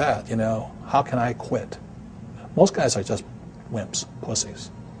stuff like that, you know, how can I quit? Most guys are just wimps,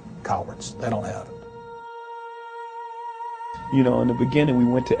 pussies, cowards. They don't have it. You know, in the beginning, we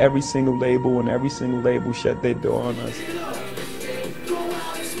went to every single label, and every single label shut their door on us.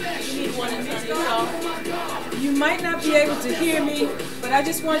 You might not be able to hear me, but I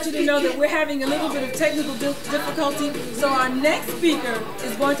just want you to know that we're having a little bit of technical difficulty. So our next speaker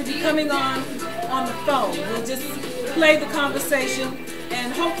is going to be coming on the phone. We'll just play the conversation,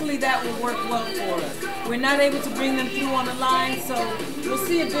 and hopefully that will work well for us. We're not able to bring them through on the line, so we'll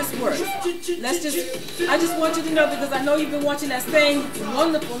see if this works. I just want you to know, because I know you've been watching that same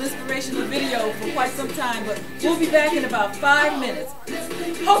wonderful, inspirational video for quite some time, but we'll be back in about 5 minutes.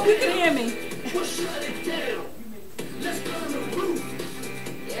 Hope you can hear me.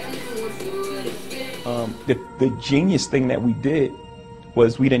 The genius thing that we did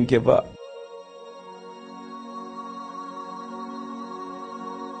was we didn't give up.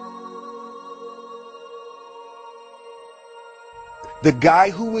 The guy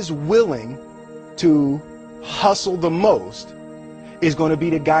who is willing to hustle the most is going to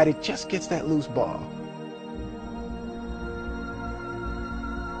be the guy that just gets that loose ball.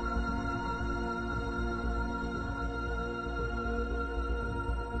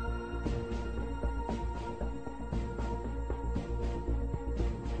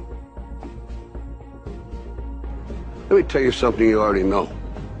 Let me tell you something you already know.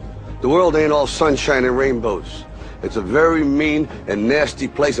 The world ain't all sunshine and rainbows. It's a very mean and nasty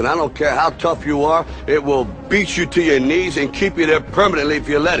place, and I don't care how tough you are, it will beat you to your knees and keep you there permanently if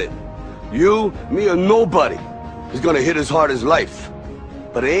you let it. You, me, or nobody is gonna hit as hard as life.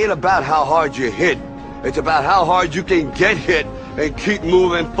 But it ain't about how hard you hit. It's about how hard you can get hit and keep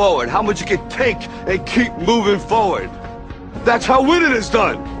moving forward. How much you can take and keep moving forward. That's how winning is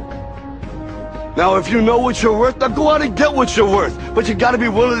done. Now, if you know what you're worth, now go out and get what you're worth. But you gotta be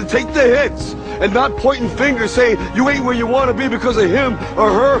willing to take the hits and not pointing fingers saying you ain't where you want to be because of him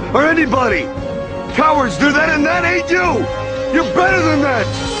or her or anybody. Cowards do that, and that ain't you. You're better than that.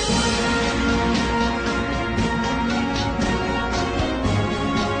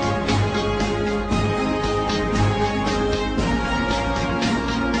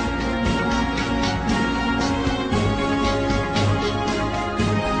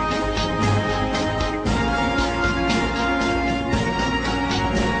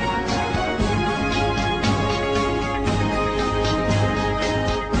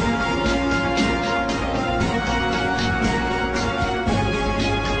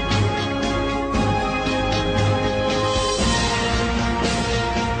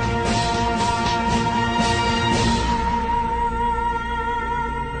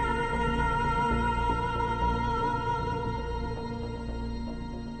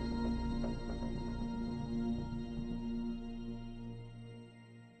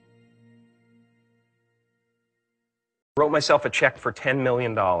 Wrote myself a check for $10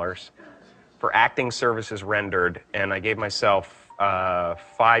 million for acting services rendered, and I gave myself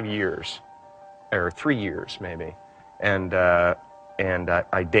 5 years, or 3 years maybe, and I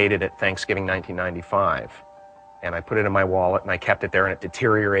dated it Thanksgiving 1995, and I put it in my wallet and I kept it there, and it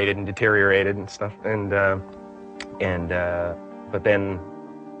deteriorated and stuff, but then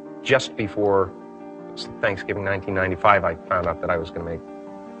just before Thanksgiving 1995, I found out that I was going to make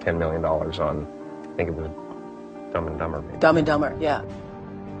 $10 million on, I think it was Dumb and Dumber, maybe. Dumb and Dumber, yeah.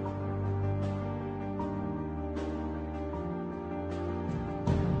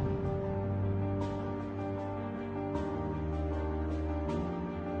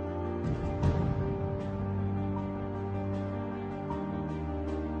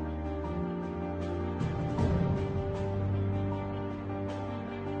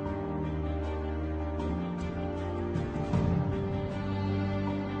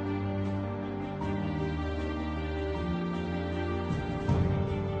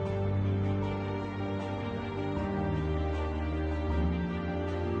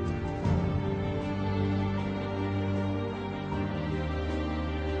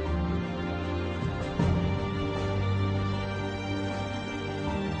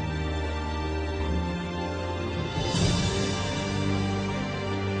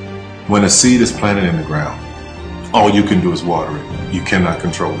 When a seed is planted in the ground, all you can do is water it. You cannot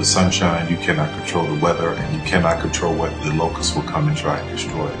control the sunshine, you cannot control the weather, and you cannot control whether the locusts will come and try and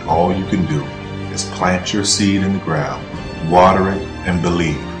destroy it. All you can do is plant your seed in the ground, water it, and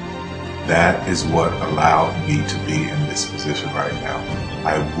believe. That is what allowed me to be in this position right now.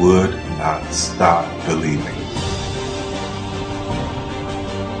 I would not stop believing.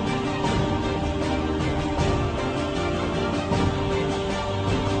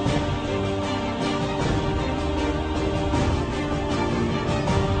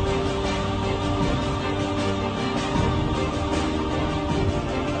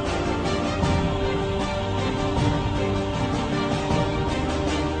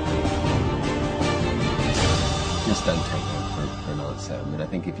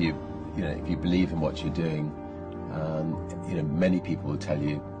 you believe in what you're doing, many people will tell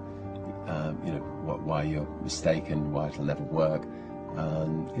you, why you're mistaken, why it'll never work.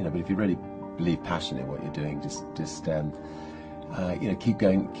 But if you really believe passionately in what you're doing, just keep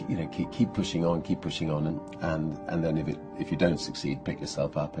going, keep pushing on, and then if you don't succeed, pick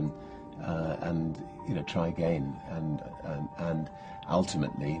yourself up and try again, and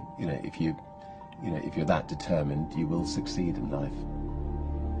ultimately, if you're that determined, you will succeed in life.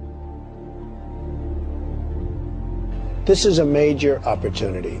 This is a major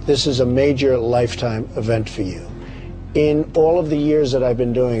opportunity. This is a major lifetime event for you. In all of the years that I've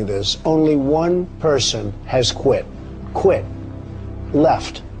been doing this, only one person has quit,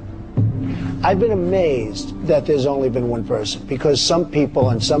 left. I've been amazed that there's only been one person, because some people,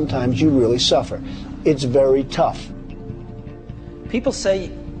 and sometimes you really suffer. It's very tough. People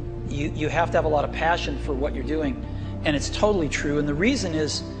say you have to have a lot of passion for what you're doing, and it's totally true. And the reason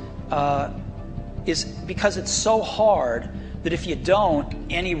is because it's so hard that if you don't,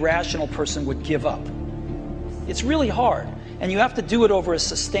 any rational person would give up. It's really hard, and you have to do it over a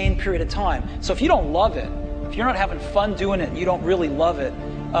sustained period of time. So if you don't love it, if you're not having fun doing it and you don't really love it,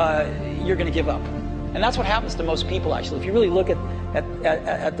 you're going to give up. And that's what happens to most people, actually. If you really look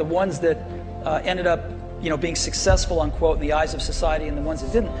at the ones that ended up being successful, unquote, in the eyes of society and the ones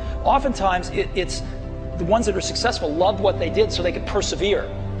that didn't, oftentimes it's the ones that are successful loved what they did so they could persevere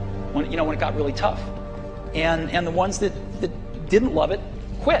when it got really tough. And the ones that didn't love it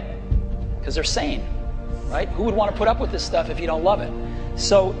quit because they're sane, right? Who would want to put up with this stuff if you don't love it?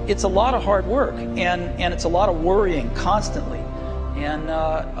 So it's a lot of hard work, and it's a lot of worrying constantly. And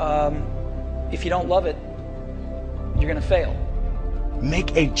if you don't love it, you're going to fail.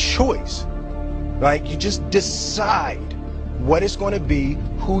 Make a choice. Like, you just decide what it's going to be,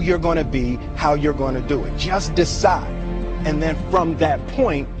 who you're going to be, how you're going to do it. Just decide. And then from that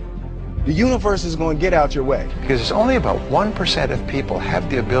point, the universe is going to get out your way. Because it's only about 1% of people have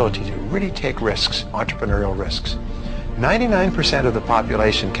the ability to really take risks, entrepreneurial risks. 99% of the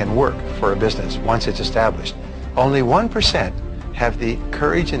population can work for a business once it's established. Only 1% have the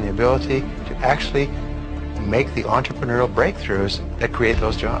courage and the ability to actually make the entrepreneurial breakthroughs that create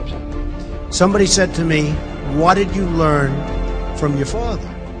those jobs. Somebody said to me, what did you learn from your father?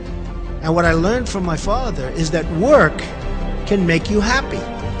 And what I learned from my father is that work can make you happy.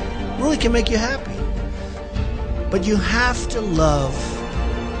 Really can make you happy. But you have to love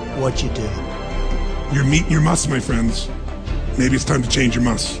what you do. You're meeting your must, my friends. Maybe it's time to change your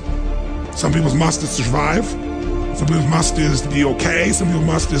must. Some people's must is to survive. Some people's must is to be okay. Some people's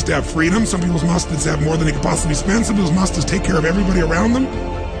must is to have freedom. Some people's must is to have more than they could possibly spend. Some people's must is to take care of everybody around them.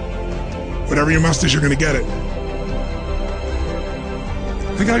 Whatever your must is, you're going to get it.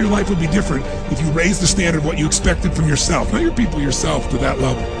 Think how your life would be different if you raised the standard of what you expected from yourself, not your people, yourself, to that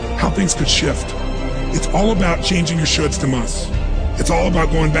level. How things could shift. It's all about changing your shoulds to musts. It's all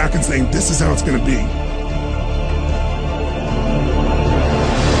about going back and saying, this is how it's going to be.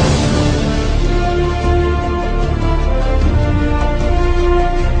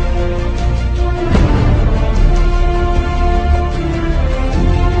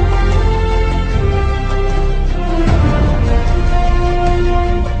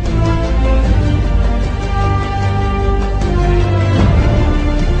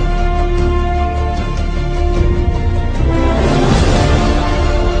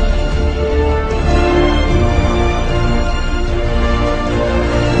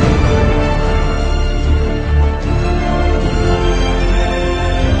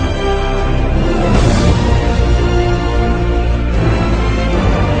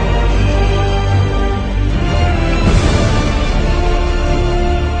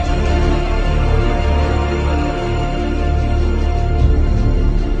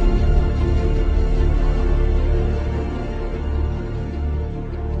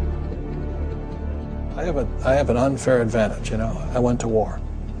 I have an unfair advantage, I went to war.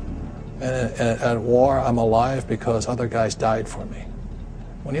 And at war, I'm alive because other guys died for me.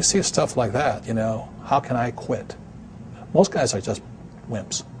 When you see stuff like that, how can I quit? Most guys are just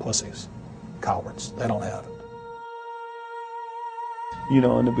wimps, pussies, cowards. They don't have it.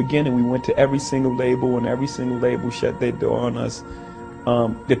 In the beginning, we went to every single label, and every single label shut their door on us.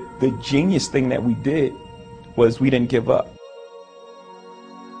 The genius thing that we did was we didn't give up.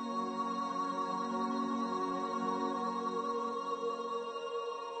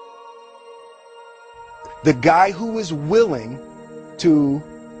 The guy who is willing to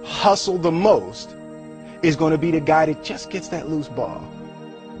hustle the most is going to be the guy that just gets that loose ball.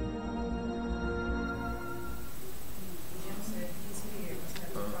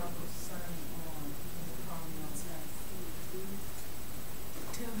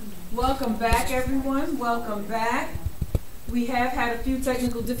 Welcome back, everyone. Welcome back. We have had a few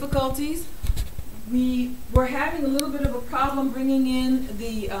technical difficulties. We were having a little bit of a problem bringing in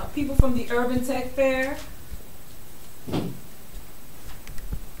the people from the Urban Tech Fair.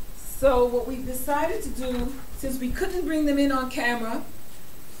 So what we decided to do, since we couldn't bring them in on camera,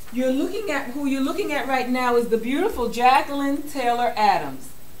 who you're looking at right now is the beautiful Jacqueline Taylor Adams.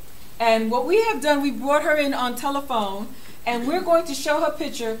 And what we have done, we brought her in on telephone, and we're going to show her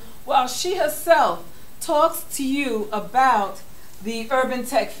picture while she herself talks to you about the Urban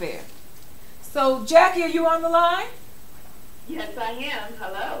Tech Fair. So, Jackie, are you on the line? Yes, I am.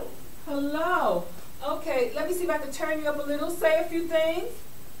 Hello. Hello. Okay, let me see if I can turn you up a little. Say a few things.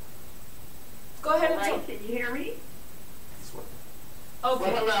 Go ahead and talk. Can you hear me?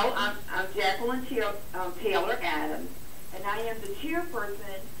 Okay. Well, hello. I'm Jacqueline Taylor Adams, and I am the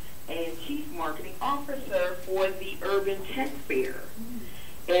chairperson and chief marketing officer for the Urban Tech Fair.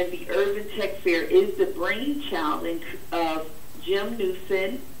 And the Urban Tech Fair is the brainchild of Jim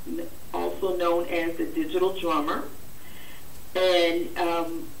Newsom, also known as the Digital Drummer. And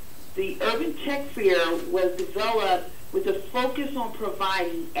the Urban Tech Fair was developed with a focus on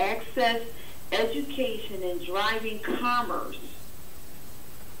providing access, education, and driving commerce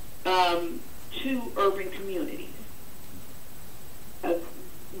to urban communities.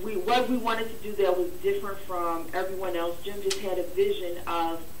 What we wanted to do there was different from everyone else. Jim just had a vision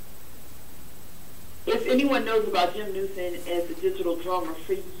of, if anyone knows about Jim Newsom as the Digital Drummer,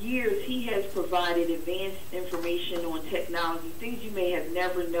 for years he has provided advanced information on technology, things you may have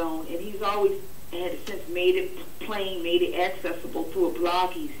never known, and he's always had since made it plain, made it accessible through a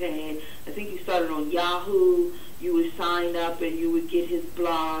blog he's had. I think he started on Yahoo. You would sign up and you would get his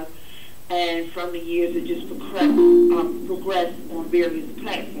blog. And from the years, it just progressed on various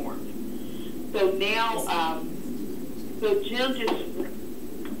platforms. So now, so Jim just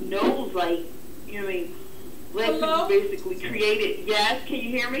knows, like, you know, I mean, Lexington basically created. Yes, can you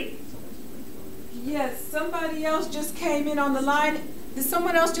hear me? Yes, somebody else just came in on the line. Did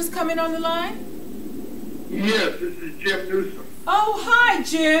someone else just come in on the line? Yes, this is Jim Newsom. Oh, hi,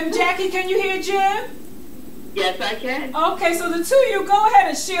 Jim. Jackie, can you hear Jim? Yes, I can. Okay, so the two of you, go ahead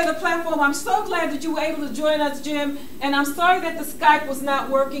and share the platform. I'm so glad that you were able to join us, Jim, and I'm sorry that the Skype was not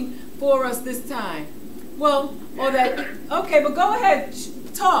working for us this time. Well, or that, okay, but go ahead,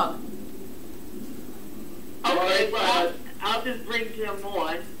 talk. Okay, well, I'll just bring Jim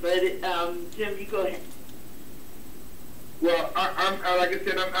on, but Jim, you go ahead. Well, I'm like I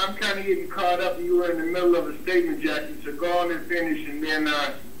said, I'm kind of getting caught up. You were in the middle of a statement, Jackie, so go on and finish, and then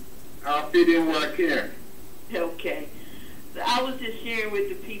I'll fit in where I can. Okay. So I was just sharing with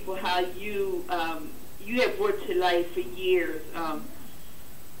the people how you you have brought to life for years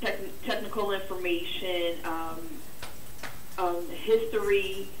technical information,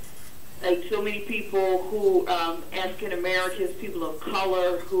 history, like so many people who, African Americans, people of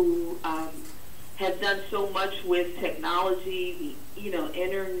color who have done so much with technology, you know,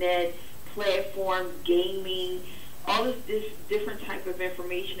 internet, platforms, gaming, all this different type of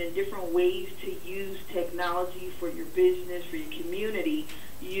information and different ways to use technology for your business, for your community,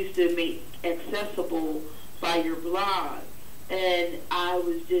 you used to make accessible by your blog. And I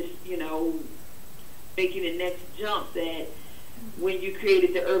was just, you know, making the next jump that when you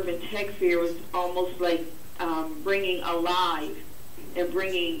created the Urban Tech Fair, it was almost like bringing alive and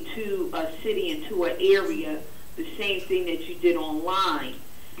bringing to a city and to an area the same thing that you did online.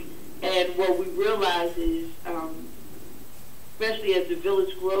 And what we realize is, especially as the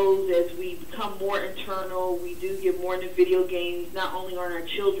village grows, as we become more internal, we do get more into video games. Not only are our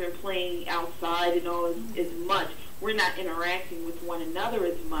children playing outside and all as much, we're not interacting with one another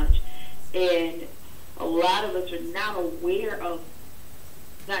as much. And a lot of us are not aware of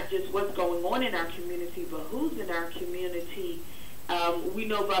not just what's going on in our community, but who's in our community. We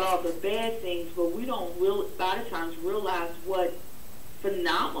know about all the bad things, but we don't a lot of times realize what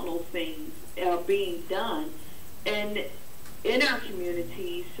phenomenal things are being done and in our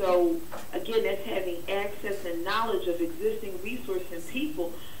community. So again, that's having access and knowledge of existing resources and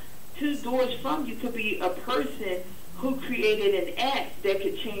people. 2 doors from you could be a person who created an app that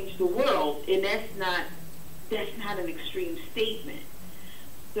could change the world, and that's not an extreme statement.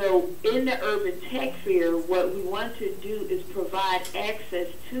 So in the Urban Tech Fair, what we want to do is provide access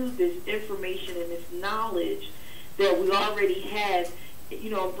to this information and this knowledge that we already have, you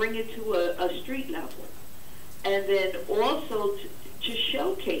know, bring it to a street level. And then also to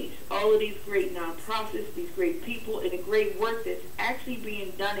showcase all of these great nonprofits, these great people, and the great work that's actually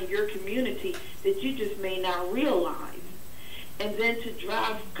being done in your community that you just may not realize. And then to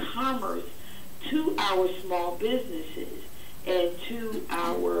drive commerce to our small businesses. and to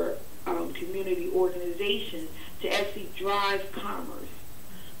our community organizations to actually drive commerce.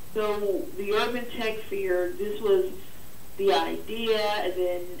 So the Urban Tech Fair, this was the idea, and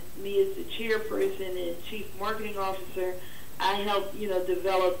then me as the chairperson and chief marketing officer, I helped,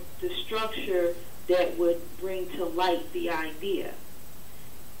 develop the structure that would bring to light the idea.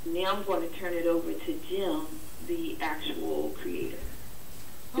 Now I'm going to turn it over to Jim, the actual creator,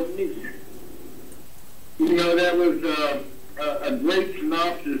 the news. That was a great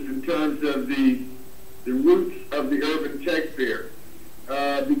synopsis in terms of the roots of the Urban Tech Fair,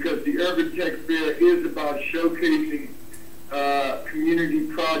 because the Urban Tech Fair is about showcasing community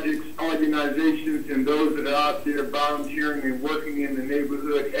projects, organizations, and those that are out there volunteering and working in the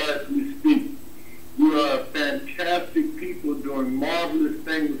neighborhood as we speak. We are fantastic people doing marvelous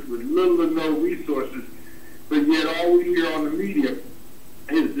things with little or no resources, but yet all we hear on the media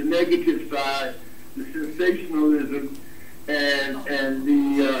is the negative side, the sensationalism, and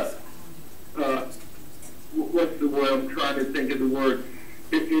the what's the word? I'm trying to think of the word.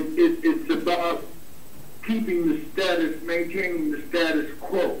 It's about keeping the status, maintaining the status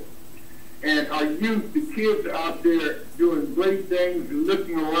quo. And our youth, the kids are out there doing great things and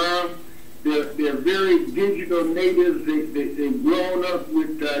looking around. They're very digital natives. They've grown up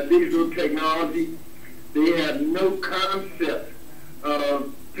with digital technology. They have no concept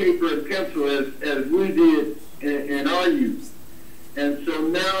of paper and pencil as we did in our youth. And so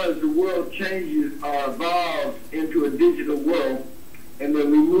now as the world changes or evolves into a digital world, and they're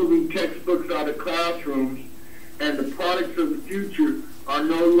removing textbooks out of classrooms, and the products of the future are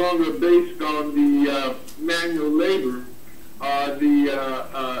no longer based on the manual labor,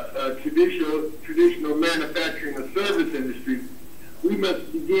 the traditional manufacturing and service industry. We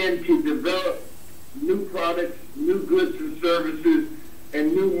must begin to develop new products, new goods and services,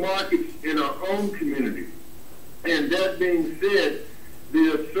 and new markets in our own community. And that being said,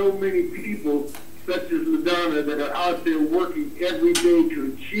 there are so many people such as LaDonna that are out there working every day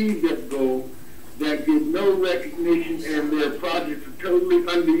to achieve that goal that get no recognition, and their projects are totally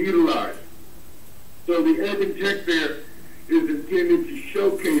underutilized. So the Urban Tech Fair is intended to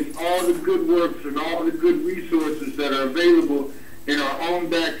showcase all the good works and all the good resources that are available in our own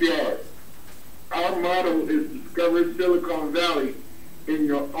backyard. Our motto is discover Silicon Valley in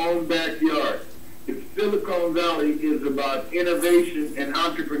your own backyard. If Silicon Valley is about innovation and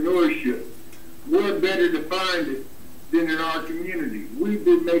entrepreneurship, we're better to find it than in our community. We've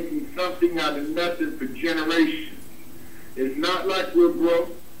been making something out of nothing for generations. It's not like we're broke.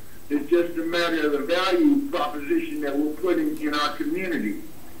 It's just a matter of the value proposition that we're putting in our community.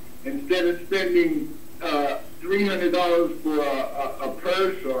 Instead of spending $300 for a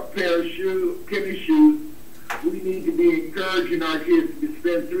purse or a pair of shoes, tennis shoes, we need to be encouraging our kids to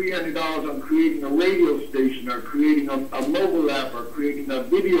spend $300 on creating a radio station, or creating a mobile app, or creating a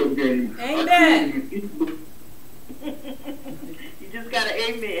video game. Amen. You just got an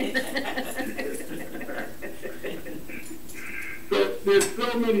amen. So there's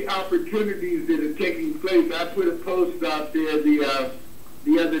so many opportunities that are taking place. I put a post out there the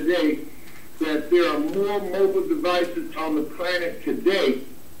other day that there are more mobile devices on the planet today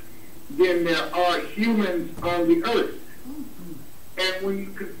than there are humans on the earth. And when you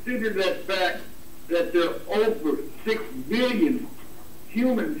consider that fact that there are over 6 billion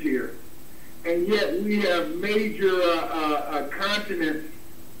humans here, and yet we have major continents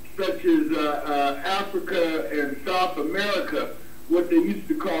such as Africa and South America, what they used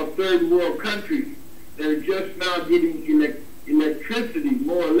to call third world countries, that are just now getting electricity,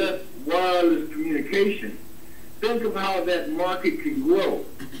 more or less wireless communication. Think of how that market can grow.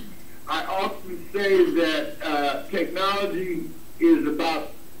 I often say that technology is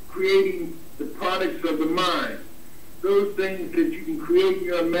about creating the products of the mind. Those things that you can create in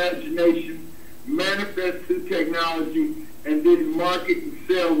your imagination, manifest through technology, and then market and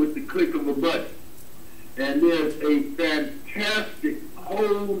sell with the click of a button. And there's a fantastic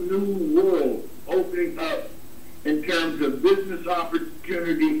whole new world opening up in terms of business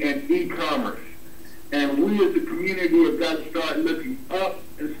opportunity and e-commerce. And we as a community have got to start looking up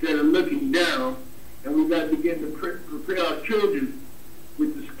instead of looking down, and we've got to begin to prepare our children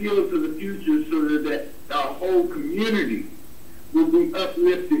with the skills of the future so that our whole community will be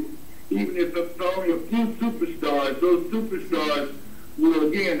uplifted. Even if it's only a few superstars, those superstars will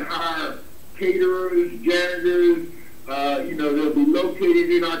again hire caterers, janitors, they'll be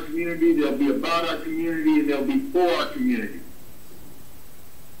located in our community, they'll be about our community, and they'll be for our community.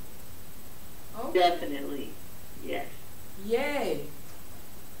 Oh. Definitely, yes. Yay.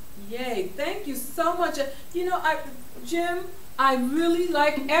 Yay. Thank you so much. Jim, I really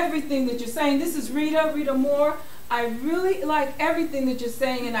like everything that you're saying. This is Rita Moore. I really like everything that you're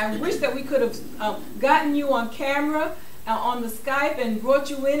saying, and I wish that we could have gotten you on camera on the Skype and brought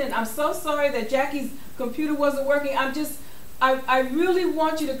you in. And I'm so sorry that Jackie's computer wasn't working. I really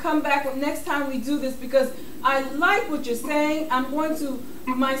want you to come back next time we do this, because I like what you're saying. I'm going to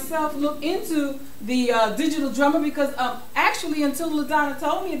myself look into the digital drummer, because actually until LaDonna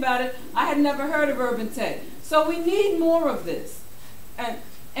told me about it, I had never heard of Urban Tech. So we need more of this.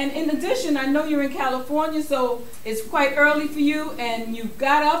 And in addition, I know you're in California, so it's quite early for you, and you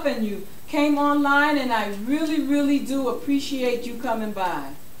got up and you came online, and I really, really do appreciate you coming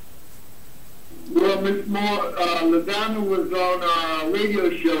by. Well, Ms. Moore, LaDonna was on our radio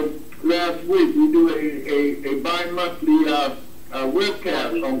show last week. We do a bi-monthly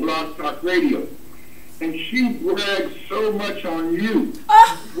webcast on Blog Talk Radio. And she brags so much on you.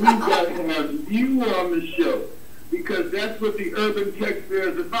 We've got to have you on the show, because that's what the Urban Tech Fair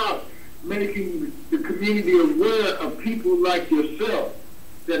is about, making the community aware of people like yourself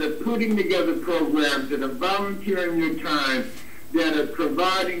that are putting together programs, that are volunteering your time, that are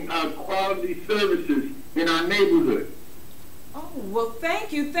providing quality services in our neighborhood. Oh, well,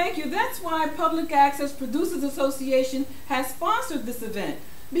 thank you, thank you. That's why Public Access Producers Association has sponsored this event,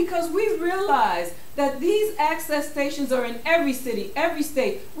 because we realize that these access stations are in every city, every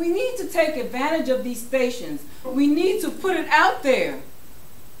state. We need to take advantage of these stations. We need to put it out there.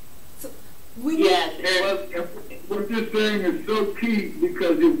 So Yes, and what you're saying is so key,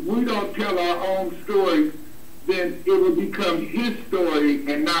 because if we don't tell our own story, then it will become his story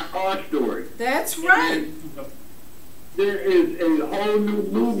and not our story. That's right. And there is a whole new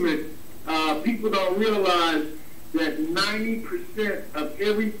movement. People don't realize that 90% of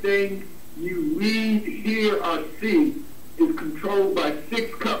everything you read, hear, or see is controlled by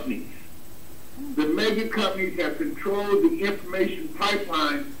 6 companies. The mega companies have controlled the information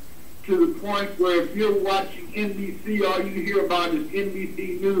pipeline to the point where if you're watching NBC, all you hear about is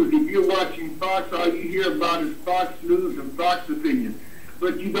NBC News. If you're watching Fox, all you hear about is Fox News and Fox Opinion.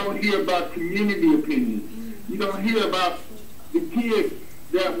 But you don't hear about community opinions. You don't hear about the kid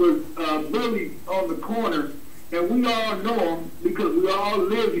that was bullied on the corner, and we all know them because we all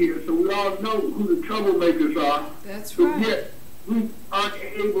live here, so we all know who the troublemakers are. That's but right. Yet, we aren't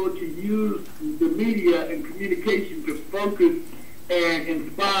able to use the media and communication to focus and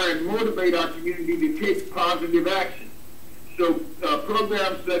inspire and motivate our community to take positive action. So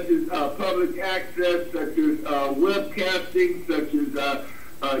programs such as public access, such as webcasting, such as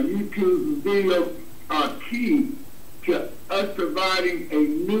YouTube and video are key to us providing a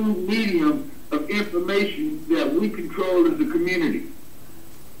new medium of information that we control as a community.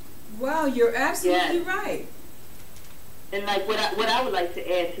 Wow, you're absolutely right. And like what I would like to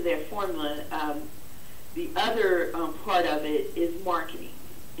add to their formula, the other part of it is marketing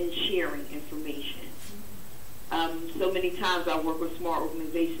and sharing information. So many times I work with small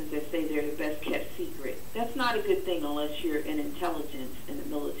organizations that say they're the best kept secret. That's not a good thing unless you're in intelligence in the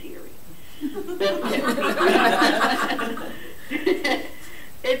military. Best kept secret.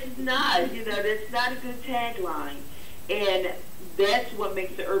 It's not, that's not a good tagline. And that's what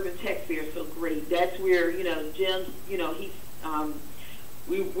makes the Urban Tech Fair so great. That's where, Jim, he's,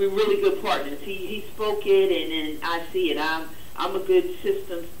 we're really good partners. He spoke it, and I see it. I'm a good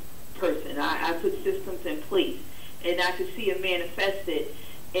systems person. I put systems in place, and I can see it manifested.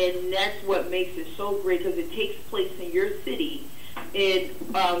 And that's what makes it so great, because it takes place in your city. And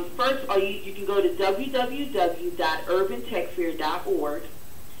first, you can go to www.urbantechfair.org.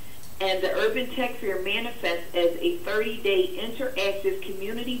 And the Urban Tech Fair manifests as a 30-day interactive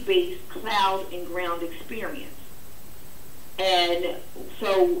community-based cloud and ground experience. And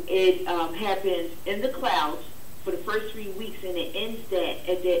so it happens in the clouds for the first 3 weeks, and it ends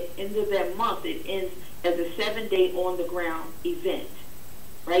at the end of that month. It ends as a 7-day on-the-ground event,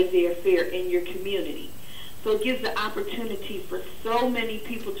 right there, fair in your community. So it gives the opportunity for so many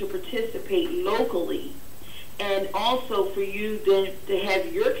people to participate locally, and also for you then to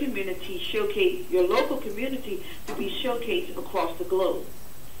have your community showcase, your local community to be showcased across the globe.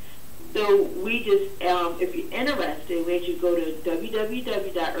 So we just, if you're interested, we you go to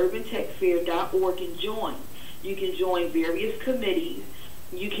www.urbantechfair.org and join. You can join various committees.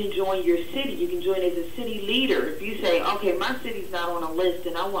 You can join your city. You can join as a city leader. If you say, okay, my city's not on a list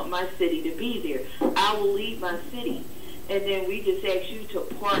and I want my city to be there, I will lead my city. And then we just ask you to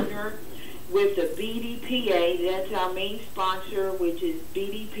partner with the BDPA. That's our main sponsor, which is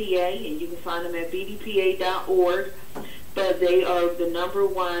BDPA, and you can find them at bdpa.org. But they are the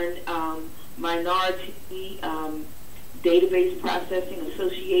 #1 minority database processing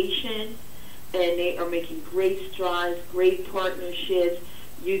association, and they are making great strides, great partnerships.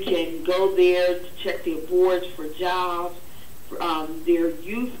 You can go there to check their boards for jobs. Their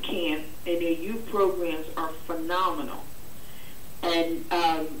youth camp and their youth programs are phenomenal. And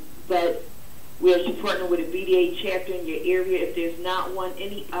but we are to partner with a BDA chapter in your area if there's not one,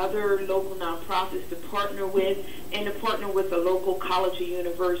 any other local nonprofits to partner with, and to partner with a local college or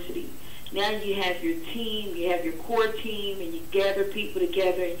university. Now you have your team, you have your core team, and you gather people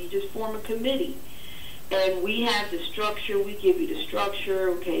together and you just form a committee. And we have the structure, we give you the structure,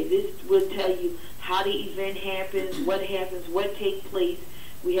 okay, this will tell you how the event happens, what takes place.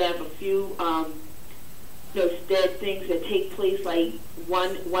 We have a few things that take place, like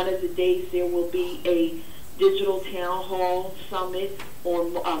one of the days there will be a digital town hall summit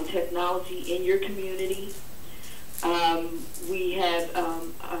on technology in your community. We have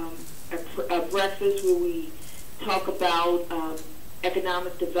a breakfast where we talk about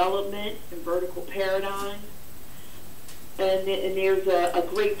economic development and vertical paradigms. And there's a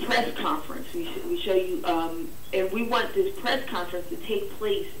great press conference. We show you, and we want this press conference to take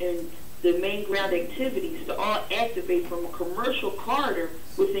place in the main ground activities to all activate from a commercial corridor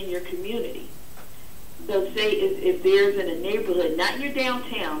within your community. So say if there's in a neighborhood, not in your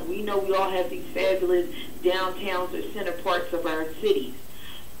downtown, we know we all have these fabulous downtowns or center parts of our cities,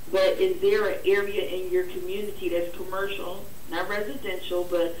 but is there an area in your community that's commercial, not residential,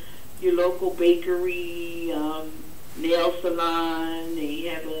 but your local bakery, nail salon, they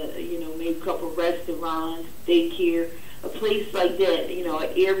have maybe a couple restaurants, daycare, a place like that,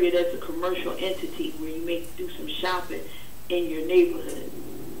 an area that's a commercial entity where you may do some shopping in your neighborhood.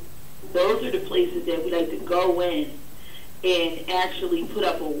 Those are the places that we like to go in and actually put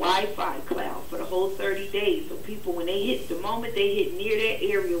up a Wi-Fi cloud for the whole 30 days. So people, when they hit, the moment they hit near that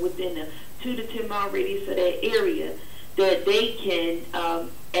area within a 2 to 10 mile radius of that area, that they can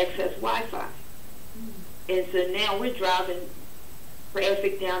access Wi-Fi. And so now we're driving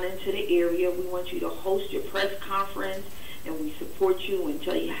traffic down into the area. We want you to host your press conference, and we support you and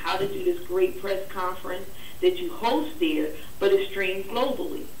tell you how to do this great press conference that you host there, but it's streamed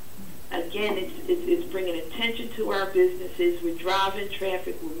globally. Again, it's bringing attention to our businesses. We're driving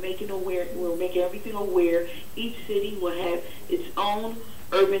traffic. We're making everything aware. Each city will have its own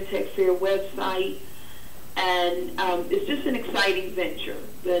Urban Tech Fair website. And it's just an exciting venture.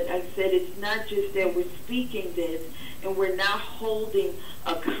 But I said it's not just that we're speaking this, and we're not holding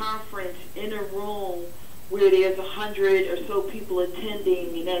a conference in a room where there's 100 or so people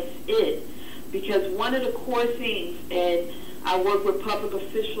attending, and that's it. Because one of the core things, and I work with public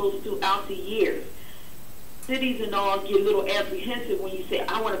officials throughout the years, cities and all get a little apprehensive when you say,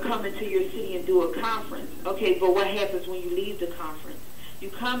 I want to come into your city and do a conference. Okay, but what happens when you leave the conference? You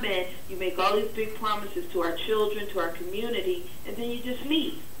come in, you make all these big promises to our children, to our community, and then you just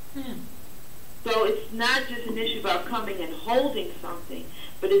leave. So it's not just an issue about coming and holding something,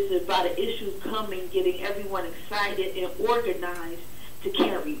 but it's about an issue of coming, getting everyone excited and organized to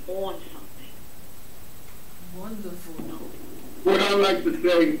carry on something. Wonderful. What I like to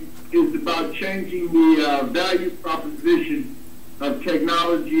say is about changing the value proposition of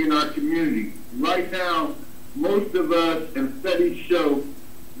technology in our community. Right now, most of us, and studies show,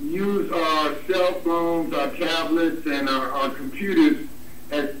 use our cell phones, our tablets, and our computers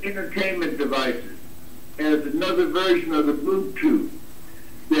as entertainment devices, as another version of the Bluetooth.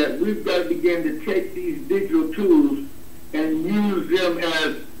 That we've got to begin to take these digital tools and use them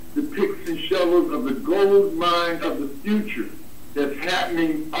as the picks and shovels of the gold mine of the future that's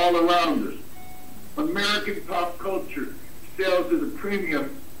happening all around us. American pop culture sells at a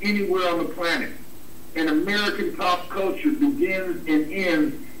premium anywhere on the planet. And American pop culture begins and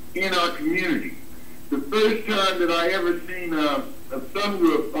ends in our community. The first time that I ever seen a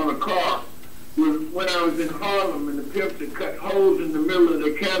sunroof on a car was when I was in Harlem, and the pimps had cut holes in the middle of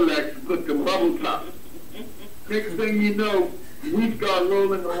their Cadillacs to put the bubble tops. Next thing you know, we start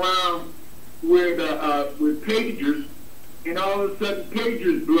rolling around with pagers, and all of a sudden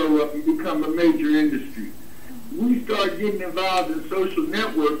pagers blow up and become a major industry. We start getting involved in social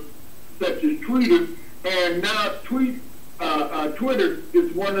networks such as Twitter, and now Twitter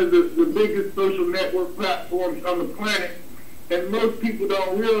is one of the biggest social network platforms on the planet, and most people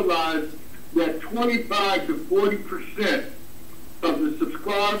don't realize that 25 to 40% of the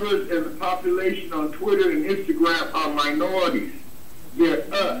subscribers and the population on Twitter and Instagram are minorities. They're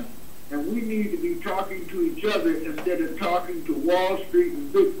us. And we need to be talking to each other instead of talking to Wall Street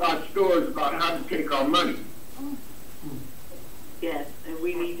and big box stores about how to take our money. Yes, and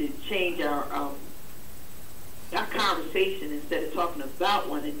we need to change our conversation instead of talking about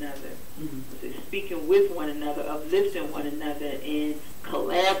one another. So speaking with one another, uplifting one another, and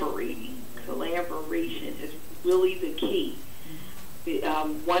collaborating. Collaboration is really the key.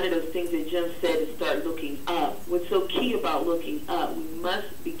 one of those things that Jim said is start looking up. What's so key about looking up, we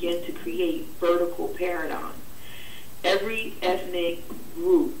must begin to create vertical paradigms. Every ethnic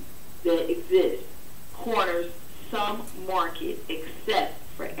group that exists corners some market except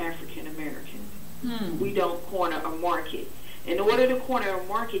for African Americans. We don't corner a market. In order to corner a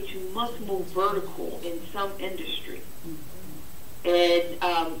market, you must move vertical in some industry. And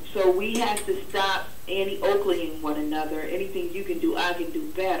so we have to stop anti-Oaklanding one another. Anything you can do, I can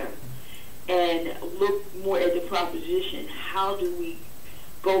do better. And look more at the proposition. How do we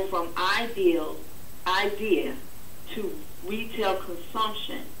go from idea to retail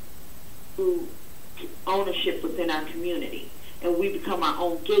consumption through ownership within our community? And we become our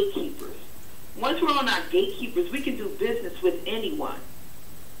own gatekeepers. Once we're on our gatekeepers, we can do business with anyone.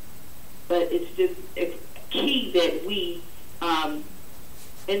 But it's just key that we,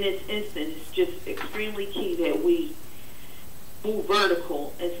 in this instance, it's just extremely key that we move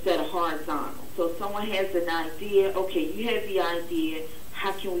vertical instead of horizontal. So if someone has an idea, okay, you have the idea,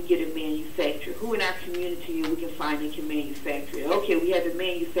 how can we get it manufactured? Who in our community we can find that can manufacture it? Okay, we have the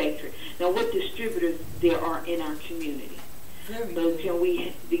manufacturer. Now what distributors there are in our community? So can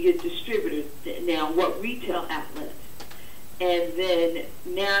we get distributors? Now what retail outlets? And then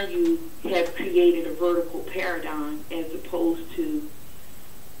now you have created a vertical paradigm as opposed to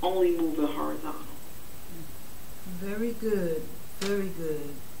only moving horizontal. Very good, very good.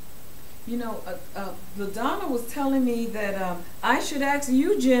 You know, LaDonna was telling me that I should ask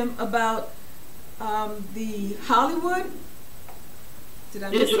you, Jim, about the Hollywood. Did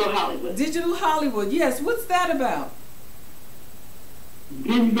I Digital Hollywood. Digital Hollywood, yes. What's that about?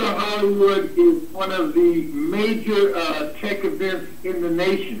 Digital Hollywood is one of the major tech events in the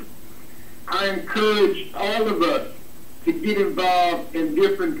nation. I encourage all of us to get involved in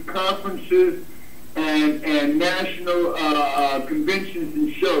different conferences and national conventions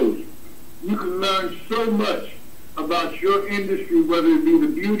and shows. You can learn so much about your industry, whether it be the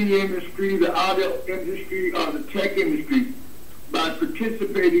beauty industry, the auto industry, or the tech industry, by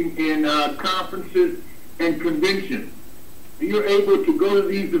participating in conferences and conventions. You're able to go to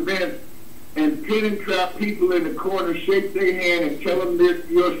these events and pin and trap people in the corner, shake their hand, and tell them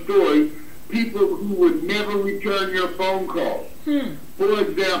your story. People who would never return your phone calls. For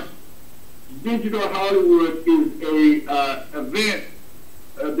example, Digital Hollywood is a event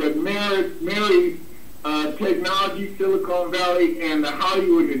that marries technology, Silicon Valley, and the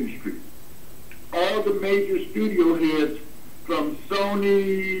Hollywood industry. All the major studio heads, from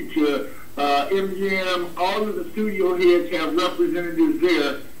Sony to MGM, all of the studio heads have representatives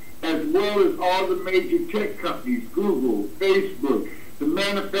there, as well as all the major tech companies, Google, Facebook, the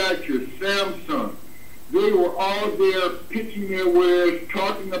manufacturers, Samsung. They were all there pitching their wares,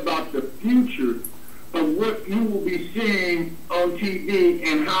 talking about the future of what you will be seeing on TV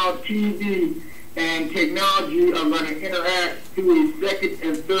and how TV and technology are going to interact through a second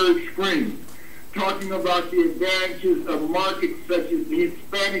and third screen. Talking about the advantages of markets such as the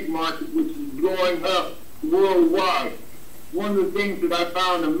Hispanic market, which is blowing up worldwide. One of the things that I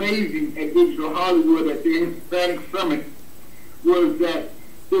found amazing at Digital Hollywood at the Hispanic Summit was that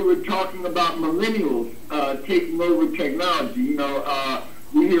they were talking about millennials taking over technology. You know,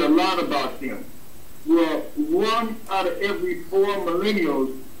 we hear a lot about them. Well, 1 out of every 4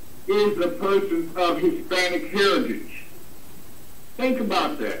 millennials is a person of Hispanic heritage. Think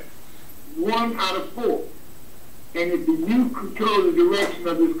about that. 1 out of 4. And if you control the direction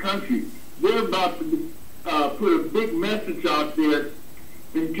of this country, they're about to put a big message out there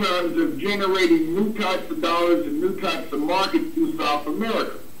in terms of generating new types of dollars and new types of markets through South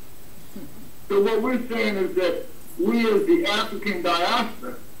America. So what we're saying is that we as the African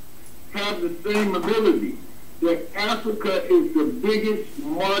diaspora have the same ability, that Africa is the biggest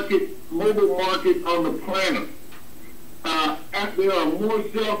market, mobile market on the planet. There are more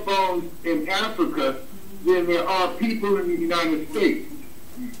cell phones in Africa than there are people in the United States.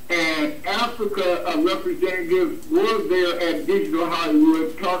 And Africa representatives were there at Digital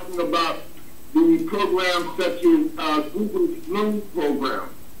Hollywood talking about the programs such as Google's Loom program.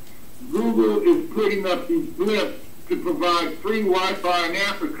 Google is putting up these blips to provide free Wi-Fi in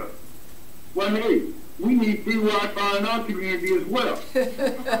Africa. Well, hey, we need free Wi-Fi in our community as well.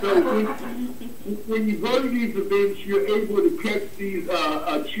 So when you go to these events, you're able to catch these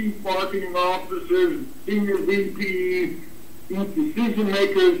chief marketing officers, senior VPs, these decision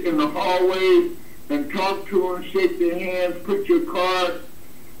makers in the hallways, and talk to them, shake their hands, put your card,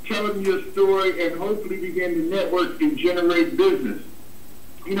 tell them your story, and hopefully begin to network and generate business.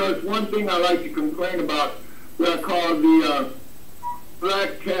 You know, it's one thing I like to complain about, what I call the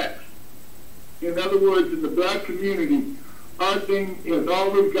black tax. In other words, in the black community, our thing has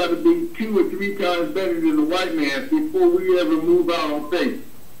always got to be 2 or 3 times better than the white man before we ever move out on faith.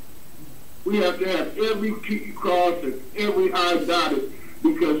 We have to have every T crossed and every I dotted,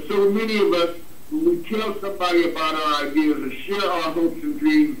 because so many of us, when we tell somebody about our ideas or share our hopes and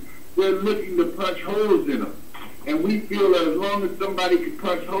dreams, they're looking to punch holes in them. And we feel that as long as somebody can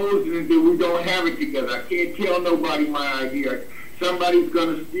punch holes in it, that we don't have it together. I can't tell nobody my idea. Somebody's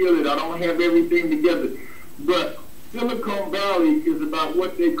going to steal it. I don't have everything together. But Silicon Valley is about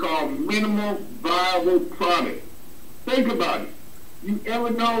what they call minimal viable product. Think about it. You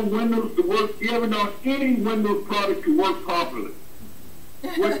ever know Windows to work? You ever know any Windows product to work properly?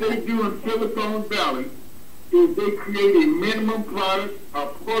 What they do in Silicon Valley is they create a minimum product, a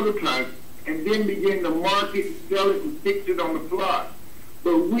prototype, and then begin to market, sell it, and fix it on the fly.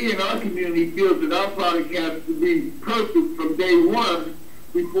 But we in our community feel that our product has to be perfect from day one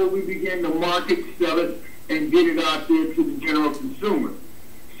before we begin to market, sell it, and get it out there to the general consumer.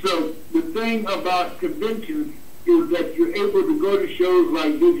 So the thing about conventions is that you're able to go to shows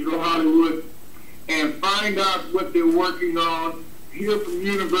like Digital Hollywood and find out what they're working on, hear from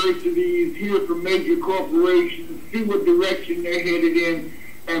universities, hear from major corporations, see what direction they're headed in,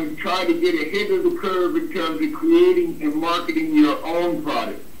 and try to get ahead of the curve in terms of creating and marketing your own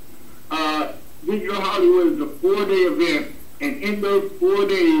product. Digital Hollywood is a 4-day event, and in those 4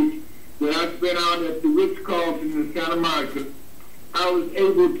 days that I spent out at the Ritz-Carlton in Santa Monica, I was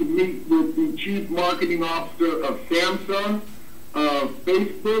able to meet with the chief marketing officer of Samsung,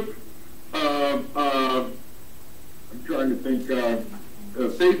 Facebook, I'm trying to think,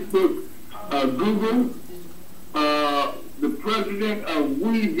 Facebook, Google, the president of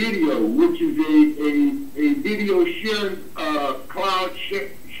WeVideo, which is a video sharing, cloud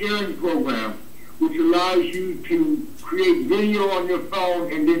sharing program, which allows you to create video on your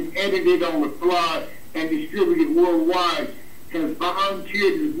phone and then edit it on the fly and distribute it worldwide, has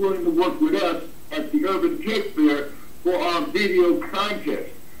volunteered and is willing to work with us at the Urban Tech Fair for our video contest.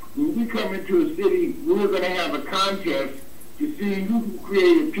 When we come into a city, we're going to have a contest to see who can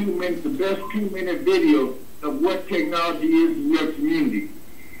create the best 2-minute video of what technology is in your community.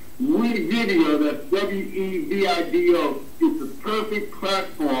 WeVideo, that's W-E-V-I-D-O, is the perfect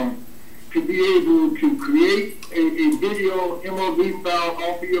platform to be able to create a video MOV file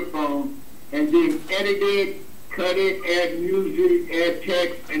off of your phone and then edit it, cut it, add music, add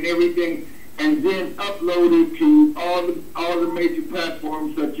text and everything, and then upload it to all the major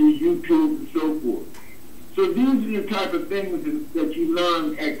platforms such as YouTube and so forth. So these are the type of things that you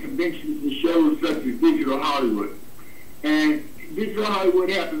learn at conventions and shows such as Digital Hollywood. And Digital Hollywood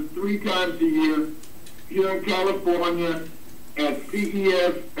happens 3 times a year here in California, at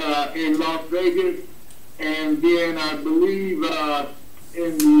CES in Las Vegas, and then I believe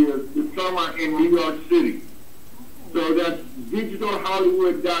in the summer in New York City. So that's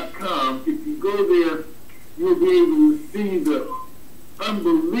digitalhollywood.com. If you go there, you'll be able to see the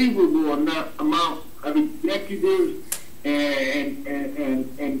unbelievable amount of executives and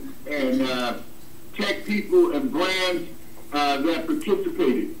tech people and brands that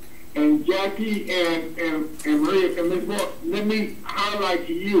participated. And Jackie and Maria, and Ms. Moore, let me highlight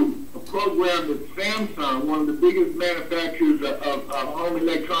to you a program that Samsung, one of the biggest manufacturers of home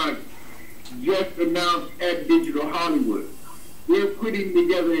electronics, just announced at Digital Hollywood. They're putting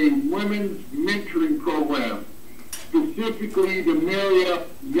together a women's mentoring program specifically to marry up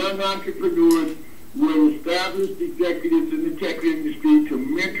young entrepreneurs with established executives in the tech industry to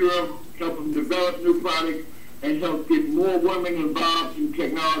mentor them, help them develop new products, and help get more women involved in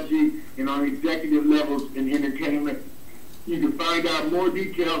technology and on executive levels in entertainment. You can find out more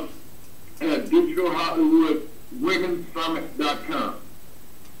details at digitalhollywoodwomensummit.com.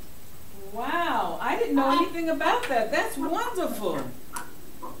 Wow, I didn't know anything about that. That's wonderful.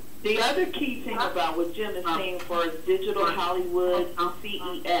 The other key thing about what Jim is saying for Digital Hollywood,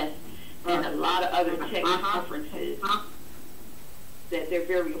 CES, and a lot of other tech conferences, that they're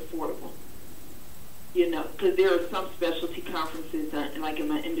very affordable. You know, because there are some specialty conferences, like in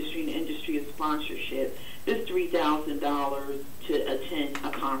my industry, in the industry of sponsorship, it's $3,000 to attend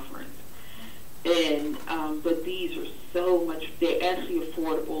a conference. And but these are so much, they're actually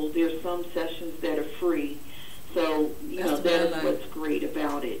affordable. There's some sessions that are free. So, you know, that's what's great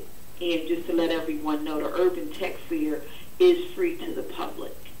about it. And just to let everyone know, the Urban Tech Fair is free to the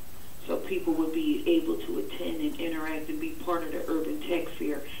public. So people will be able to attend and interact and be part of the Urban Tech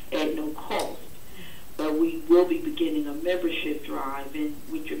Fair at no cost. But we will be beginning a membership drive, and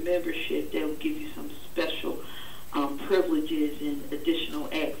with your membership, that will give you some special privileges and additional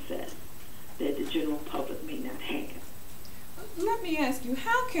access that the general public may not have. Let me ask you,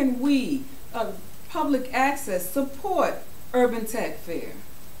 how can we, public access, support Urban Tech Fair?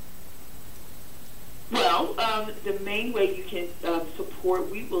 Well, the main way you can support,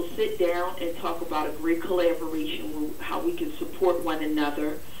 we will sit down and talk about a great collaboration, how we can support one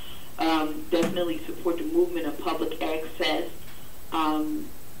another, definitely support the movement of public access, and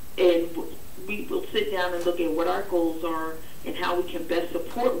we will sit down and look at what our goals are and how we can best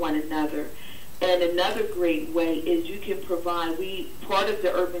support one another. And another great way is you can provide, part of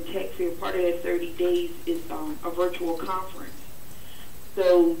the Urban Tech Fair, part of that 30 days is a virtual conference.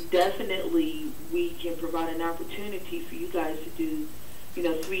 So definitely we can provide an opportunity for you guys to do,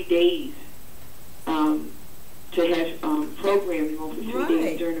 3 days, to have programming on for 3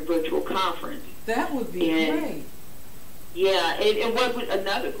 days during a virtual conference. That would be great. Yeah, and what would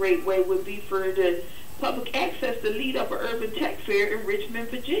another great way would be for the public access to lead up an Urban Tech Fair in Richmond,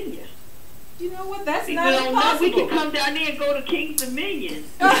 Virginia. You know what? That's People not don't impossible. know we can come down there and go to King's Dominion.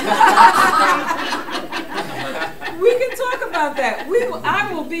 We can talk about that.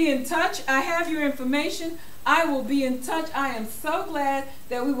 I will be in touch. I have your information. I will be in touch. I am so glad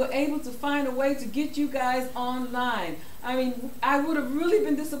that we were able to find a way to get you guys online. I mean, I would have really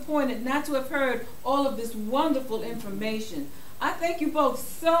been disappointed not to have heard all of this wonderful information. I thank you both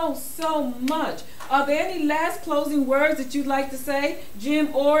so much. Are there any last closing words that you'd like to say,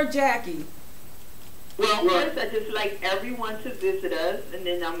 Jim or Jackie? Well, first, I'd just like everyone to visit us, and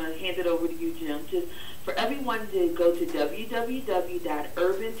then I'm going to hand it over to you, Jim. Just for everyone to go to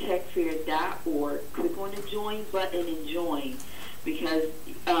www.urbantechfair.org, click on the join button and join, because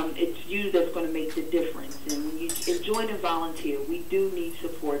it's you that's going to make the difference. And when you join and volunteer, we do need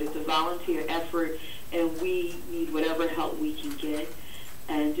support. It's a volunteer effort, and we need whatever help we can get.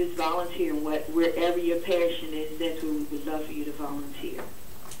 And just volunteer wherever your passion is. That's where we would love for you to volunteer.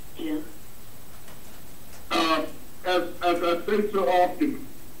 Jim? As I say so often,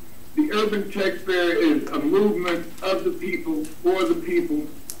 the Urban Tech Fair is a movement of the people, for the people,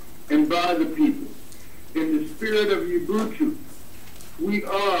 and by the people. In the spirit of Ubuntu, we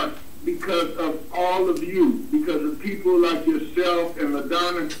are because of all of you, because of people like yourself and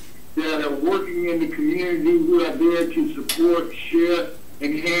LaDonna that are working in the community, who are there to support, share,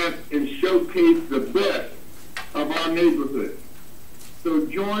 enhance, and showcase the best of our neighborhood. So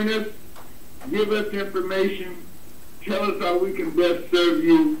join us, give us information, tell us how we can best serve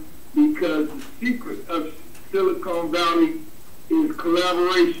you, because the secret of Silicon Valley is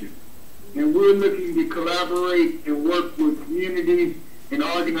collaboration. And we're looking to collaborate and work with communities and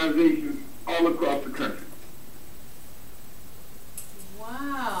organizations all across the country.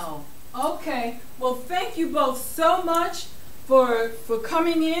 Wow. Okay. Well, thank you both so much for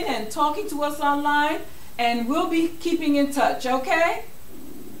coming in and talking to us online, and we'll be keeping in touch, okay?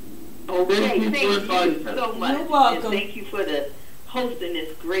 Okay, thank you so much. You're welcome. And thank you for hosting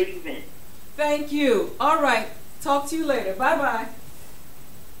this great event. Thank you. All right. Talk to you later. Bye-bye.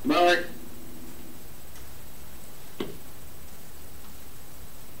 Bye.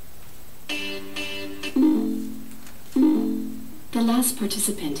 The last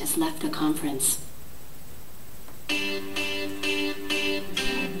participant has left the conference.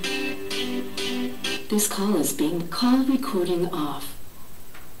 This call is being call recording off.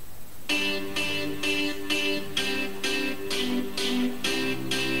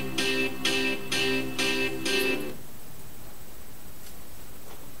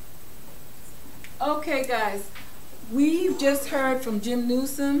 Okay, guys, we've just heard from Jim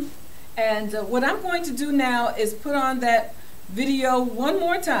Newsom, and what I'm going to do now is put on that video one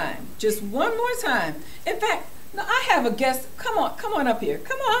more time, just one more time. In fact, no, I have a guest. Come on up here.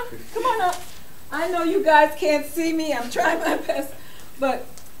 Come on up. I know you guys can't see me. I'm trying my best, but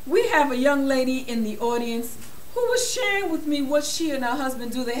we have a young lady in the audience who was sharing with me what she and her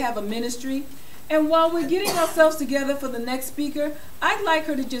husband do. They have a ministry, and while we're getting ourselves together for the next speaker, I'd like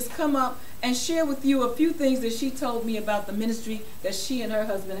her to just come up and share with you a few things that she told me about the ministry that she and her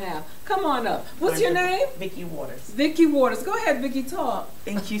husband have. Come on up. What's your name? Vicki Waters. Vicki Waters. Go ahead, Vicki, talk.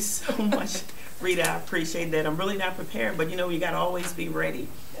 Thank you so much, Rita. I appreciate that. I'm really not prepared, but you know, you got to always be ready.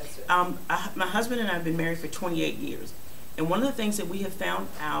 That's right. My husband and I have been married for 28 years. And one of the things that we have found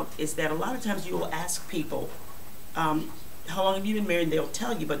out is that a lot of times you will ask people, how long have you been married? They'll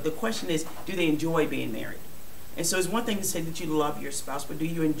tell you, but the question is, do they enjoy being married? And so it's one thing to say that you love your spouse, but do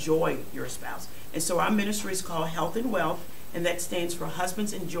you enjoy your spouse? And so our ministry is called Health and Wealth, and that stands for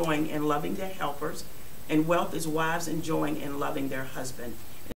husbands enjoying and loving their helpers, and wealth is wives enjoying and loving their husband.